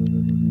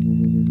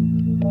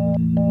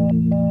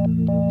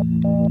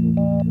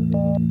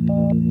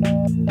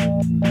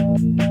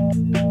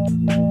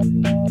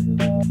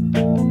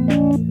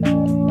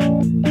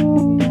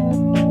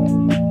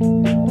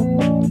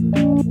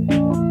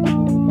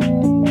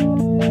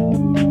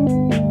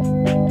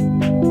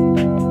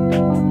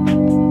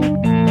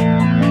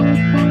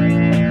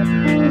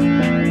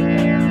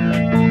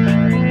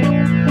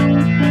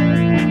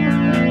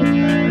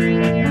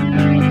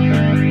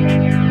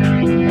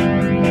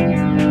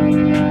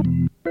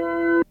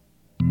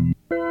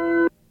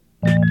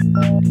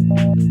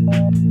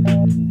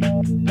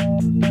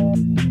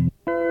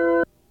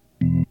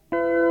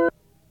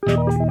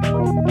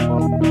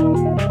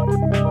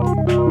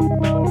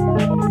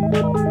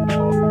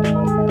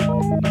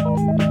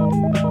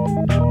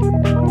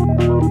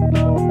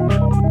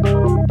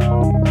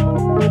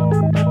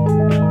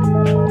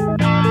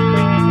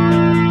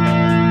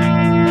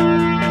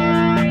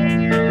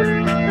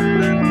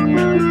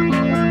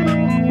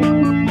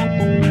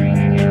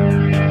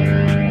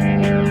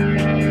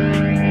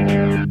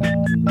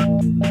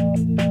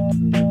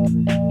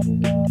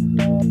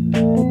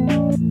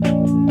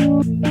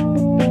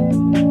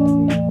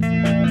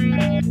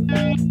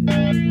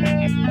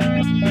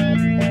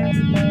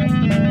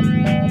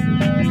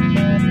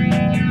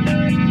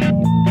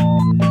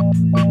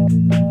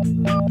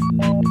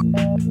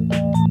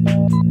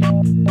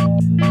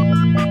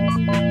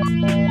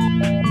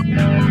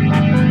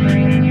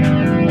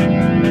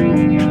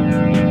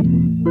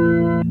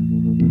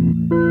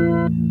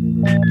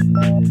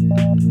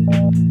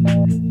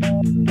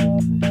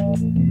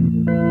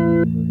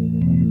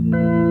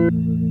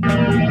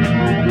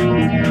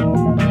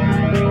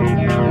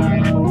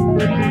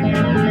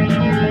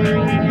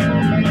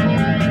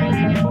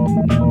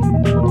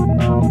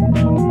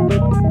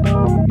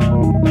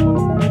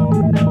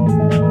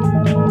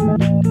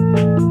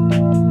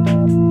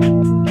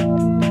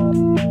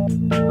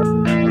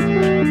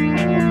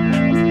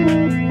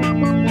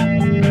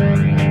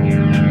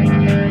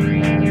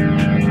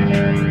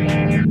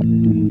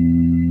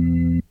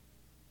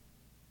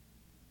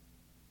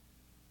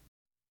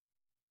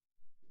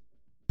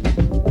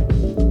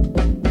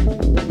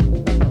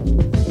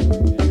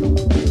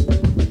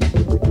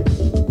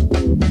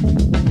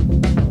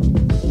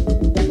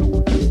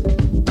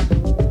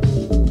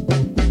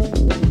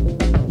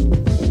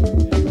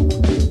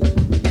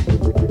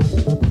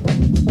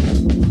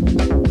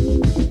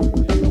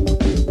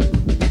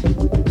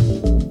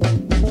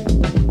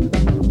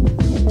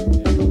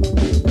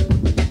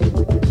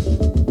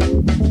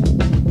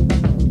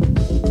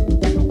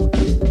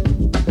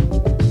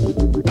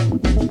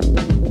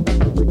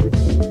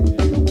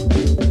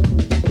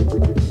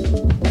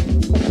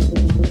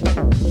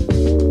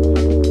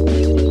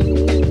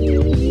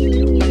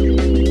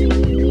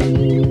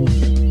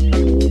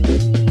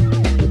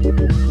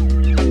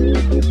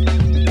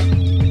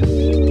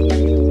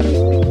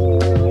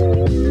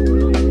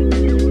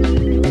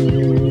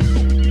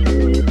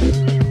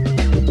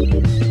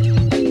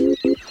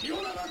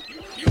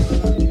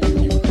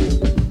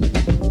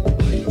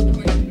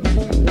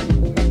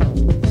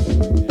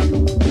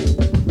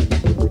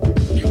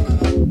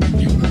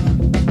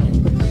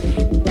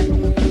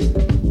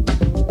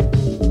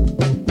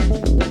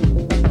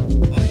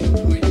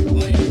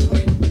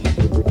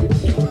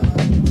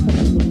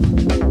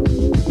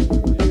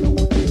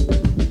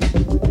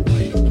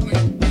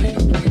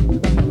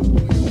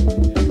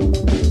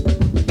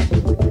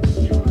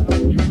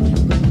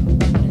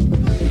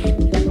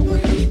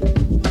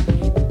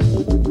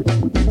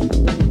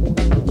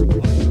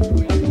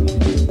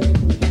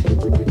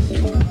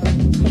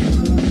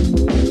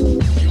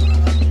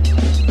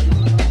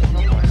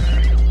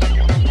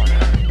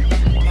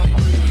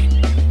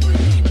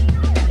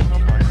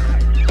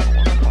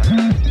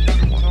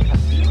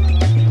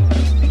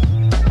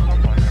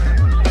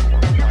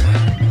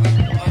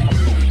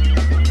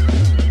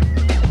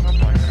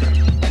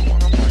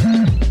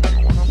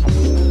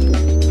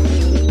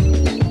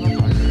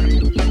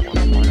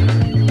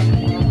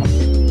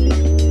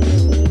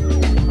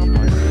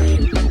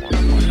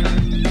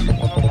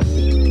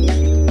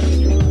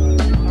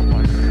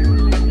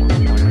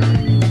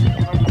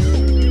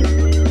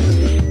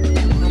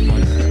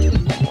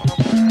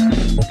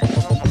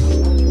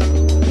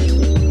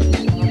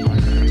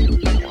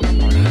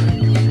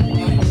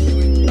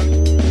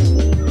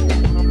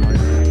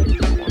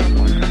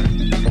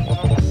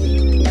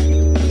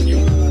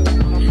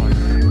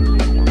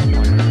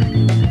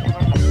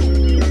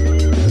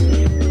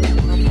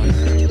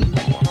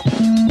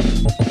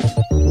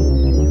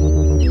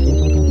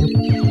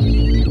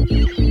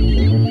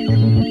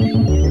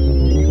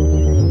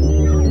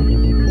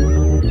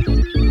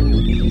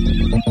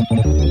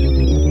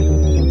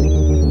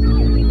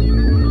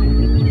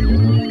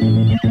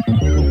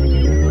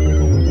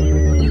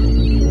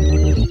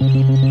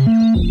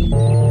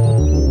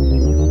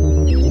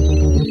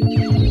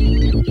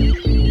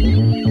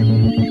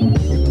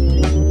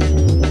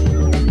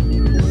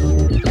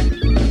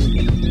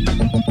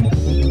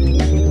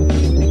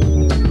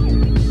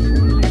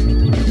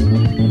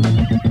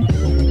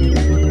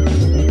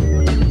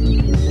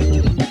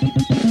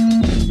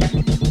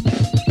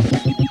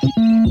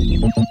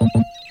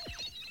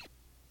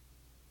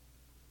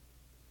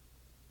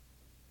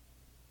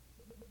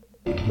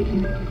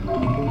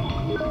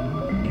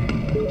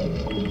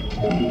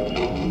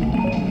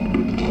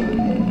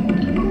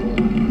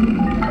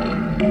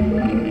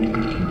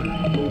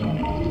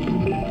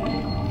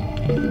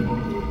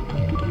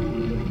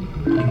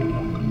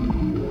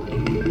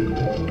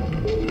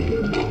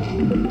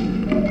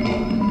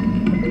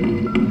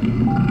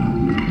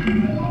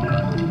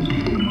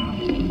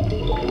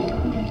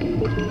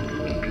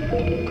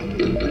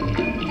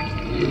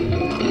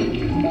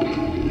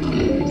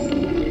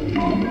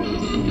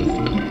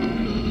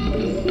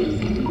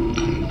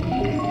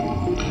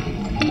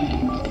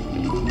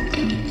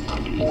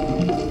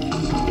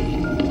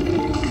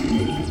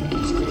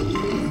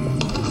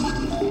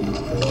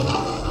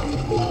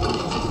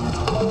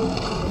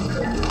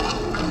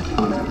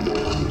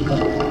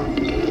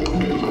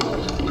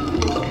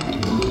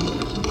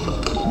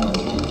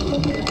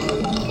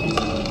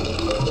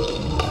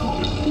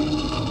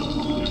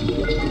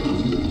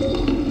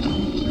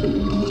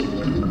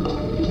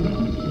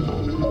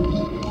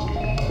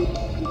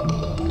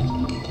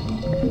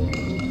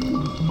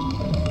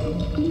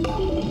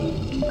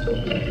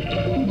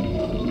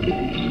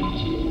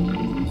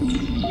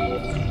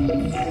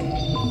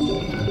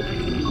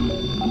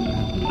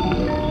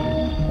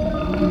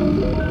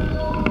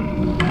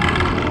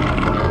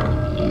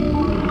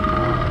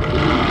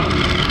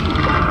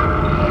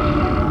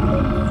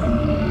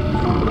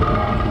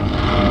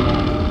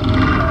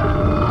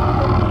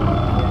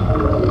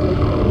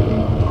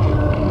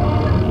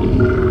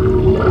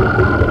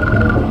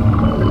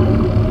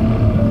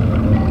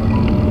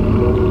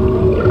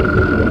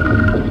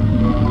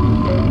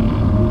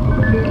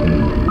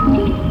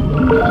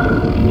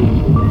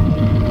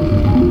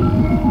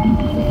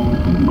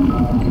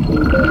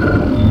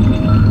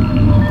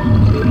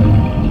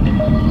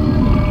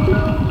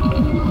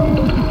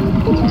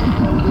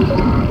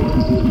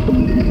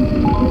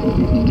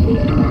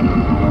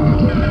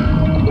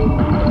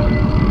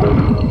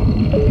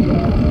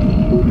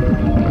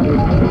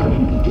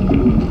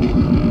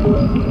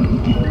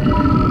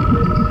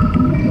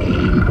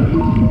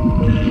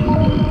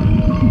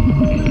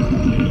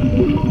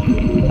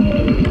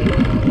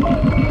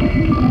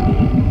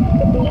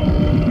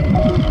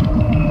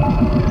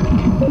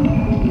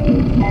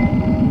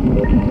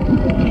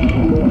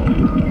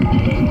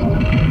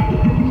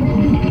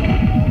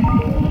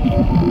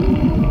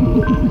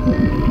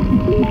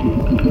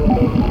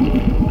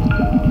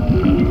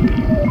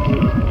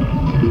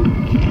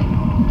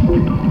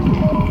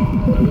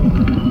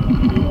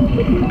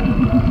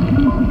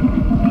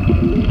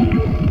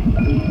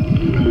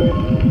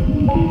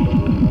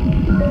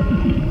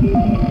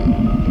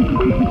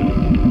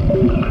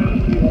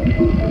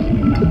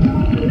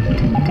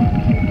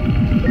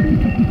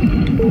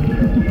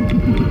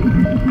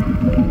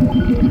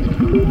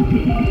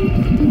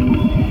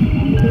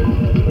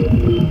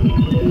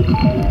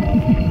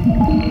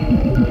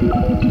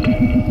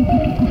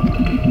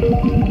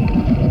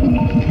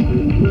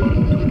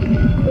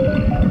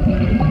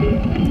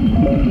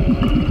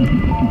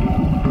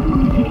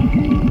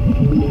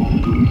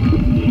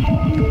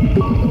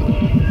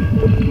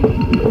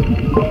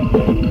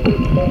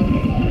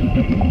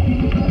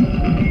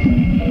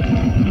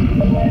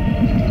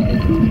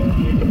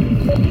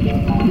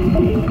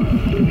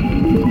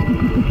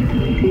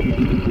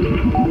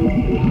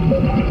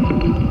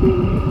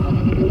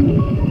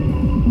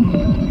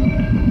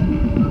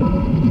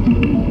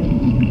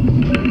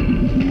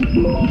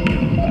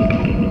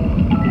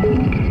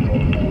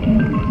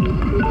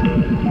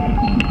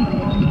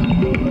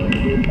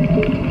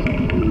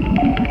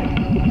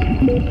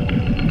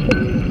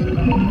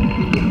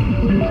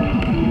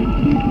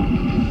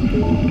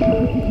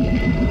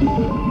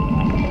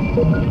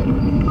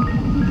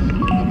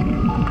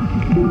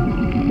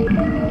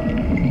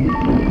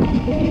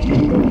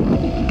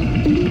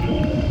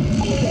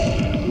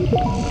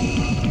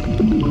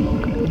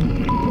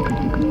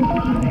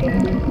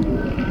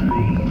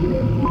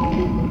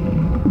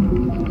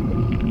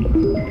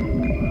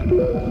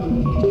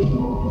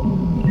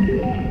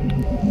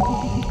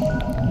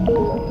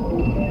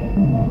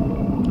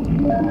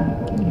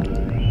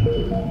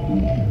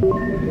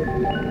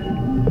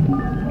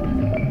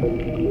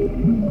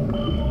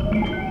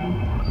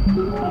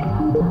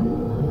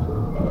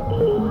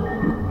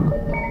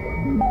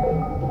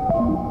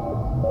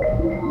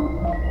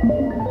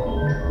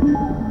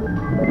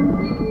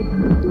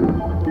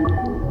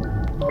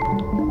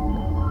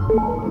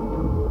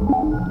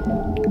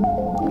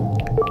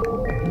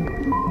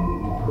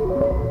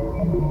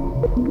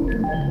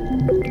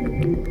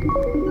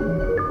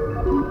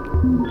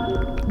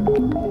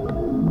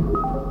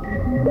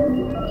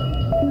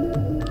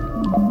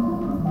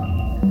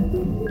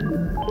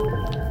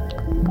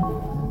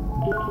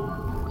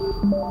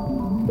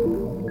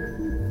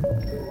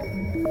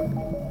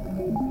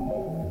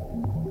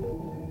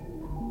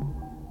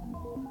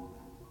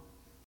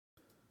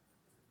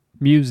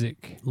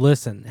 Music.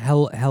 Listen,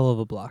 hell of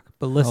a block.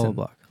 But listen, Hell of a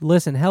block.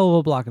 listen, hell of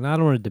a block. And I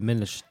don't want to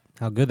diminish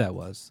how good that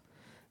was,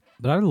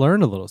 but I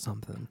learned a little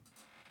something.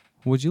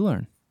 What'd you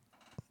learn?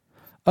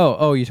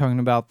 Oh, you're talking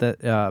about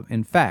that.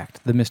 In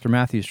fact, the Mr.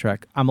 Matthews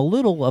track. I'm a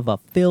little of a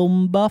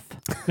film buff.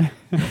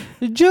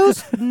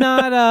 Joe's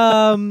not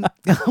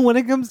when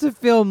it comes to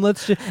film.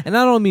 And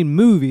I don't mean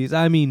movies.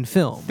 I mean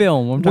film.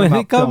 Film. I'm when talking about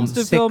it comes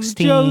film, to film,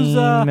 16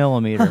 Joe's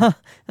millimeter.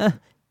 a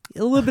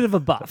little bit of a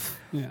buff.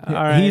 Yeah. All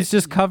right. He's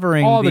just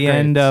covering All the the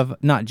end greats. of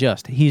not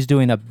just. He's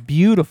doing a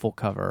beautiful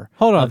cover.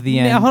 Hold on. Of the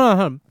end. Hold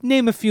on.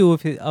 Name a few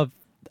of his, of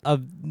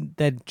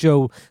that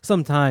Joe.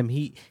 Sometime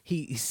he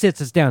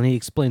sits us down. He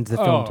explains the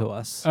film to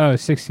us.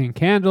 16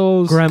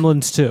 Candles.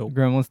 Gremlins 2.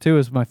 Gremlins 2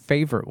 is my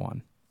favorite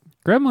one.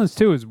 Gremlins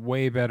 2 is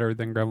way better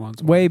than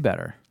Gremlins 1. Way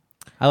better.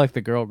 I like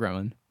the girl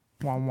gremlin.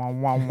 Wah, wah,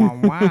 wah, wah,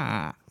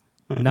 wah.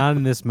 Not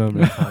in this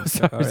moment. Of time.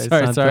 Sorry, All right,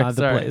 sorry, it's sorry, not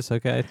the sorry. place.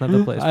 Okay, it's not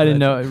the place. I didn't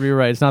know. You're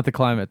right. It's not the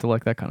climate to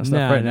like that kind of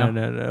stuff right now.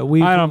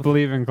 No. I don't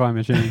believe in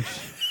climate change.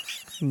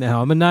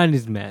 No, I'm a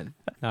 '90s man.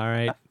 All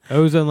right,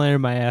 ozone layer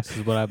my ass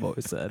is what I've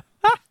always said.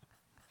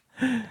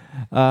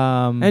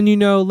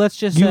 And let's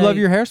just you say, love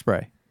your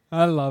hairspray.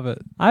 I love it.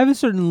 I have a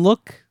certain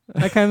look.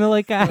 I kind of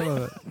like. I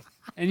love it.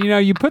 And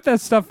you put that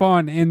stuff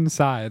on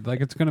inside,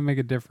 like it's gonna make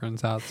a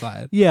difference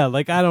outside. Yeah,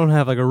 like I don't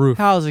have like a roof.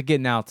 How's it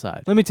getting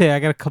outside? Let me tell you, I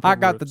got a couple. I of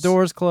got the roofs.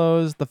 doors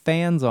closed, the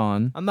fans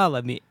on. I'm not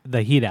letting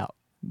the heat out.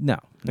 No.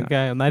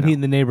 Okay, I'm not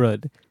heating the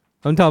neighborhood.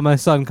 I'm telling my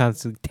son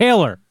constantly,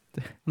 Taylor,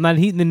 I'm not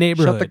heating the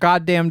neighborhood. Shut the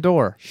goddamn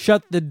door.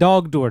 Shut the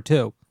dog door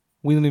too.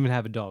 We don't even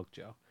have a dog,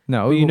 Joe.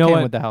 No, But we you know came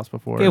what? with the house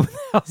before. Came with the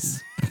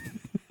house.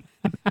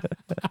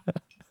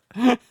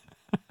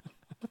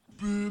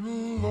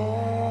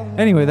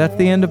 Anyway, that's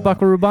the end of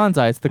Buckaroo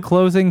Banzai. It's the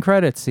closing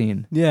credits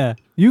scene. Yeah,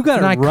 you got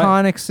It's an it right.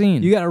 iconic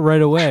scene. You got it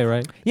right away,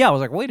 right? Yeah, I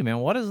was like, wait a minute,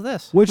 what is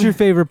this? What's your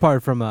favorite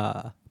part from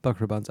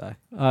Buckaroo Banzai?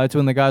 It's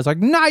when the guy's like,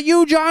 not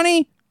you,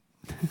 Johnny.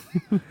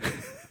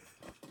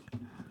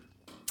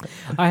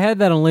 I had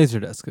that on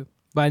Laserdisc,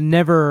 but I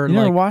never. You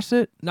never watched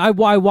it? I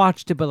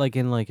watched it, but like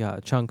in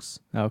chunks.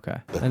 Okay.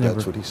 I never.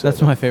 That's what he said.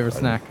 That's my favorite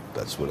snack.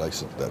 That's what I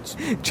said. That's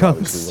Chunks.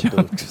 obviously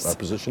what our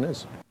position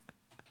is.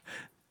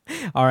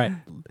 All right,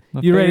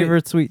 My you ready?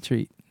 favorite sweet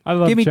treat. I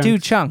love Give me two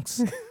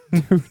chunks.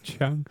 chunks. 2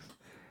 chunks.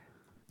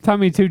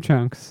 Tommy 2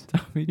 Chunks.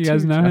 Tommy You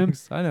guys Two know him?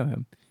 Chunks. I know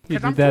him. He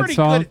Because did I'm that pretty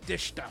song. good at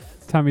this stuff.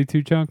 Tommy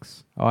 2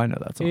 Chunks. Oh, I know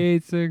that song.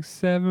 8, 6,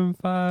 7,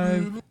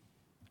 5,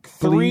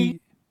 3.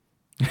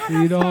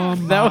 Feet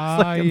on That was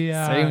like at my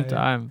the same eye.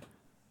 time.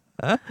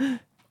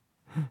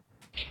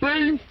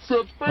 Pizza,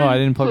 Oh, I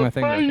didn't plug my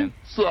thing back in.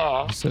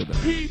 Pizza, So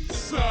dumb.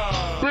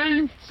 pizza,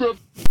 pizza,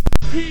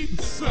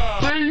 pizza,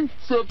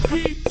 pizza,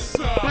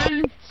 pizza,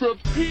 pizza,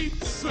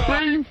 pizza,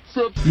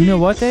 pizza. You know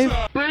what, Dave?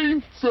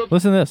 Pizza,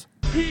 Listen to this.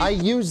 I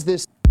use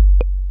this.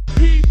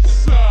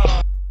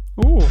 pizza,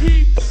 Ooh.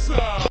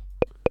 pizza.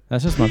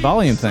 That's just my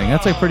volume thing.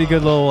 That's a pretty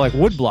good little like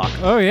wood block.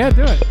 Oh, yeah,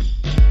 do it.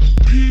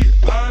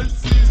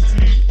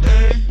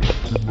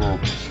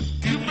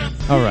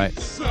 All right.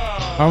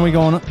 Aren't we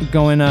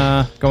going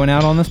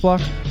out on this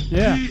block?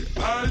 Yeah.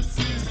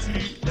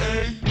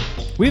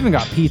 We haven't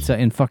got pizza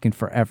in fucking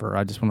forever.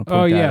 I just want to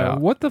point Oh, that yeah.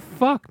 out. What the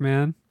fuck,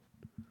 man?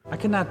 I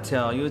cannot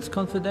tell you. It's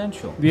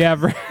confidential. Yeah.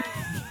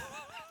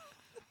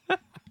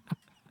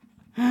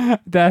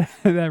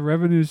 that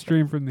revenue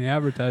stream from the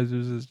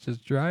advertisers is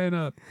just drying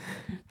up.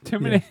 Too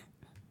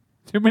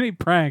many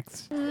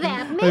pranks.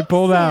 They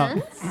pulled out.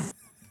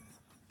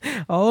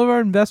 All of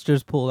our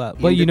investors pulled out.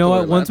 But you know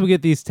what? Once we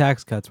get these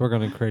tax cuts, we're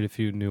going to create a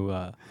few new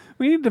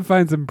We need to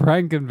find some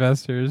prank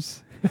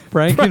investors.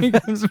 prank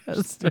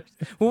investors.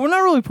 Well, we're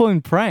not really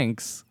pulling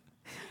pranks.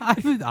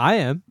 I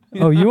am.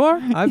 Oh, you are?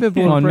 I've been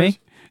pulling on pranks.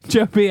 me.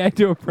 Joey, I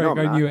do a prank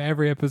No, I'm on not. you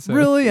every episode.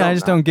 Really? No, I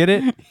just no. don't get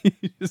it.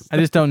 I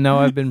just don't know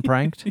I've been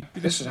pranked.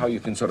 This is how you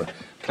can sort of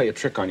play a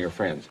trick on your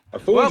friends. I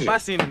fooled you.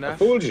 I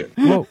fooled you.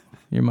 Whoa,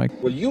 your mic.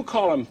 Well, you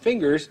call them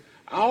fingers,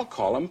 I'll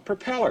call them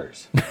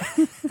propellers.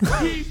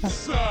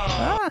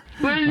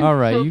 All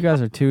right, you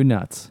guys are too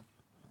nuts.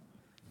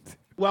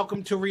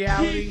 Welcome to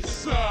reality.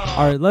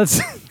 All right, let's.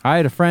 I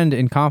had a friend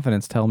in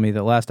confidence tell me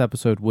that last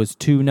episode was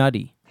too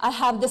nutty. I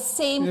have the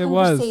same It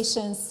was.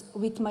 conversations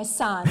with my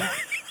son.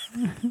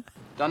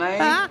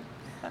 Danae?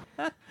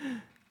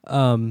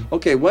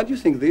 Okay, what do you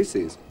think this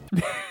is?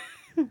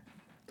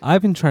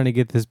 I've been trying to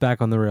get this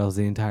back on the rails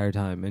the entire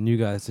time, and you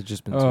guys have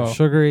just been so Oh.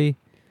 sugary.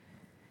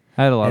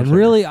 I had a lot And of sugar.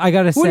 really, I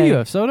gotta What say, do you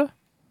have, soda?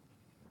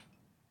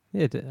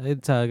 it's got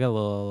a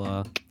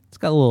little. It's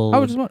got a little. I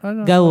was just I don't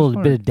know, got a I was little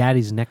wondering. bit of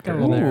daddy's nectar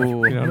in there.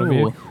 Ooh, You know what I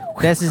mean?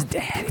 This is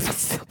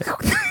daddy's.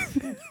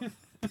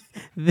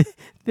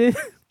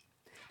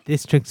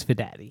 This drink's for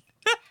daddy.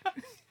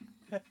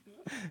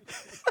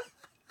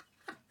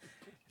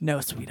 No,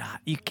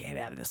 sweetheart, you can't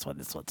have this one.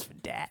 This one's for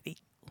daddy.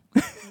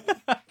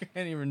 I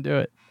can't even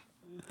do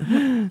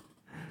it.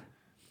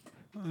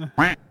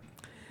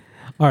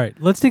 All right,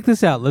 let's take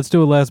this out. Let's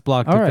do a last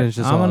block to All right, finish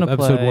this I'm off. gonna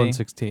Episode play-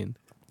 116.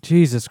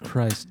 Jesus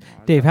Christ,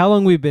 Dave, how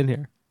long we been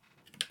here?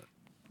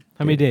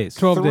 How many days?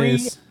 12 3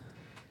 days.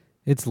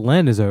 It's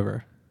Lent is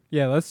over.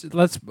 Yeah, let's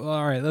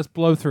all right, let's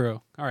blow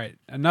through. All right,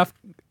 enough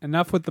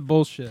with the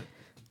bullshit.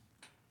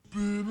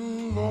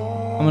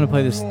 I'm gonna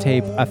play this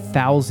tape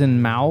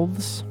 1,000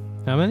 mouths.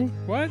 How many?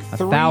 What?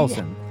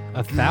 1,000.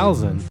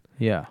 1,000?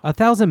 Yeah.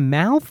 1,000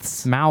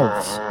 mouths?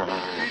 Mouths.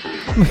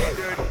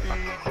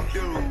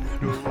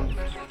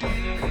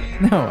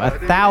 No,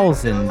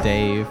 1,000,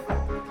 Dave.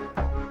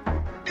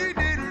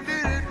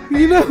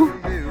 You know.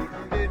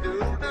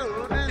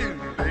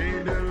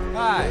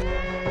 Hi.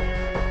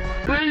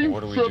 What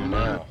do we do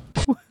now?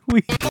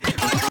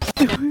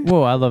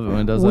 Whoa, I love it when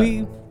it does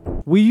that.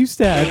 We used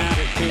to have.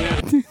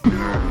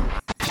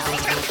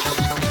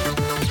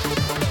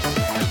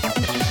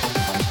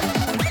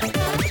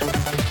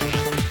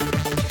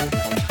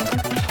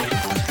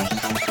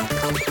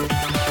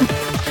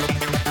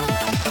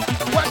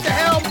 What the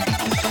hell?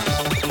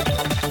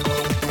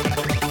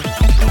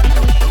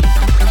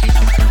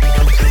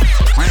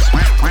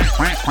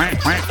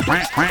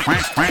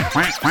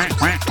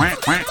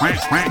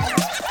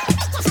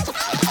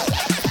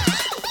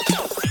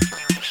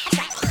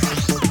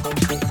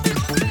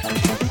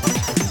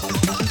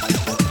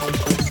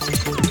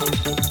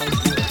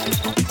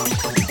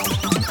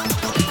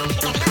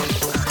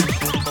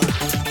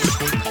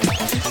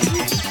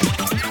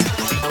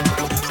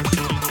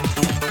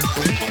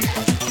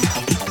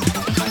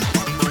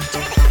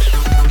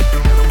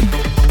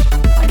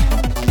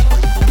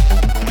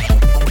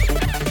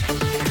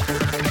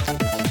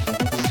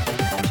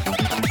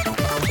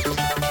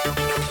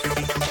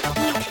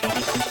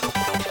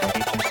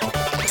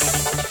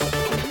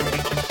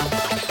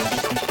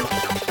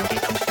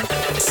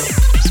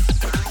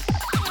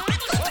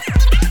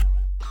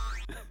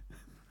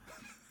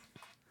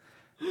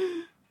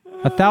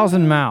 A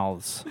 1,000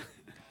 Mouths,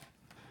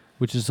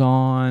 which is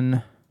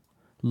on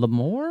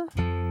L'Amour?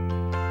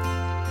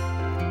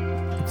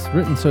 It's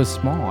written so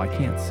small, I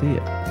can't see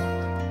it.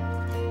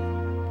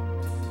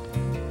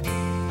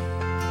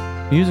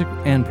 Music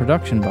and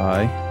production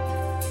by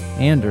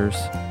Anders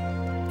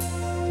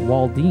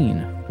Walden.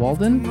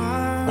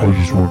 I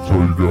just want to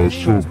tell you guys,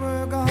 so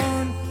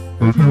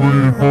if you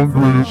ain't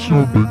hungry, it's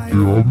no big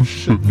deal. I'm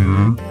sitting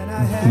here.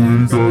 If you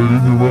ain't got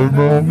anything right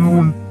now, you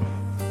ain't.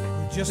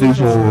 It's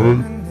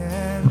alright.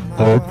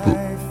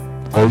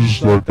 I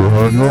just like to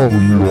hang out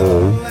with you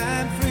all.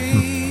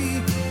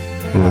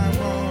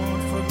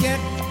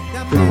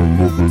 I'm feeling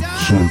a little bit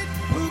sick.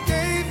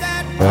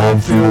 I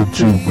don't feel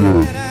too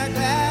good.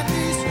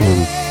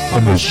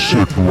 I'm a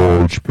sick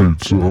large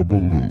pizza. I'm a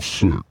little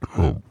sick.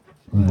 I'm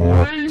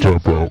gonna have to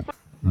tap out.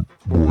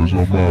 Boys,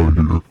 I'm out of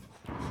here.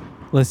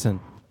 Listen,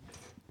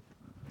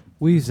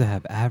 we used to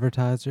have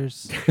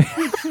advertisers.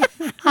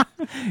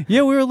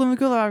 Yeah, we were living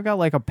good. I've got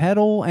like a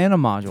pedal and a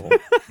module.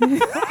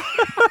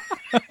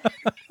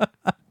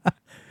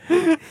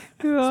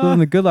 So in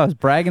the good life, I was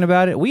bragging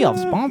about it. We have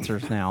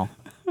sponsors now.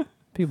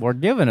 People are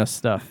giving us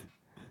stuff.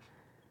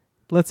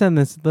 Let's end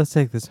this. Let's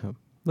take this home.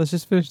 Let's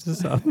just finish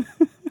this up.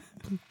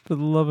 For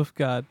the love of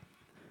God.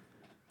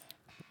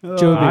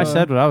 Joe, I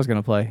said what I was going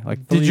to play.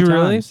 Like, did you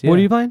really? times. Yeah. What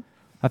are you playing?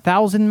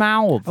 1,000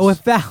 Mouths. Oh,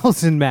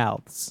 1,000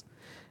 Mouths.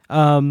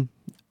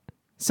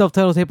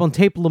 Self-titled tape on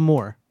Tape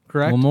L'Amour,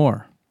 correct?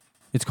 L'Amour.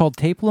 It's called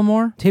Tape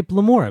L'Amour? Tape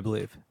L'Amour, I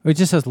believe. It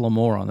just says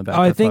L'Amour on the back.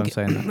 Oh, That's what I'm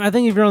saying. I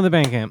think if you're on the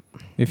Bandcamp,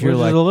 if you're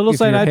like a little if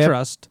site you're I hip.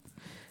 trust,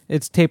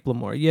 it's Tape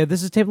L'Amour. Yeah,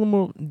 this is Tape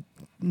L'Amour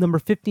number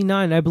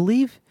 59, I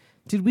believe.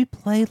 Did we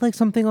play like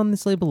something on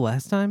this label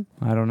last time?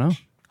 I don't know.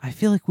 I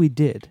feel like we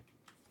did.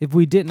 If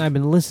we didn't, I've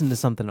been listening to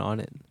something on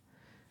it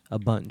a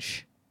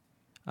bunch.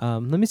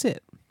 Let me see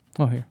it.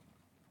 Oh, here.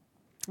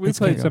 We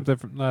played something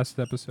from last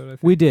episode, I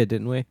think. We did,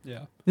 didn't we?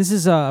 Yeah. This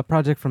is a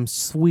project from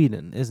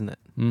Sweden, isn't it?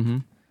 Mm-hmm.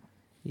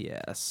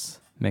 Yes.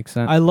 Makes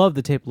sense. I love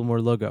the Tape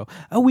L'Amour logo.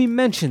 Oh, we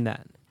mentioned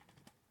that.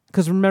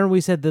 Because remember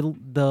we said the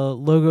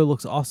logo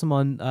looks awesome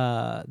on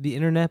the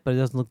internet, but it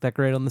doesn't look that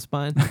great on the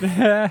spine?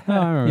 I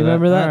remember You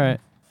remember that? All right.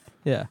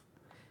 Yeah.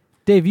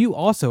 Dave, you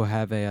also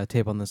have a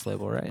tape on this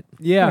label, right?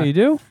 Yeah. Oh, you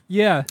do?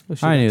 Yeah.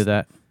 I knew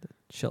that.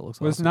 Shit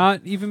looks Was awesome.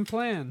 not even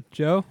planned,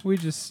 Joe. We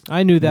just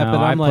I knew that, No, but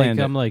I I'm planned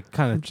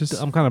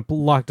kind of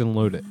locked and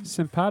loaded.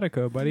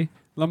 simpatico, buddy.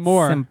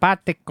 L'Amour.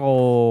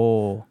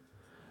 Simpatico.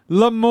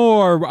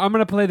 L'Amour. I'm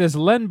gonna play this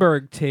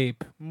Lenberg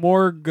tape.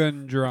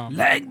 Morgan drum.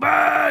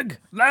 Lenberg!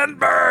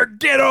 Lenberg,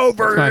 get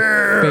over My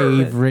here!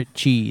 favorite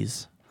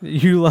cheese.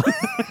 You love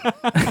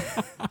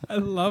I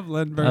love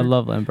Lenberg. I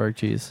love Lemberg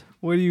cheese.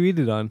 What do you eat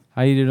it on?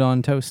 I eat it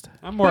on toast.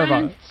 I'm more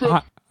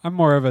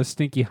of a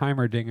stinky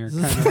Heimerdinger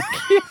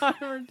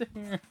kind of.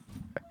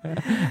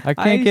 I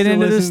can't get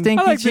into the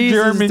stinky I like cheeses, the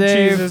German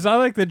Dave. cheeses. I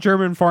like the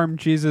German farm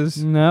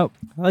cheeses. Nope.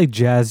 I like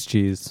jazz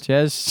cheese.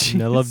 Jazz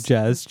cheese. I love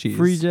jazz cheese.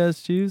 Free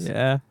jazz cheese.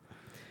 Yeah.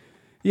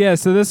 Yeah,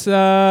 so this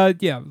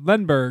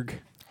Lenberg.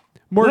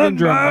 Morgan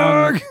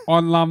drum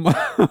on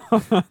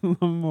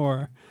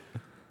L'Amour.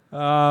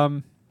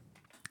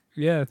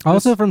 Yeah.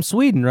 Also from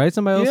Sweden, right?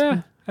 Somebody else?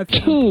 Yeah.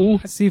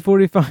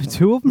 C45,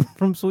 two of them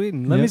from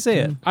Sweden. Let me say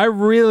it. I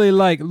really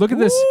look at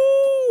this.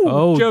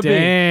 Oh, Joe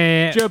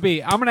damn. B. Joe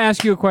B, I'm gonna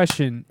ask you a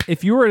question.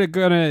 If you were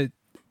gonna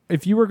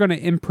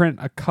imprint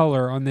a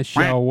color on this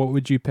show, what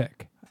would you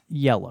pick?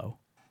 Yellow.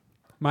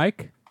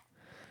 Mike?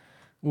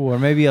 Or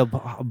maybe a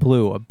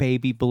blue, a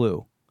baby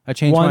blue. I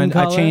changed One mine.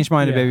 color? I changed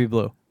mine to Yeah. baby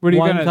blue. What are you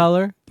One gonna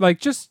color? like?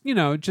 Just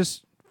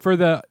for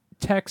the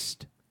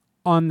text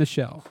on the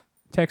shell.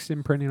 Text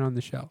imprinting on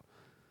the shell.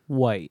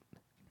 White.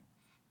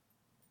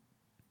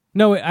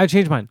 No, wait, I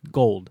changed mine.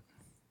 Gold.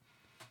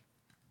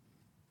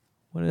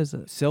 What is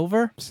it?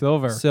 Silver?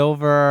 Silver.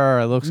 Silver.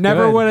 It looks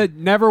Never good.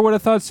 would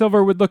have thought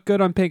silver would look good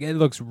on pink. It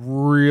looks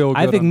real good.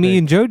 I think on me pink.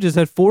 and Joe just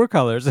had 4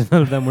 colors and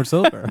none of them were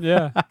silver.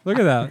 Yeah, look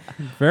at that.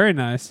 Very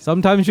nice.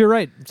 Sometimes you're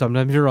right.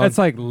 Sometimes you're wrong. That's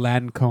like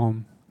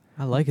Lancome.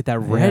 I like it. That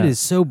red is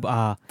so.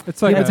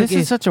 It's like this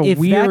is such a if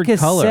weird that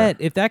color. cassette,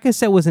 If that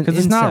cassette was an Because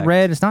insect, it's not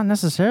red. It's not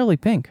necessarily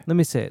pink. Let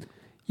me say it.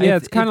 Yeah,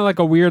 it's kind of like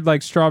a weird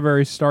like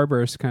strawberry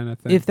starburst kind of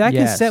thing. If that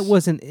Yes. cassette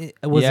was an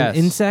Yes.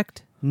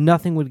 insect,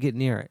 nothing would get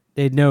near it.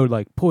 They'd know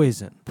like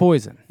poison.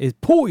 Poison. Is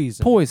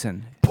poison.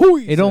 Poison.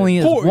 Poison. It only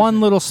is Poison.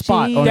 one little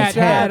spot on its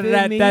head.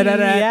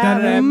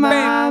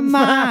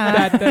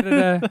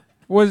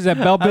 What is that?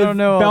 Belle I don't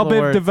know all the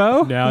Biv words.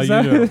 DeVoe? Now Is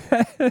you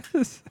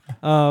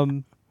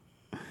that-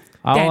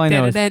 All I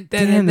know is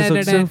Damn, this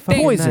looks so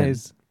fucking Poison.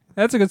 nice.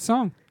 That's a good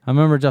song. I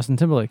remember Justin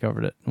Timberlake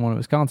covered it in one of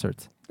his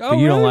concerts. Oh, but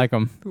you don't really? like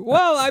him.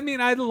 Well, I mean,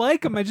 I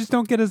like him. I just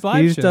don't get his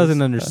live He just shows.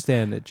 doesn't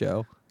understand it,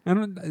 Joe.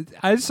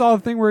 I saw a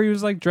thing where he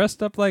was like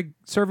dressed up like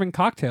serving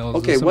cocktails.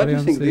 Okay, with what do somebody you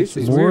on think stage. this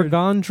is? It's weird.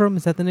 Morgondrum,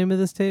 is that the name of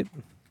this tape?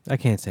 I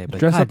can't say it, but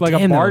Dressed God up like a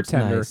damn, that looks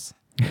bartender. nice.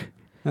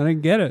 I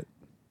didn't get it.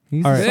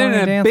 He's All a right. song And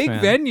and a dance big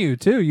man. venue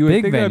too. You would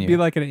Big think that would venue. be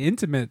like an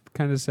intimate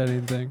kind of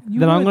setting thing. You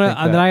Then I'm would gonna. think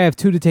that. Then I have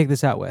 2 to take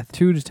this out with.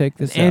 2 to take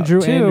this Andrew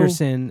out. 2.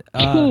 Anderson.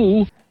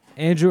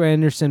 Andrew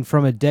Anderson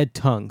from A Dead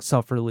Tongue,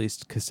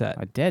 self-released cassette.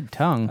 A Dead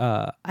Tongue.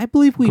 I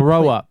believe we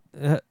Grow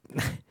play- up.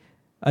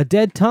 A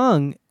Dead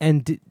Tongue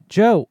and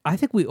Joe. I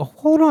think we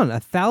hold on.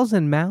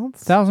 1,000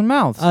 Mouths. 1,000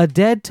 Mouths. A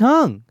Dead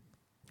Tongue.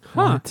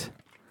 Huh.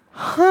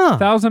 Huh.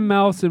 1,000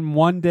 mouths and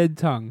one dead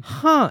tongue.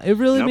 Huh. It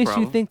really No makes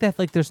problem. you think that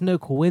like there's no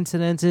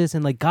coincidences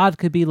and like God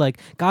could be like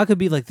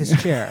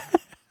this chair.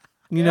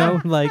 You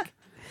know, like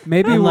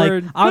Maybe and,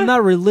 we're like I'm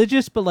not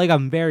religious, but like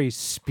I'm very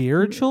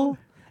spiritual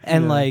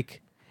and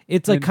like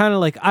it's like kind of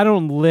like I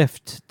don't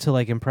lift to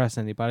like impress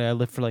anybody. I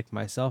lift for like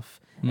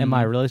myself and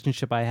my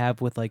relationship I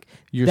have with like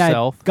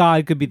Yourself. That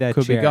God could be that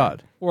Could chair. be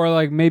God. or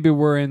like maybe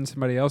we're in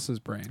somebody else's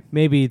brain.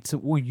 Maybe it's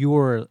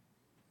your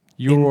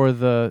You're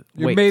the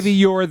weights. Maybe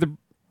you're the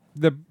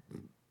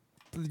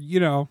you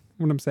know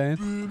what I'm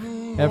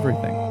saying.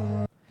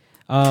 everything.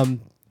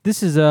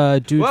 This is a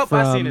dude Well, from.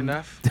 I've seen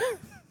enough.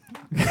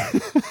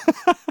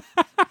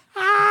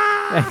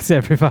 Thanks,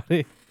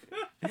 everybody.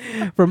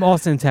 From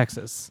Austin,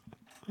 Texas.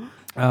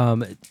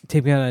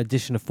 Taping out an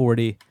edition of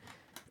 40.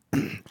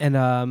 And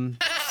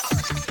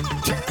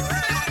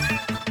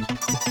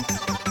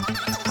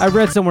I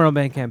read somewhere on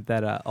Bandcamp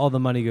that all the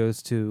money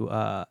goes to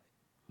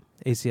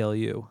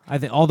ACLU. I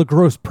think all the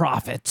gross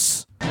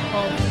profits.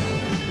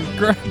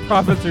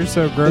 Profits are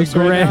so gross. The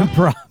grand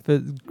right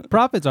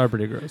profits are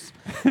pretty gross.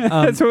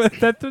 now.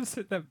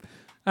 That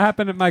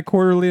happened at my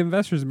quarterly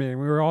investors meeting.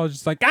 We were all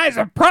just like, guys,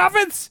 the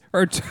profits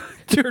are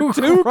too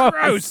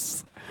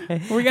gross.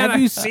 We gotta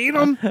Have you seen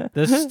them?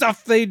 The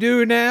stuff they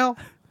do now?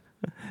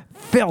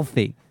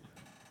 Filthy.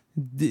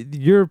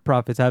 Your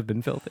profits have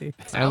been filthy.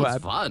 Sounds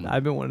fun.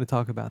 I've been wanting to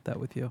talk about that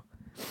with you.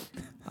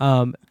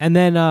 And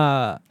then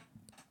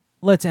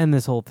let's end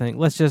this whole thing.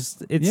 Let's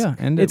just it's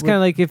end it it's kind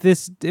of like if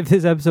this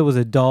episode was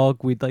a dog,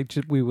 we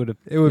would have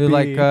It would be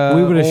like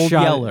we would have Old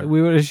shot Yeller. it.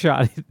 We would have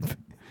shot it.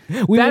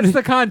 That's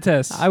the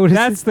contest.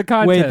 That's the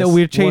contest. Wait,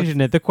 we're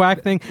changing it. The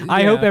quack thing.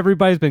 I Yeah. hope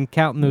everybody's been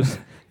counting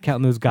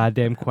those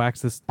goddamn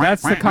quacks.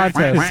 That's the contest.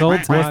 This whole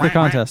time. What's the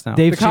contest now?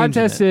 They've The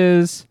contest changing it.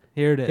 is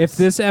Here it is. if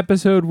this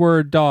episode were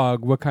a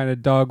dog, what kind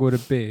of dog would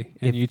it be?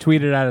 And you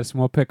tweet it at us, and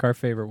we'll pick our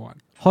favorite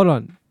one. Hold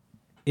on.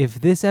 If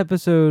this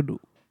episode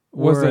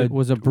was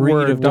a breed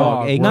of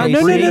dog. We're No, a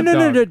no, breed no, of no,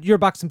 no, dog. no. You're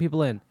boxing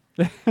people in.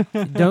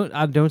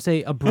 Don't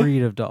say a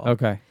breed of dog.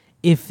 Okay.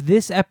 If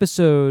this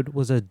episode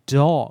was a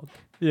dog,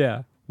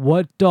 Yeah.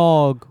 what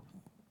dog?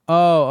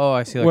 Oh,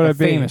 I see. Like Would a it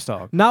be? famous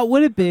dog. Not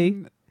would it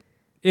be?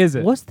 Is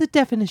it? What's the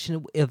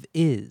definition of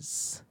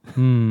is?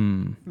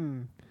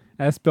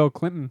 Ask Bill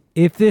Clinton.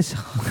 If this,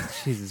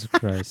 Jesus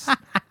Christ,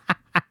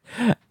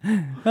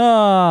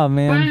 Oh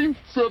man.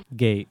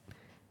 gate.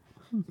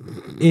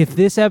 If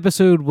this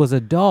episode was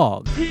a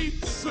dog,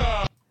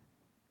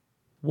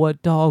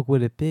 what dog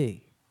would it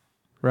be?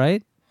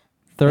 Right?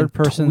 Third And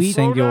person tweet-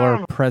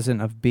 singular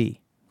present of B.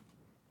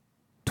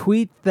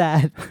 Tweet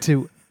that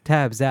to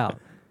Tabs Out,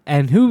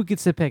 and who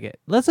gets to pick it?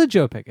 Let's let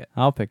Joe pick it.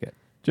 I'll pick it.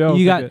 Joe,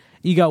 you pick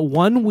got it.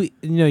 1 week.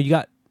 You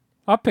got.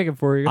 I'll pick it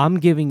for you. I'm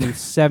giving you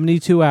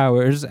 72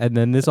 hours, and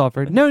then this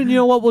offer. No, you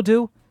know what we'll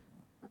do?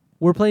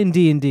 We're playing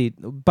D&D.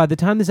 By the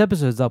time this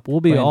episode's up, we'll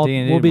be Playing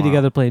D&D we'll be tomorrow.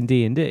 together playing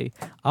D&D.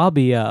 I'll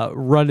be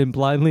running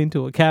blindly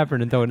into a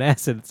cavern and throwing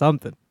acid at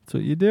something. That's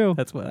what you do.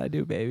 That's what I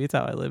do, baby. It's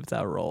how I live. It's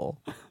how I roll.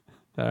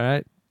 All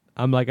right.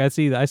 I'm like I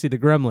see the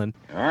gremlin.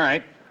 All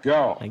right,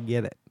 go. I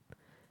get it.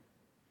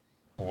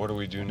 What do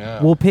we do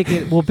now? We'll pick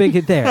it. We'll pick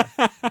it there.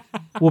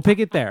 We'll pick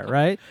it there.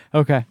 Right.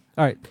 Okay.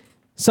 All right.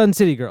 Sun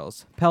City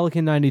Girls,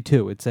 Pelican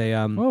 92. It's a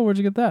Oh, where'd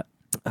you get that?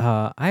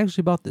 I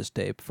actually bought this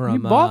tape from. You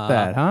bought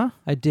that, huh?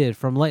 I did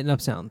from Lighten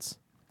Up Sounds.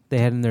 they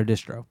had in their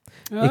distro.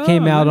 It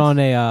came out on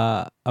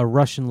a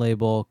Russian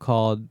label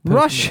called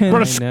Russian.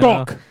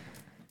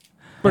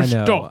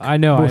 I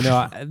know.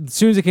 As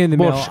soon as it came in the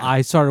mail,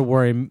 I started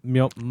worrying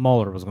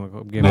Mueller was going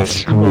to be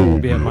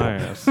at my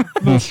ass.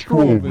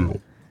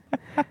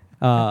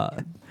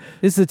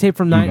 This is a tape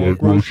from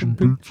Russian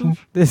pizzas?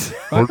 This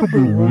I can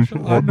do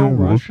Russian. I know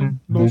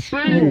Russian.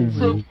 Nostrovia.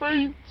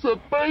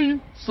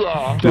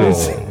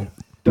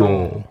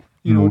 Duh.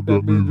 You know what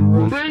that means in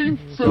Russian?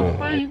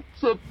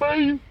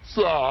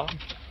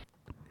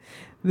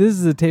 This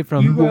is a tape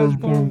from. You guys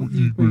gonna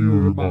eat me,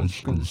 or am I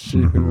just gonna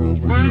sit here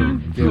over here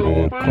and get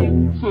all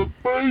cold?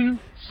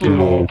 Get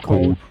all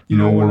cold. You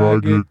know when I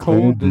get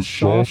cold, the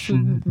sauce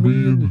in me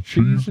and the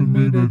cheese in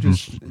me, they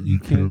just, you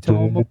can't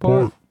tell them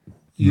apart.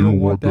 You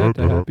don't want that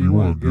to happen. You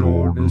want to get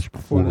all this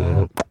before that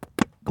happens.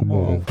 Come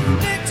on.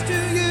 Next to you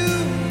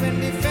and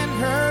defend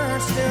her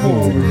still Come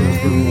on, today.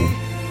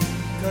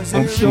 girl.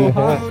 I'm still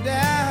hot.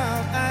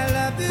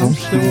 I'm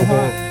still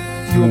hot.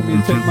 You want me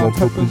to take my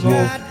peppers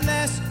off?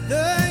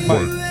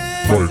 Mike.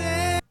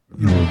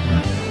 You want me?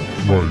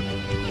 Mike.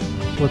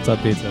 What's up,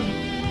 pizza?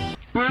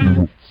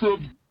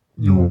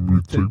 You want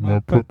me to take my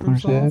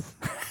peppers off?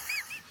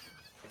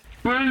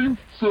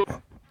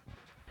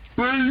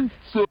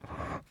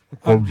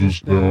 I'm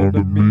just down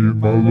to me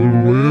and my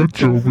little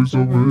anchovies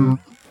over here.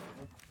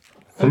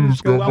 I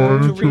just got my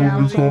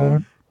anchovies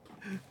on.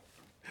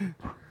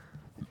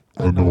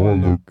 I know I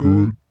look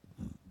good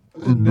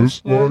in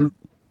this light.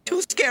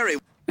 Too scary.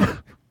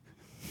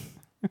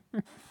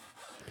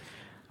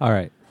 All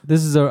right,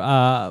 this is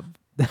a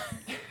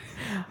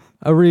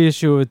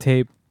reissue of a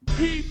tape.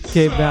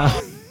 Came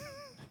out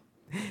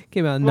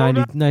in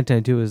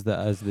 1992 as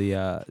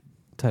the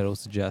title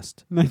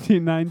suggests.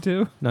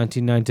 1992.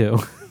 1992.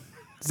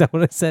 Is that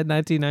what I said?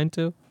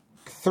 1992.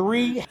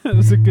 3. That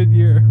was a good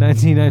year.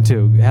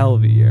 1992, hell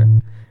of a year.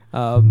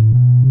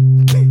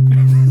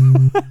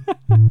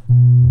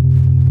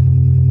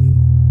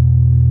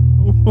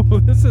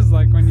 This is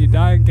like when you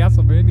die in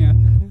Castlevania.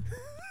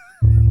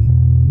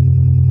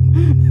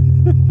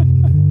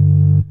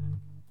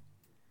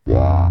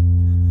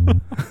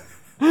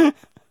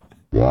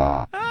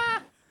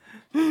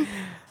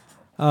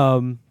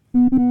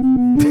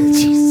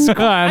 Jesus Christ.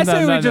 I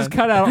say we just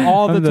cut out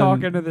all the I'm done.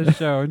 talking to this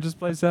show and just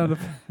play sound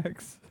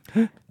effects.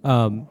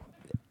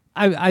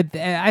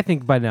 I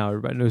think by now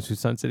everybody knows who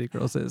Sun City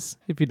Girls is.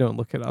 If you don't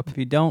look it up, If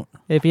you don't,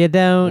 look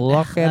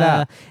it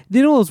up.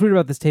 You know what's weird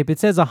about this tape? It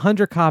says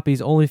 100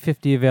 copies, only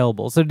 50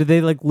 available. So did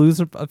they like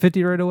lose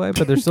 50 right away?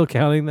 But they're still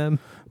counting them.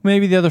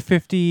 Maybe the other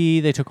 50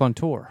 they took on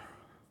tour.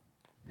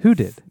 Who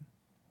did?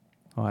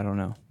 Oh, I don't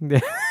know.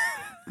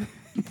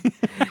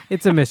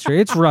 It's a mystery.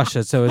 It's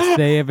Russia, so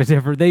they have a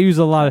different. They use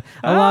a lot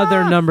of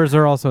their numbers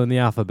are also in the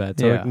alphabet,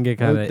 so it can get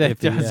kind of. That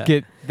does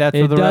get. That's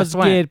where It the does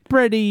rest went. get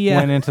pretty.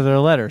 Went into their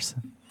letters.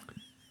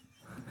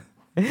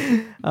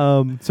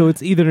 So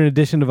it's either an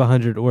addition of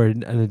 100 or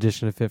an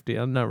addition of 50.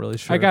 I'm not really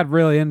sure. I got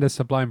really into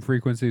Sublime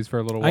Frequencies for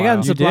a little while. I got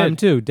into Sublime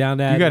too.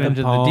 Down at You got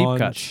into the deep pawn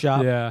cut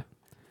shop. Yeah.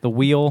 The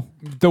wheel.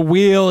 The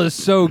wheel is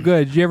so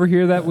good. Did you ever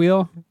hear that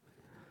wheel?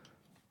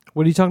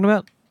 What are you talking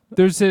about?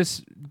 There's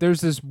this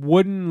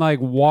wooden like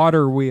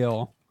water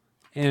wheel,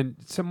 and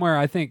somewhere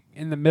I think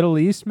in the Middle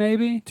East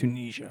maybe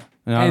Tunisia.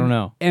 I don't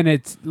know. And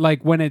it's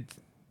like when it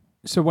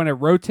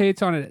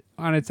rotates on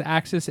its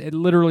axis, it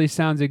literally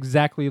sounds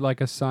exactly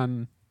like a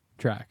Sun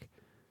track.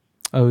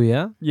 Oh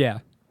yeah. Yeah,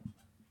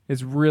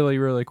 it's really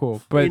really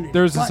cool. But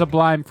there's a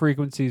Sublime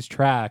Frequencies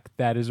track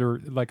that is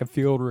like a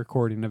field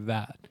recording of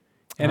that,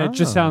 and it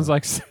just sounds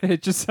like a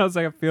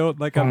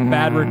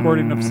bad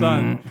recording of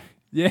Sun.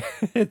 Yeah,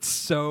 it's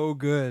so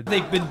good.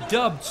 They've been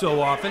dubbed so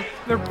often,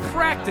 they're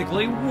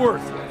practically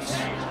worthless.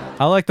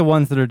 I like the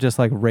ones that are just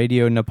like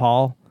Radio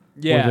Nepal.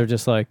 Yeah. Where they're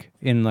just like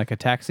in like a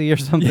taxi or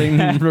something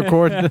and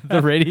record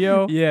the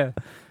radio. Yeah.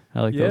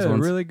 I like those Yeah,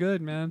 ones. really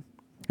good, man.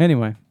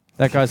 Anyway,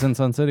 that guy's in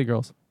Sun City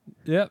Girls.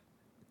 Yep.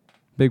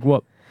 Big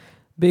whoop.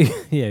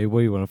 Yeah, what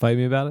do you want to fight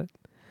me about it?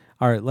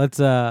 All right, let's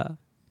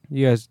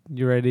you guys,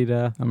 you ready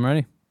to I'm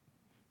ready.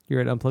 You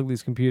ready to unplug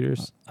these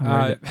computers?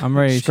 I'm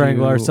ready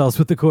strangle to ourselves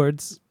with the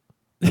cords.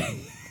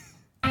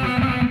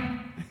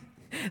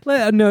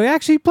 No,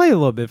 actually play a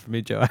little bit for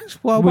me, Joe.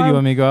 What do you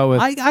want me to go out with?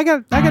 I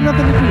got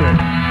nothing to do here.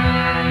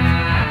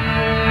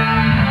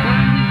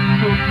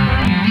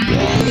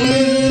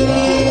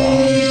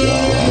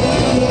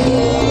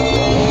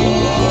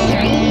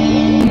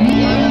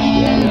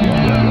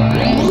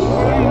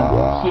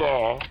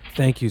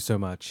 Thank you so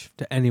much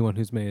to anyone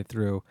who's made it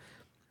through.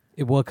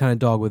 What kind of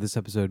dog would this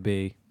episode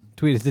be?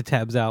 Tweet it to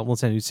Tabs Out. We'll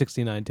send you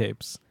 69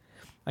 tapes.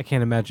 I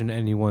can't imagine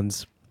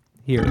anyone's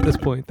here at this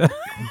point, though.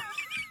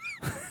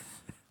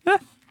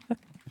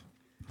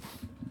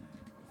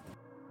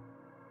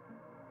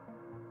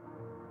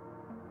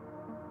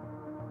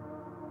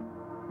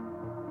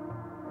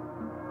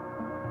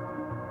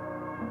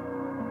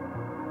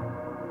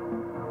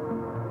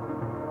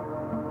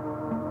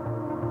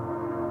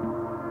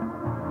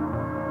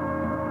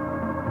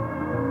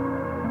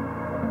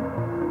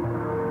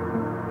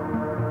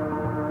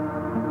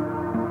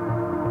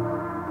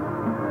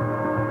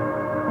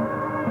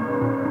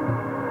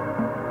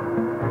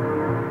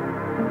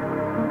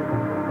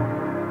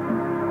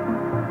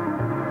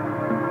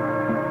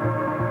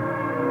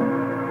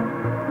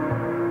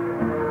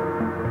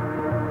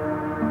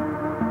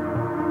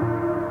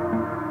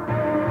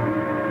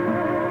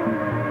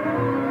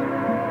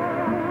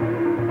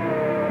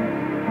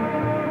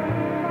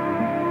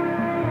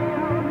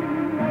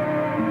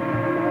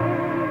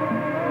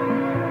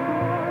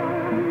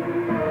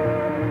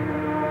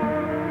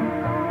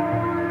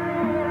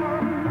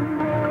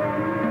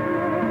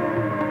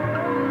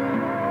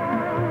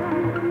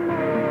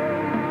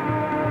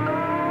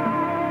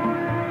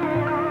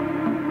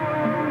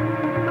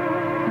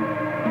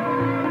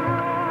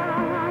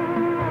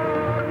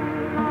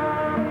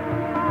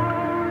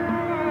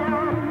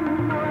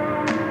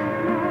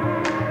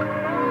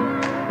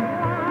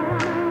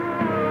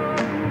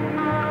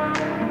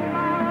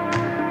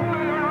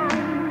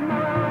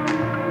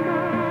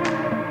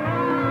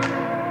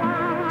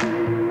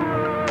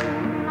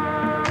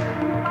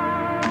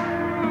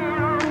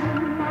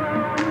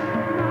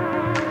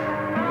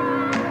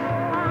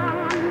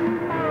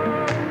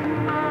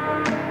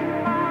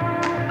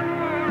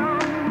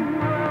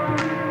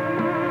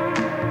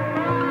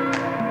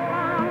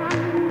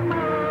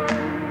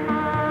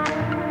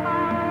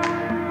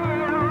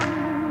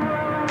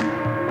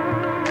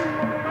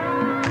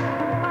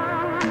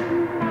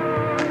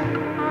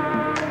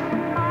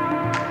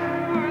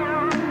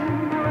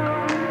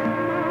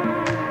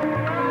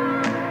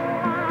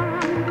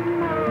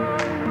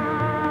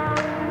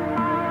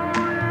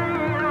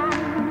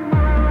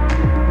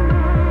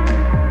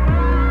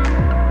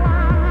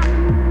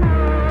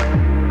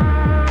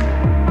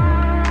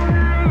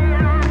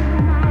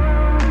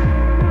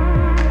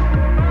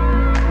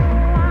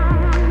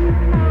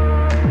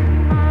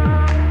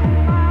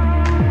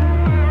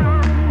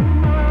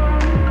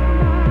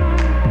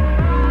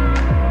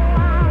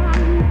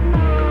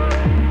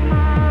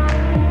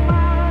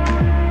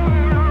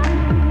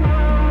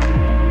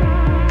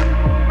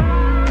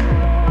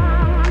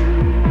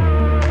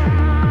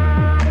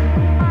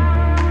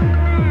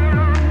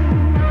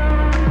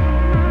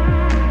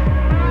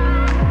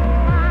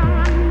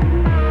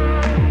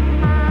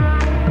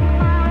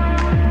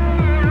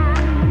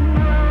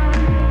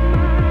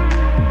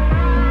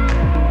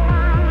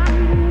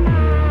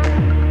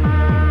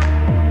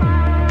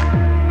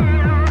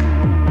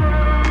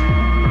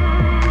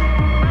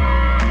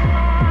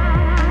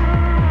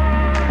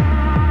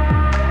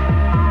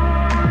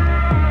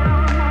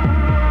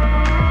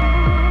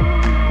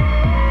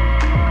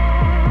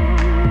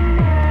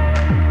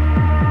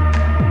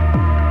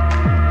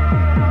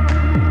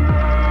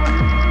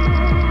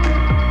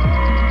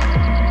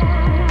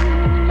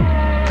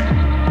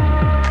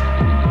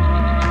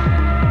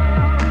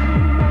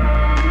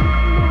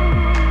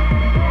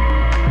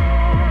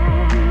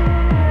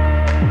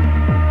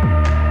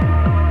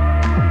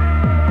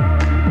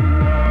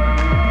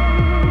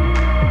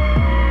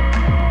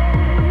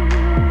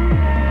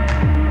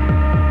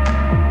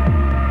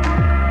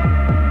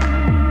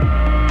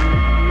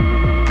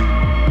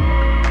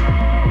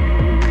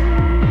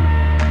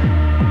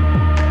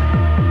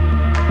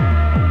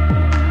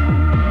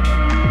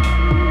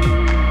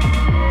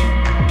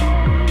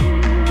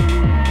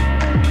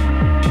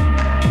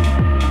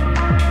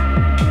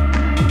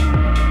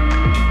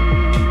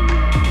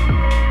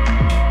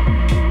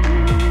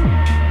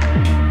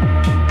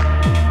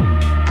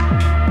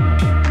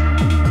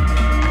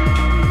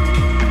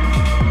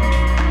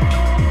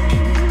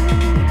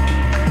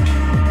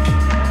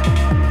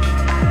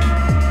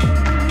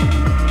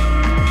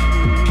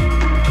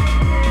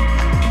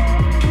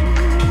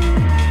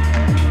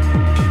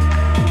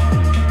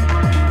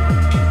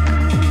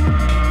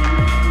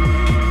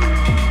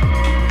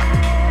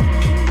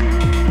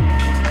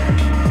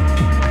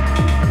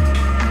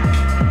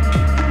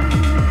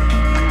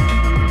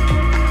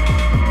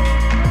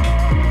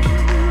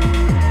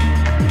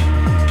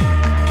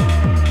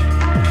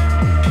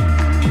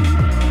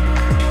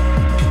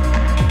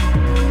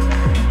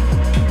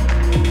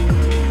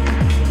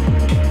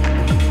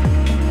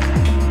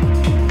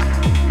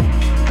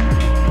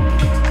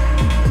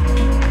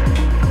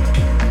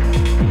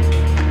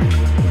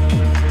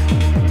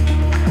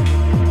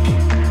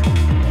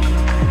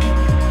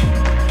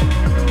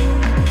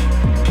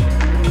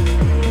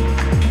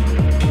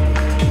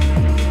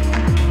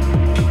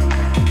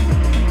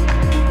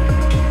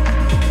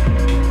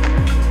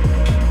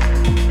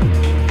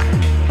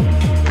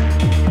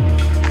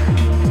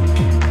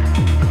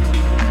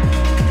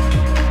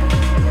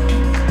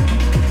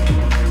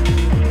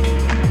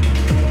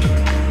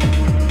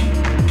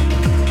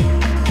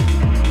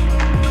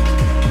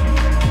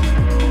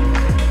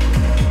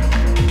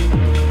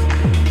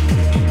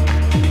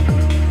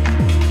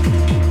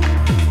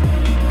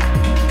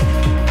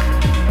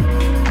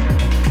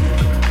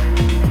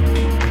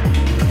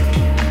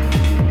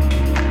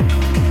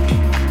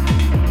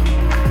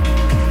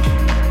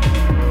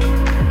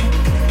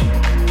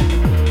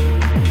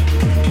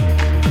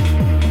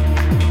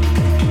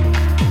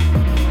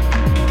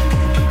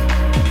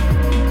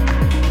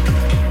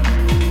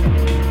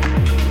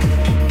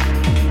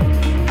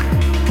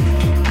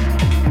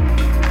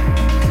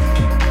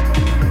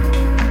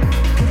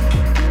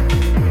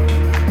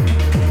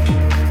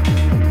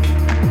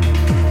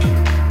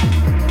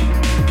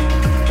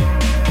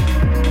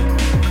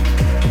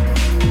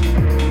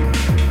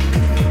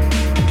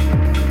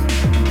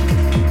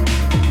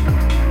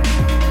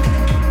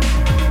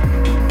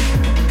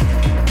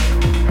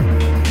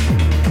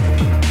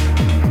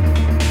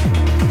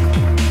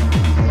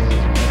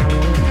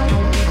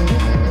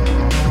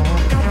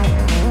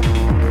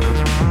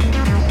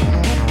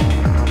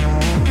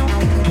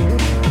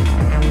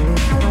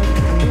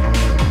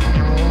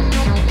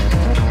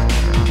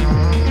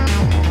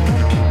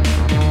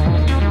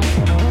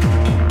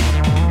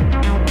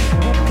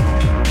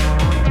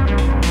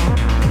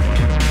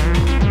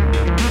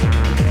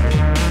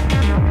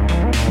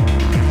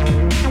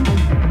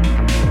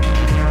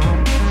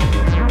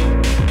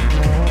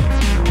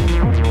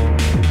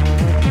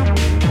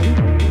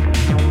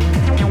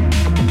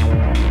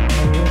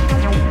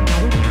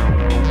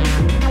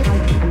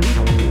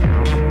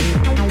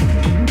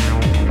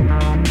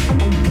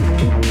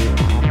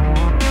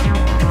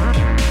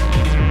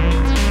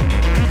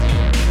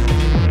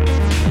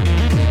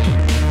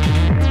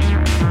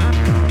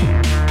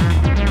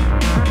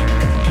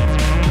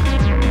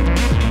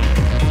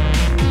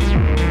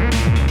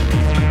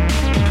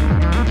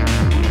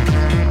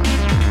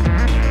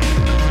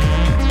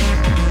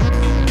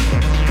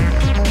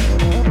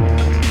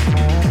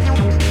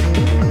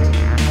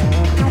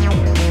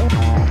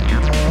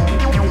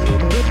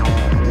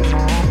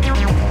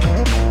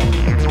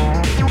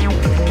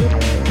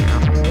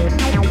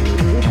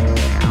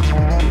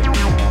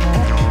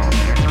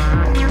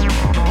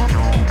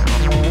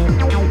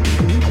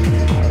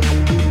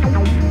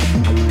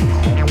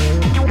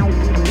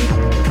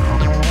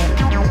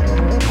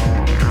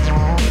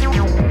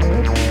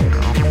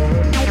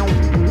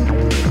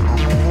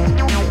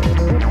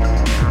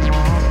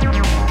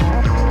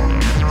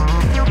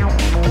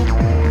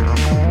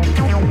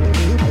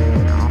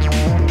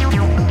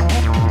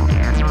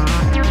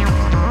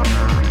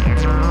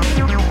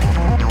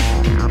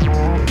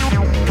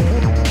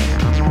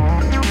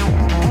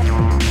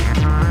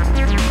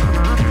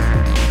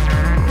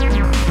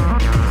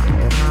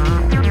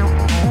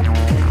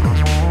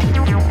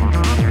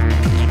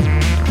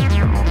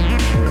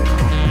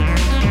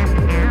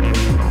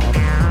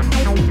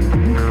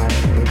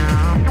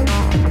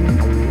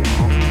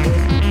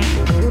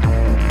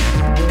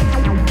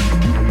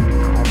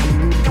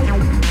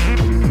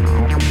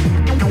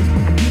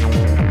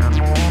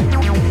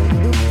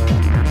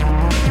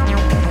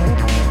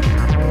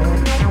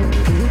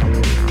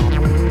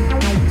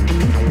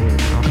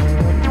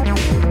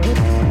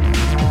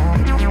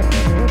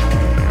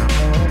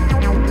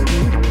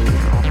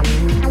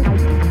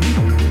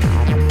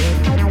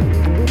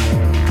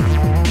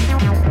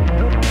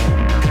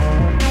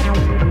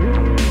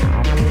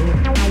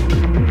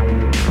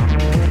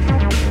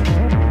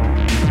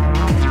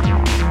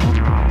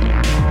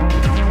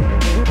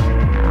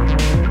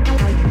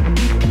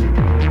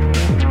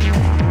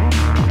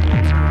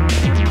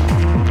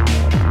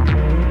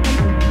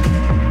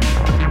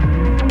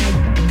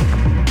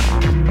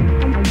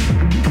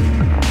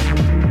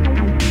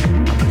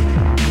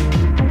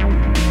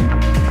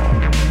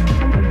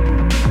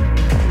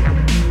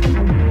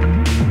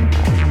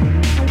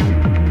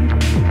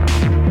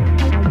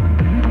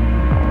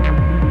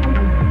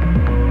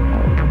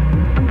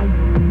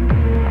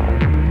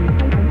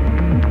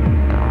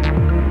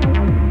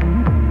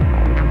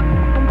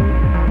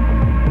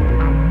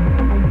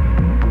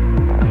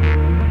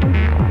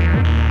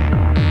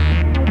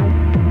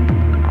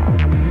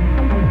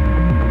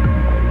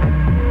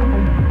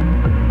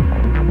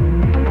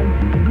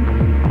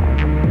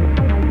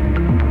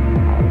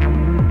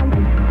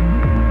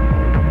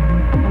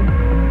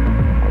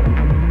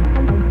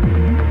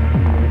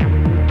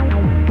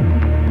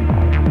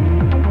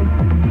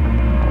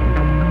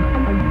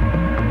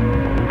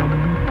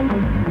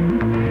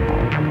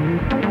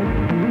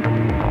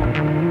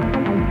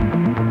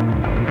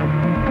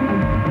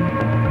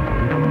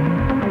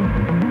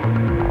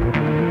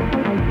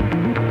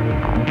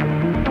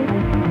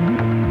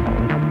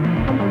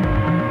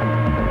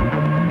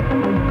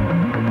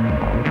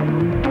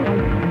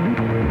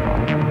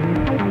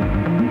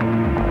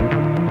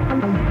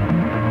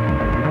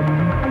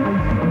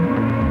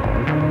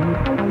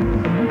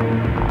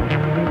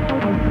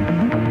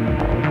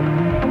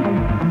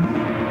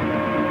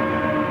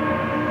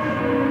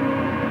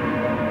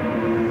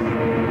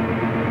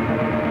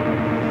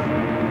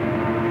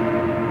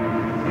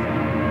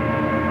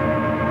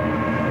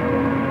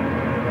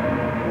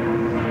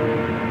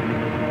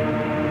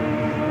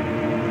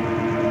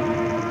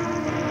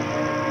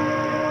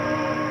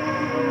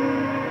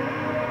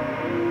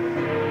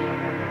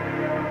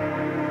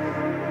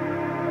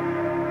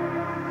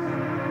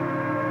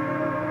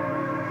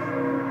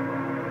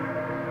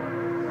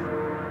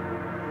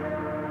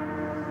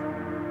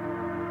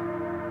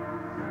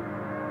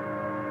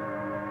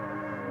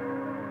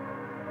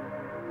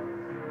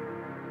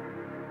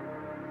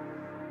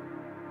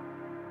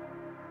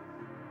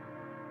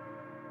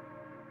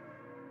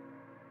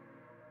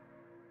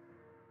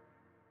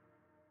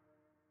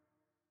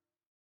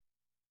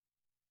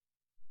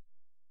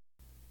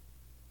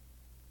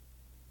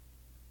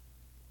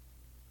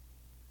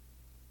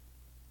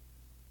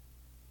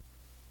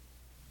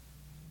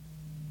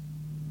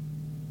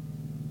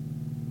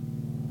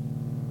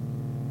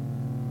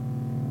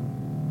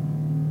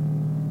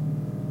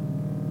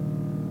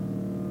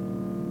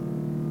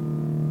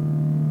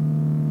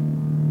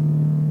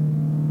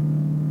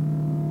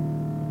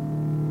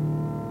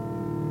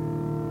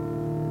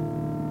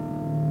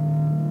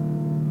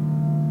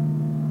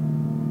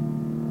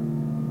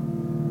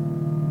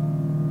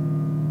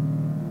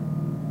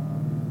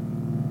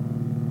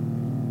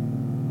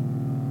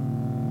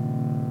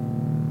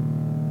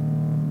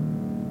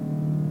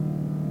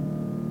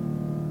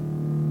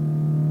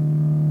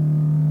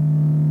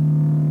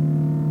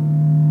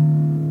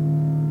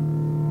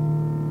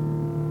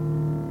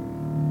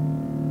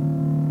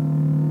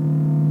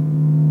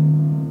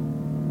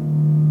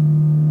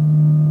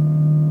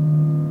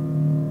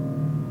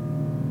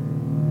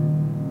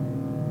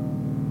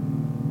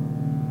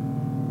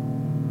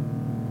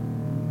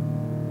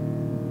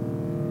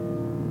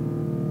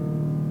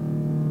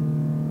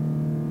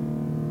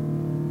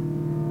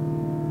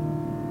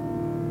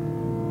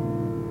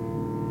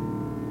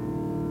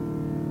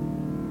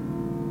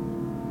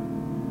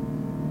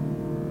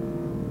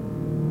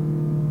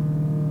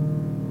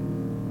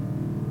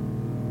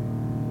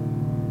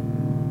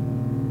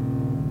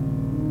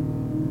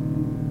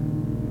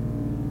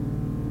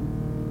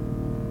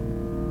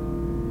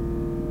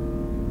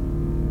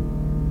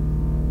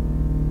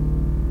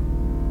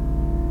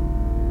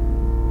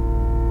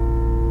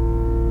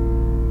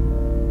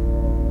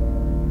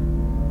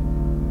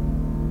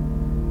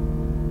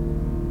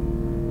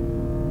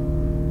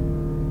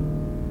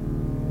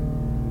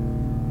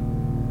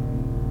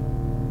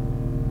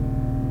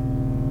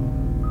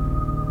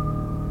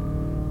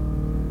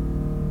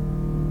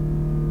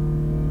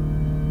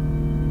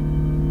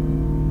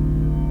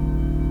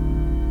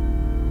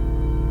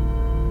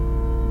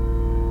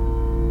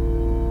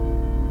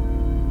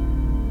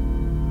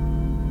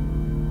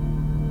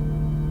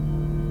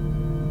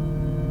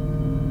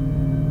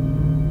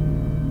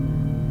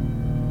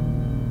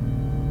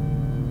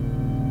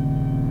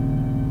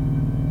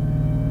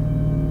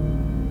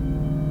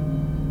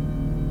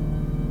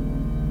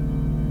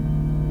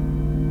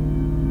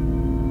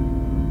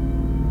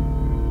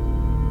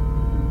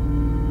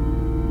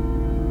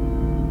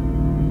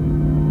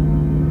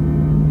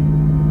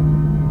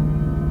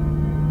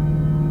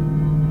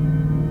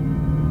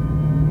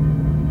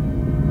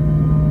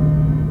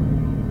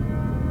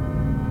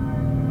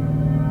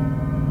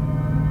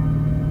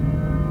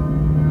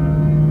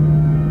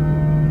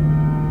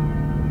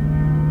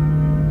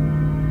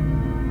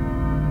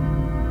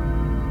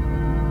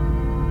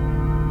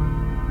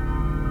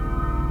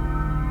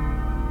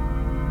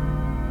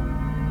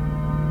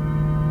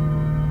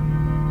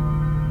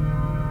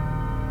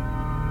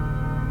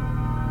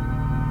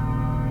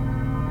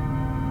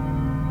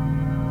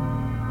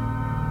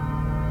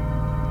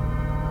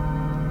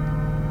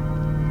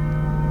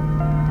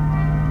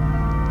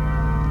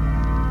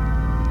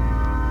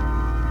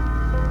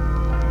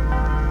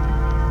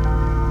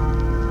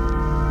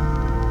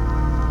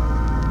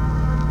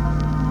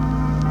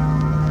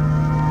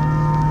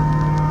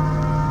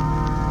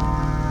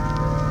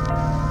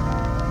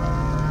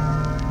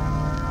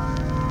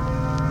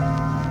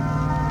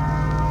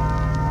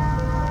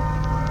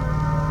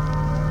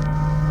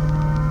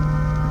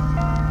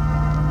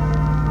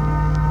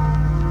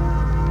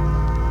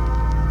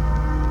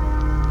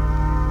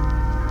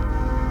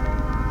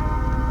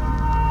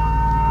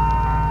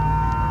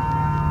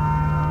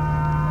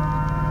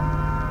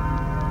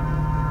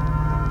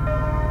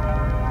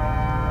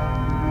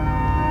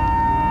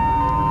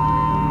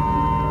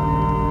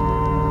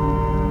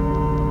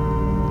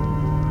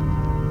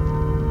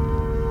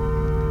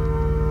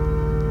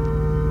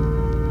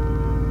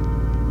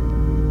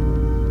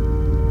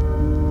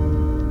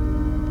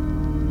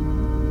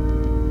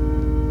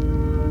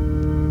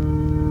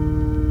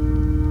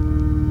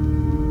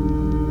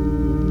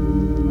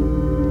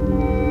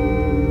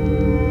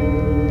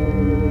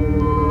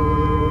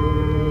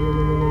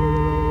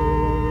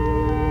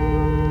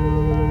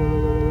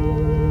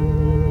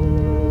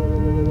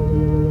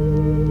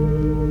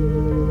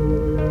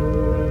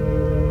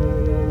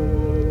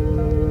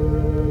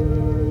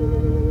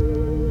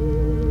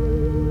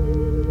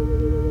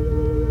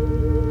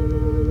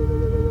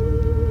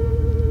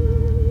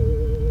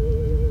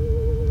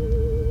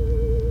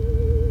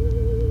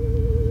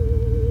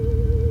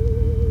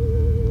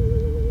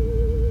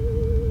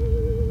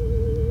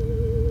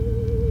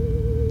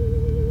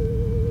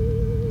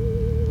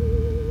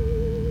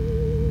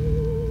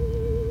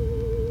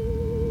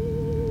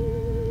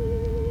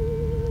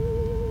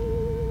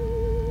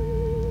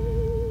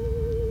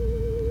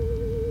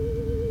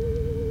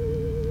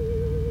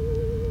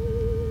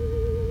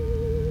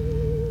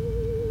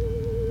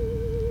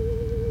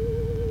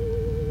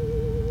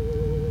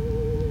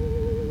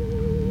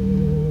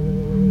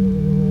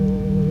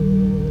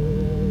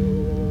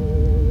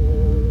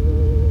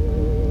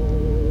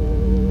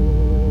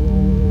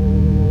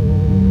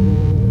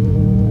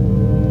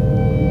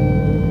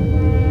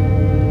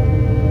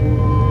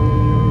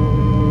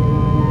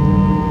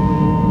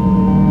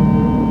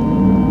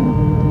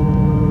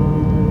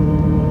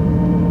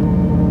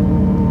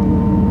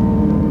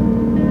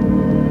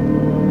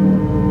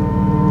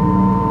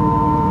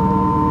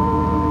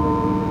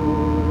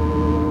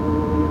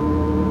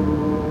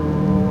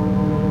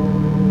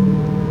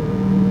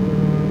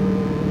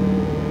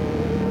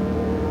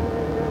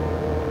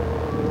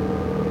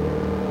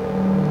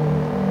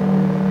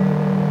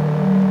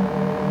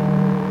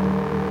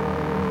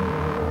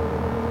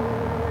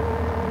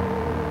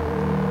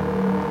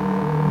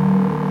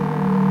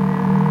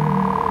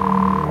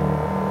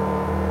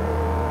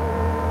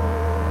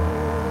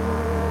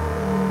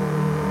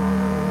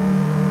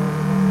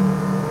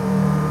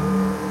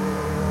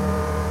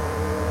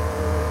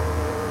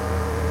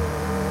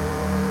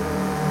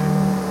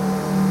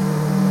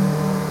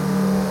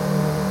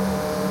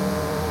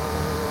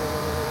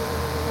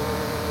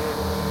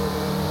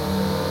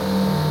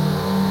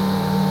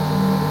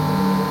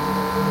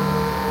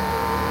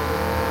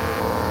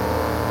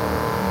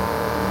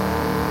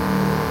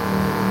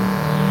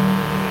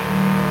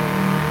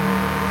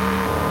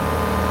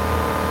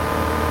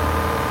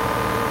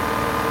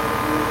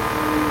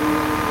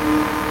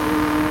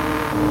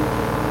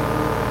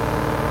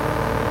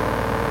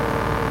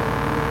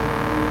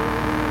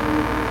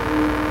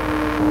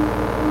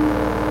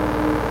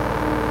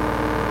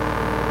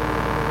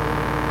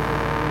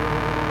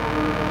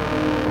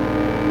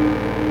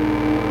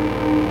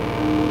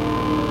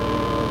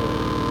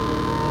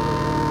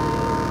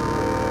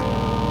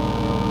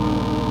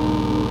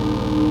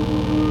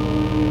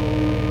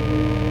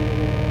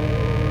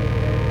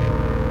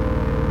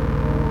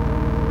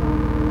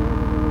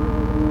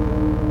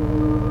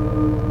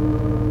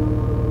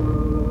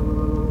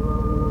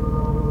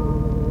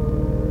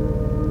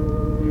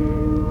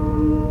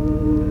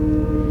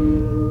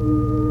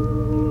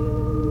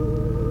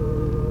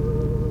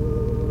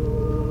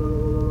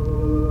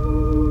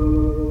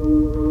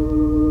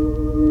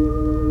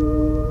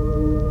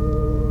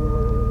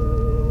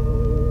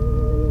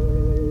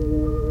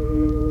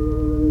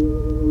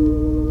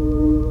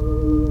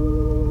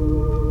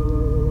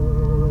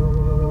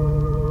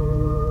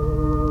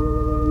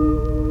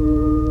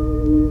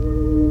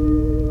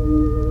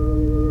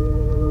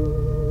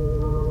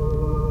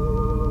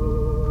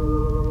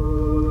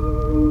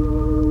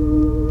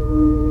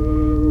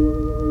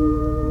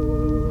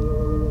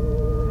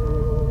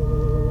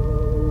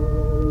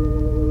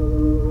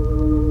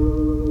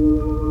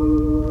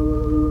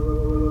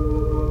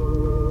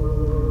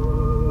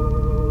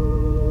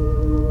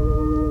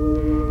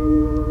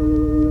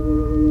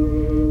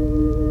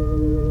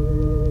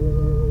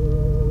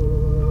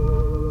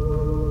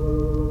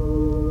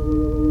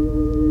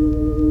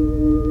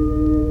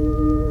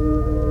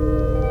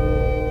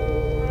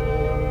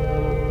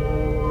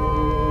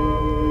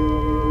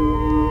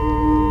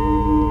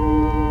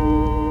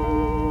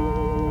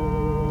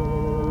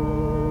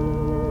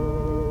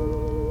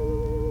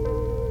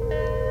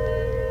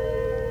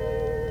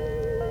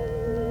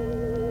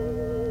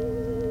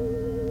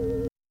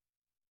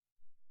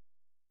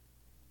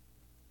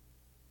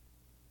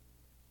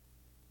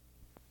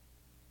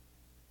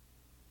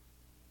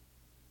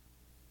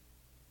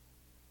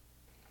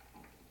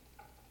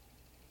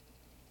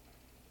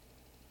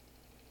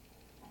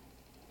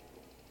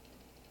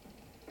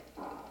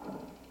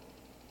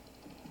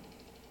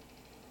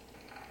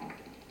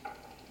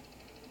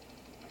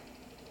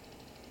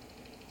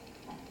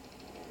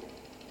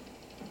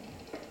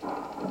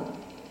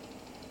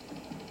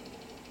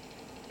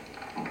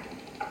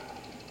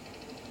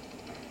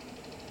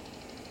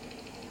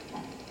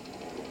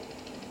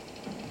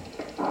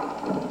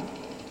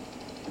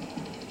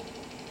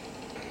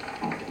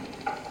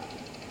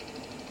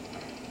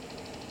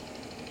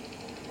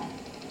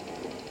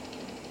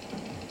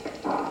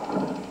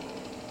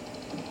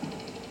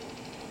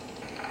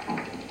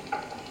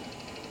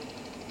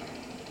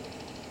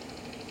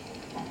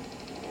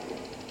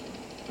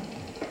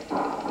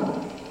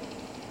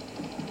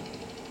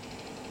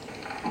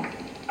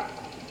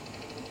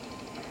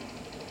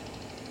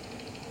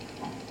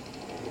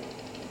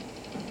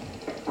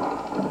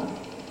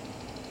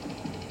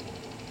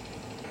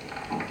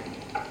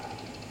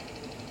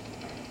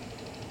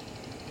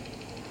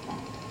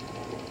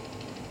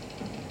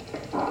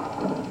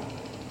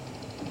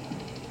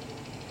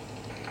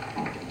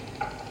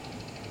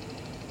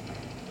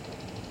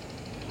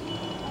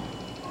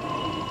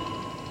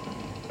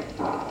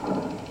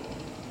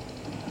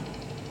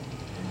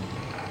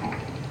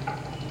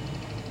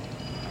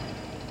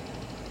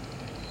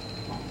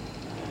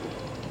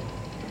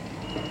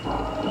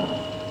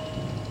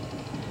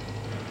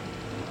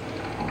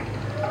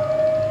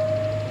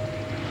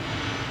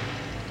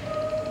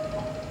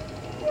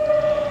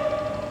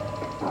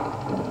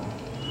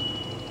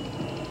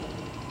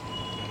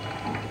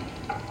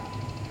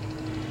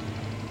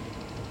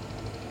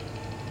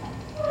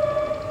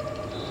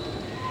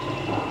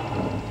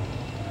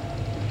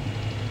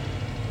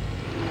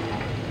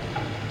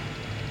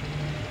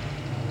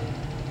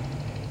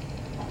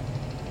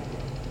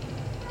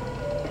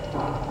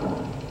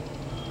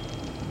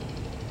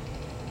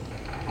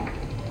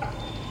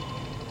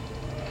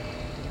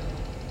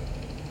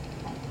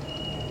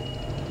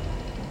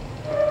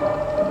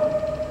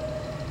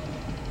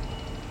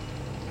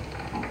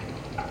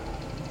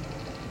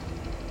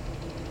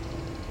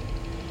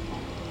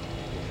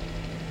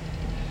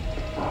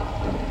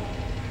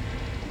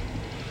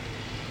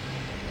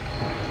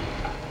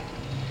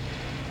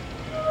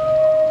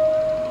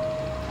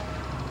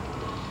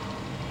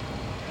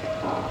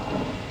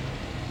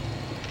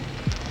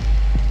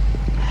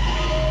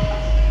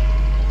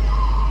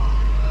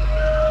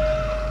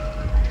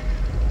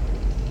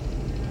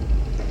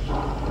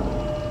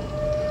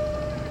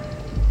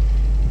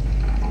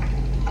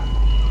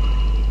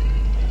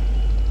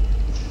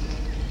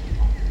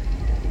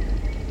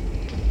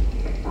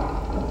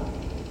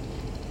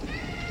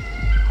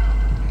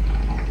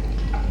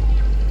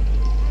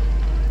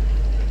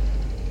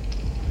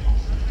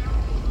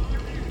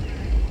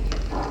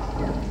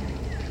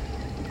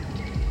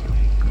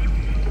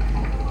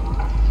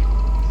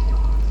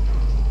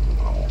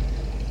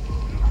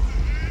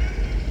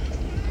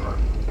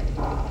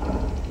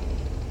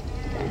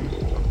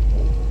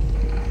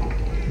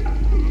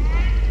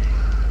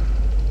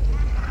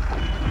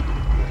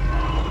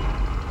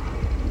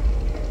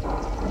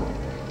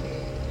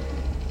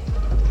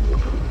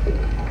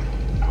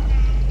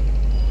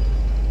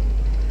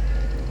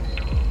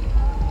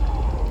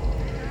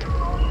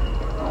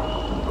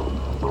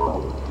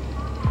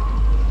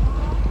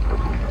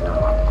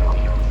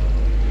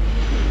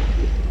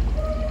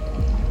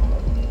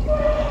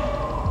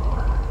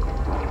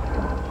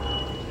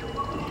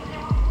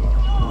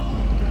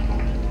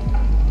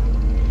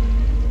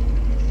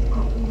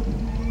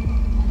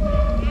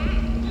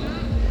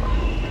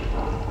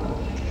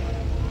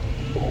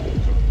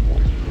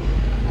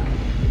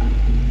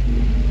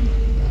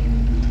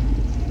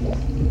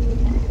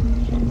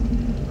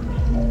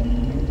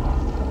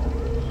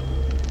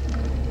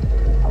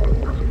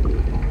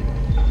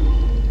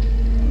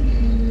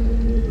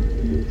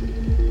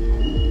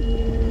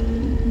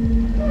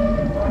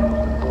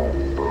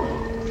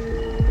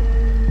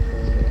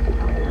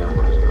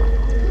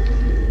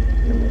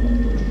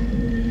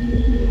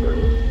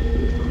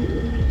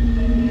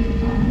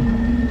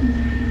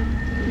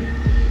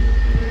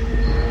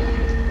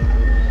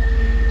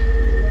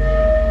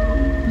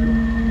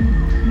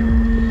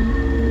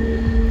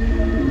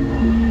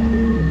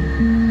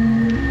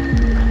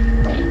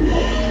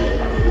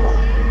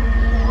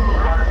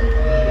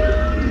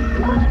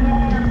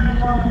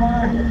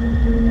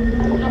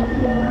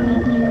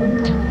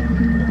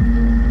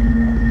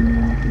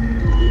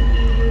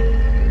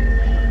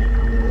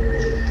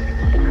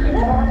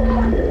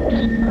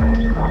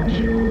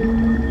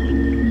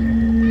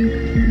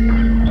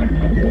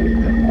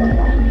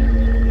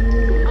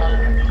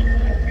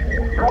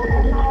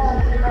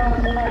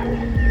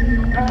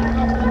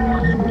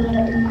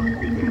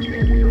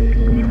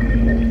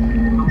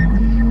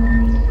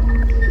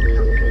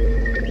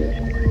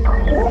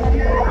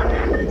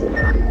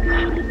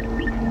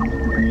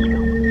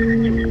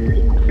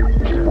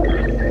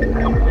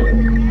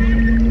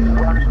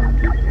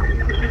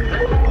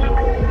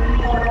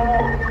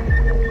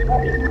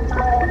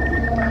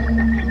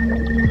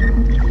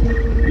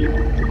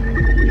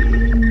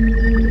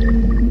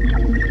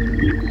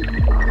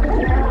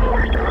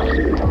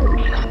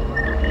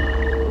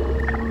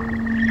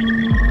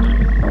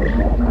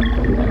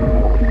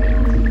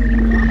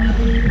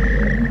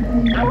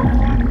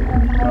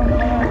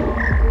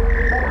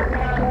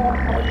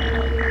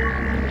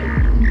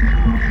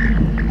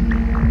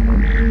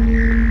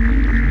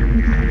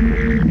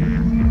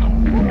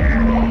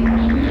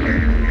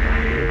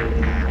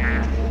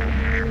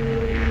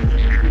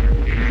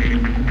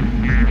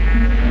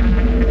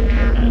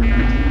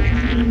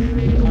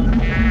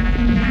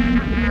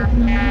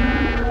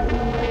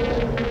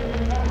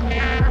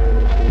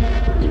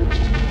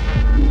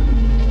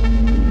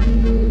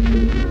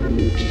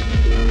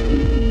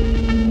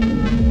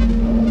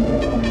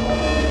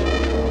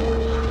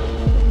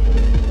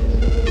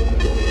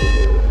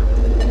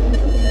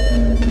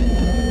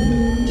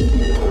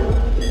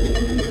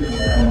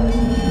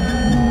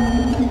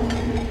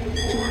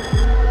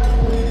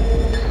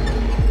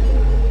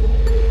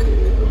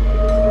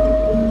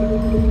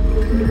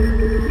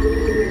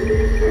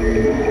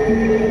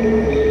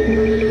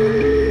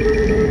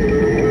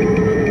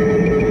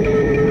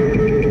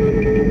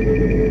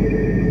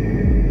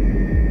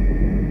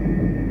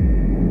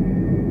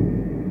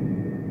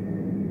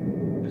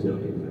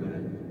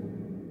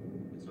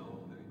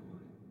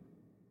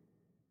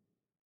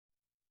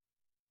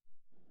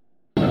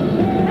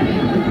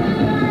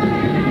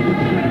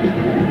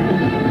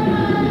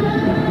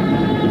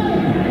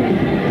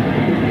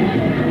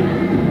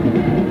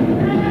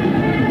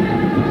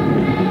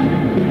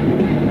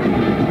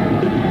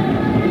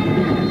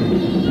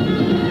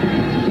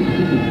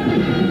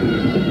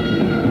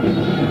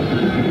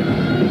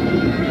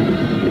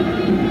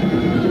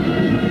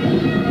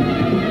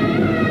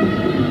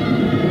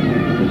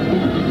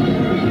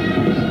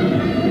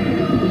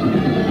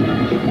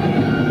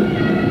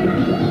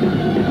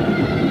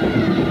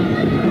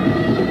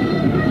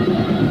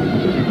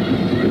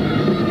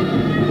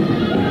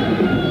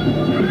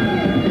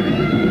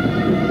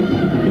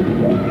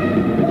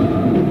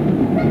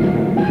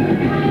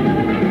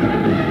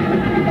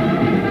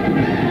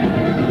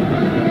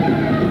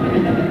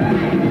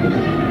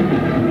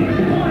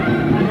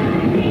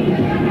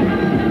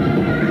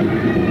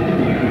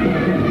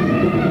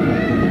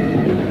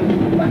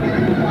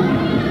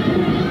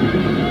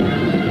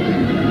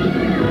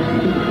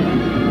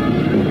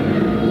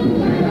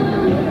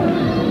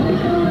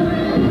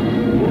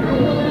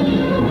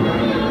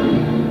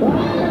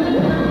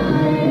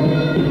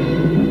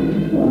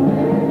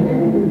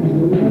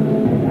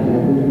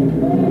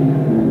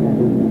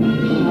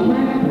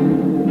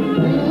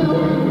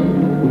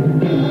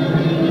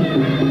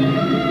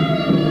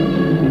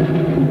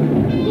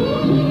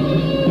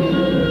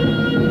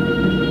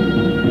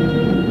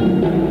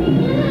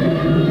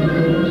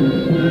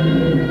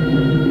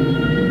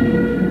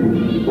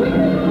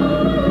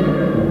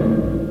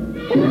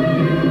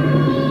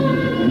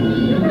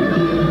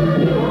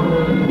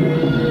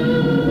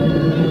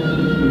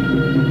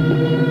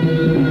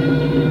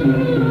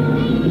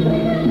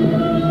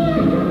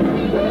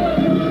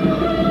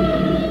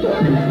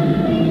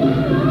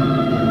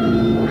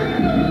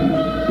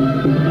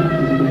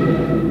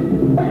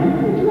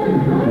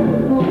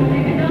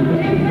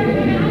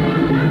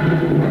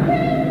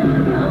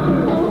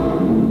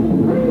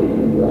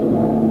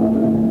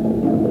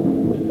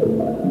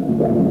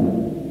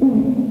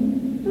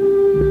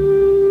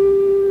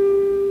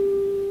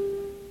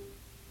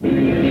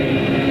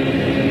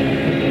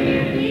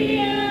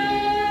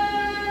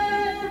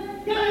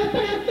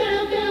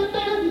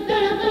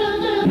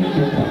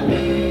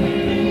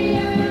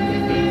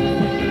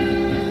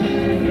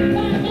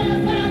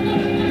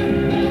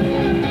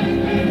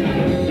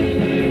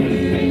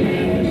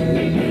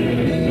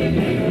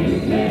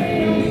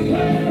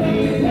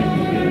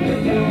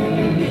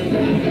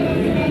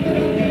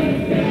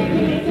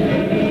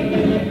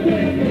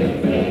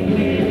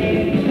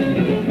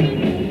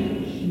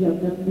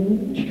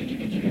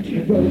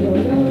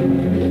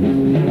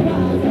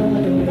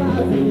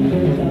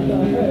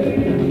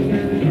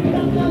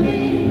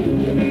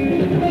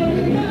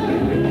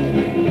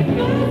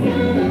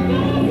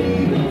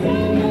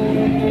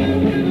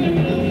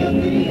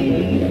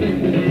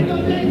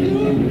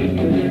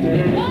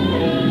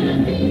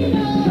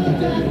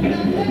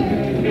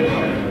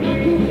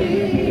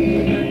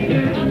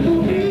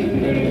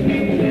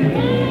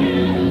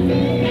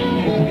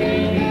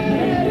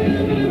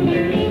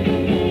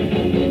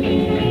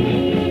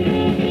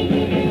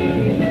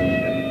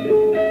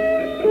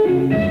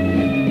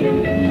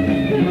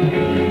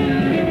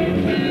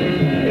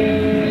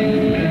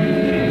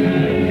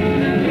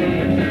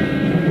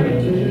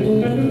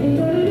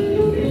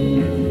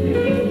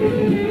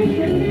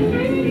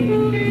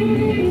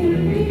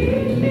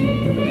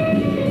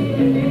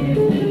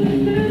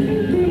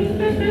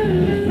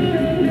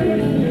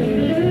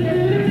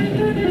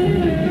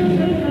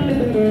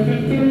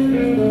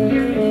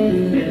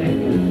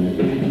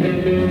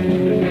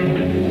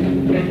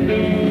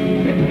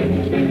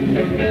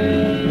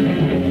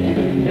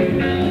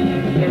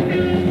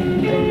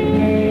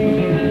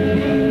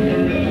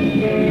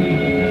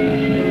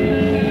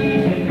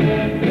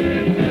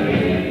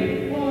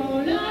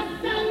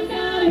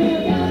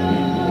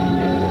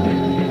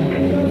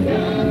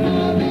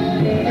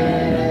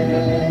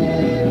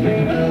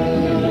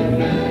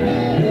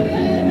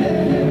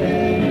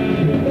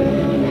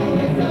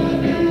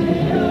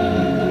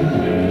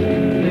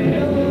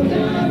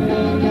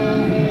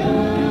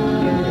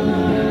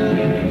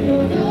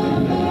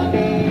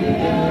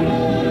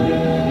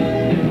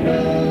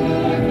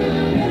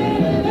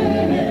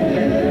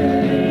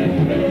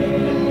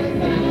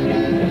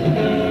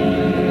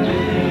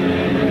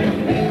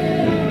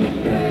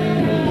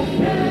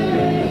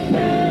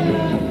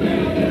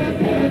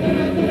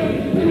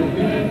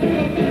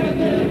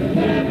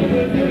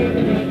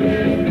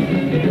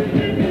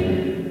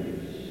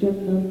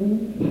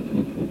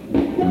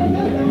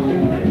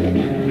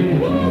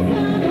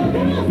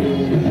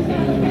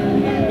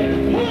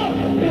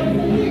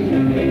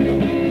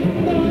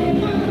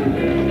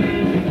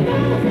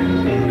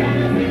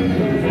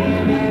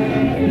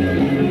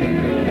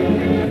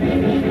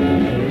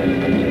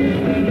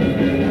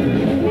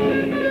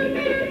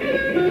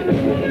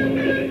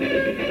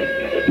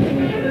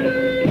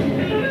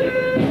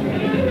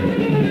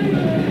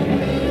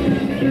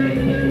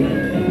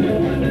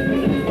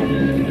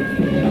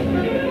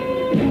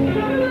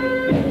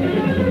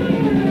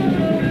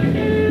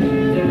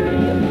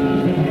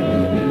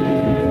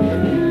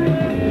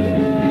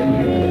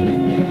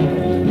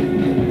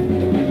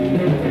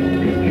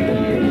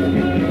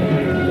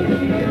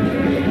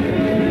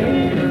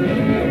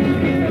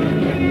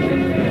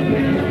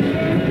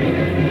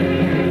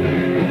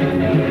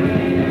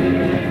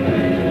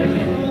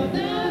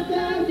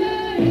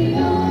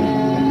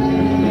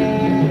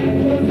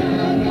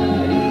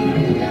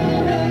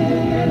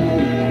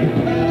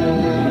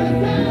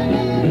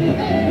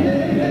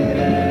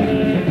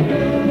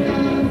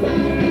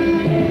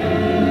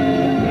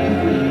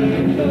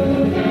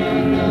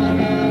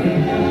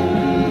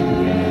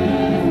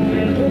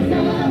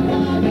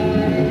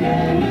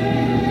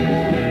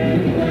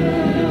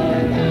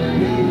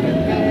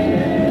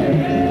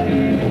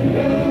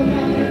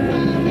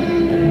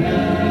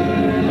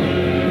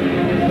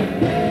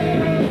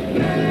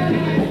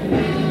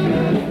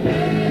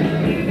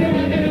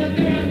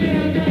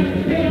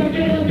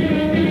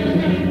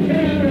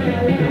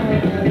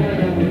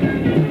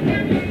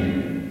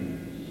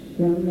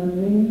 Don't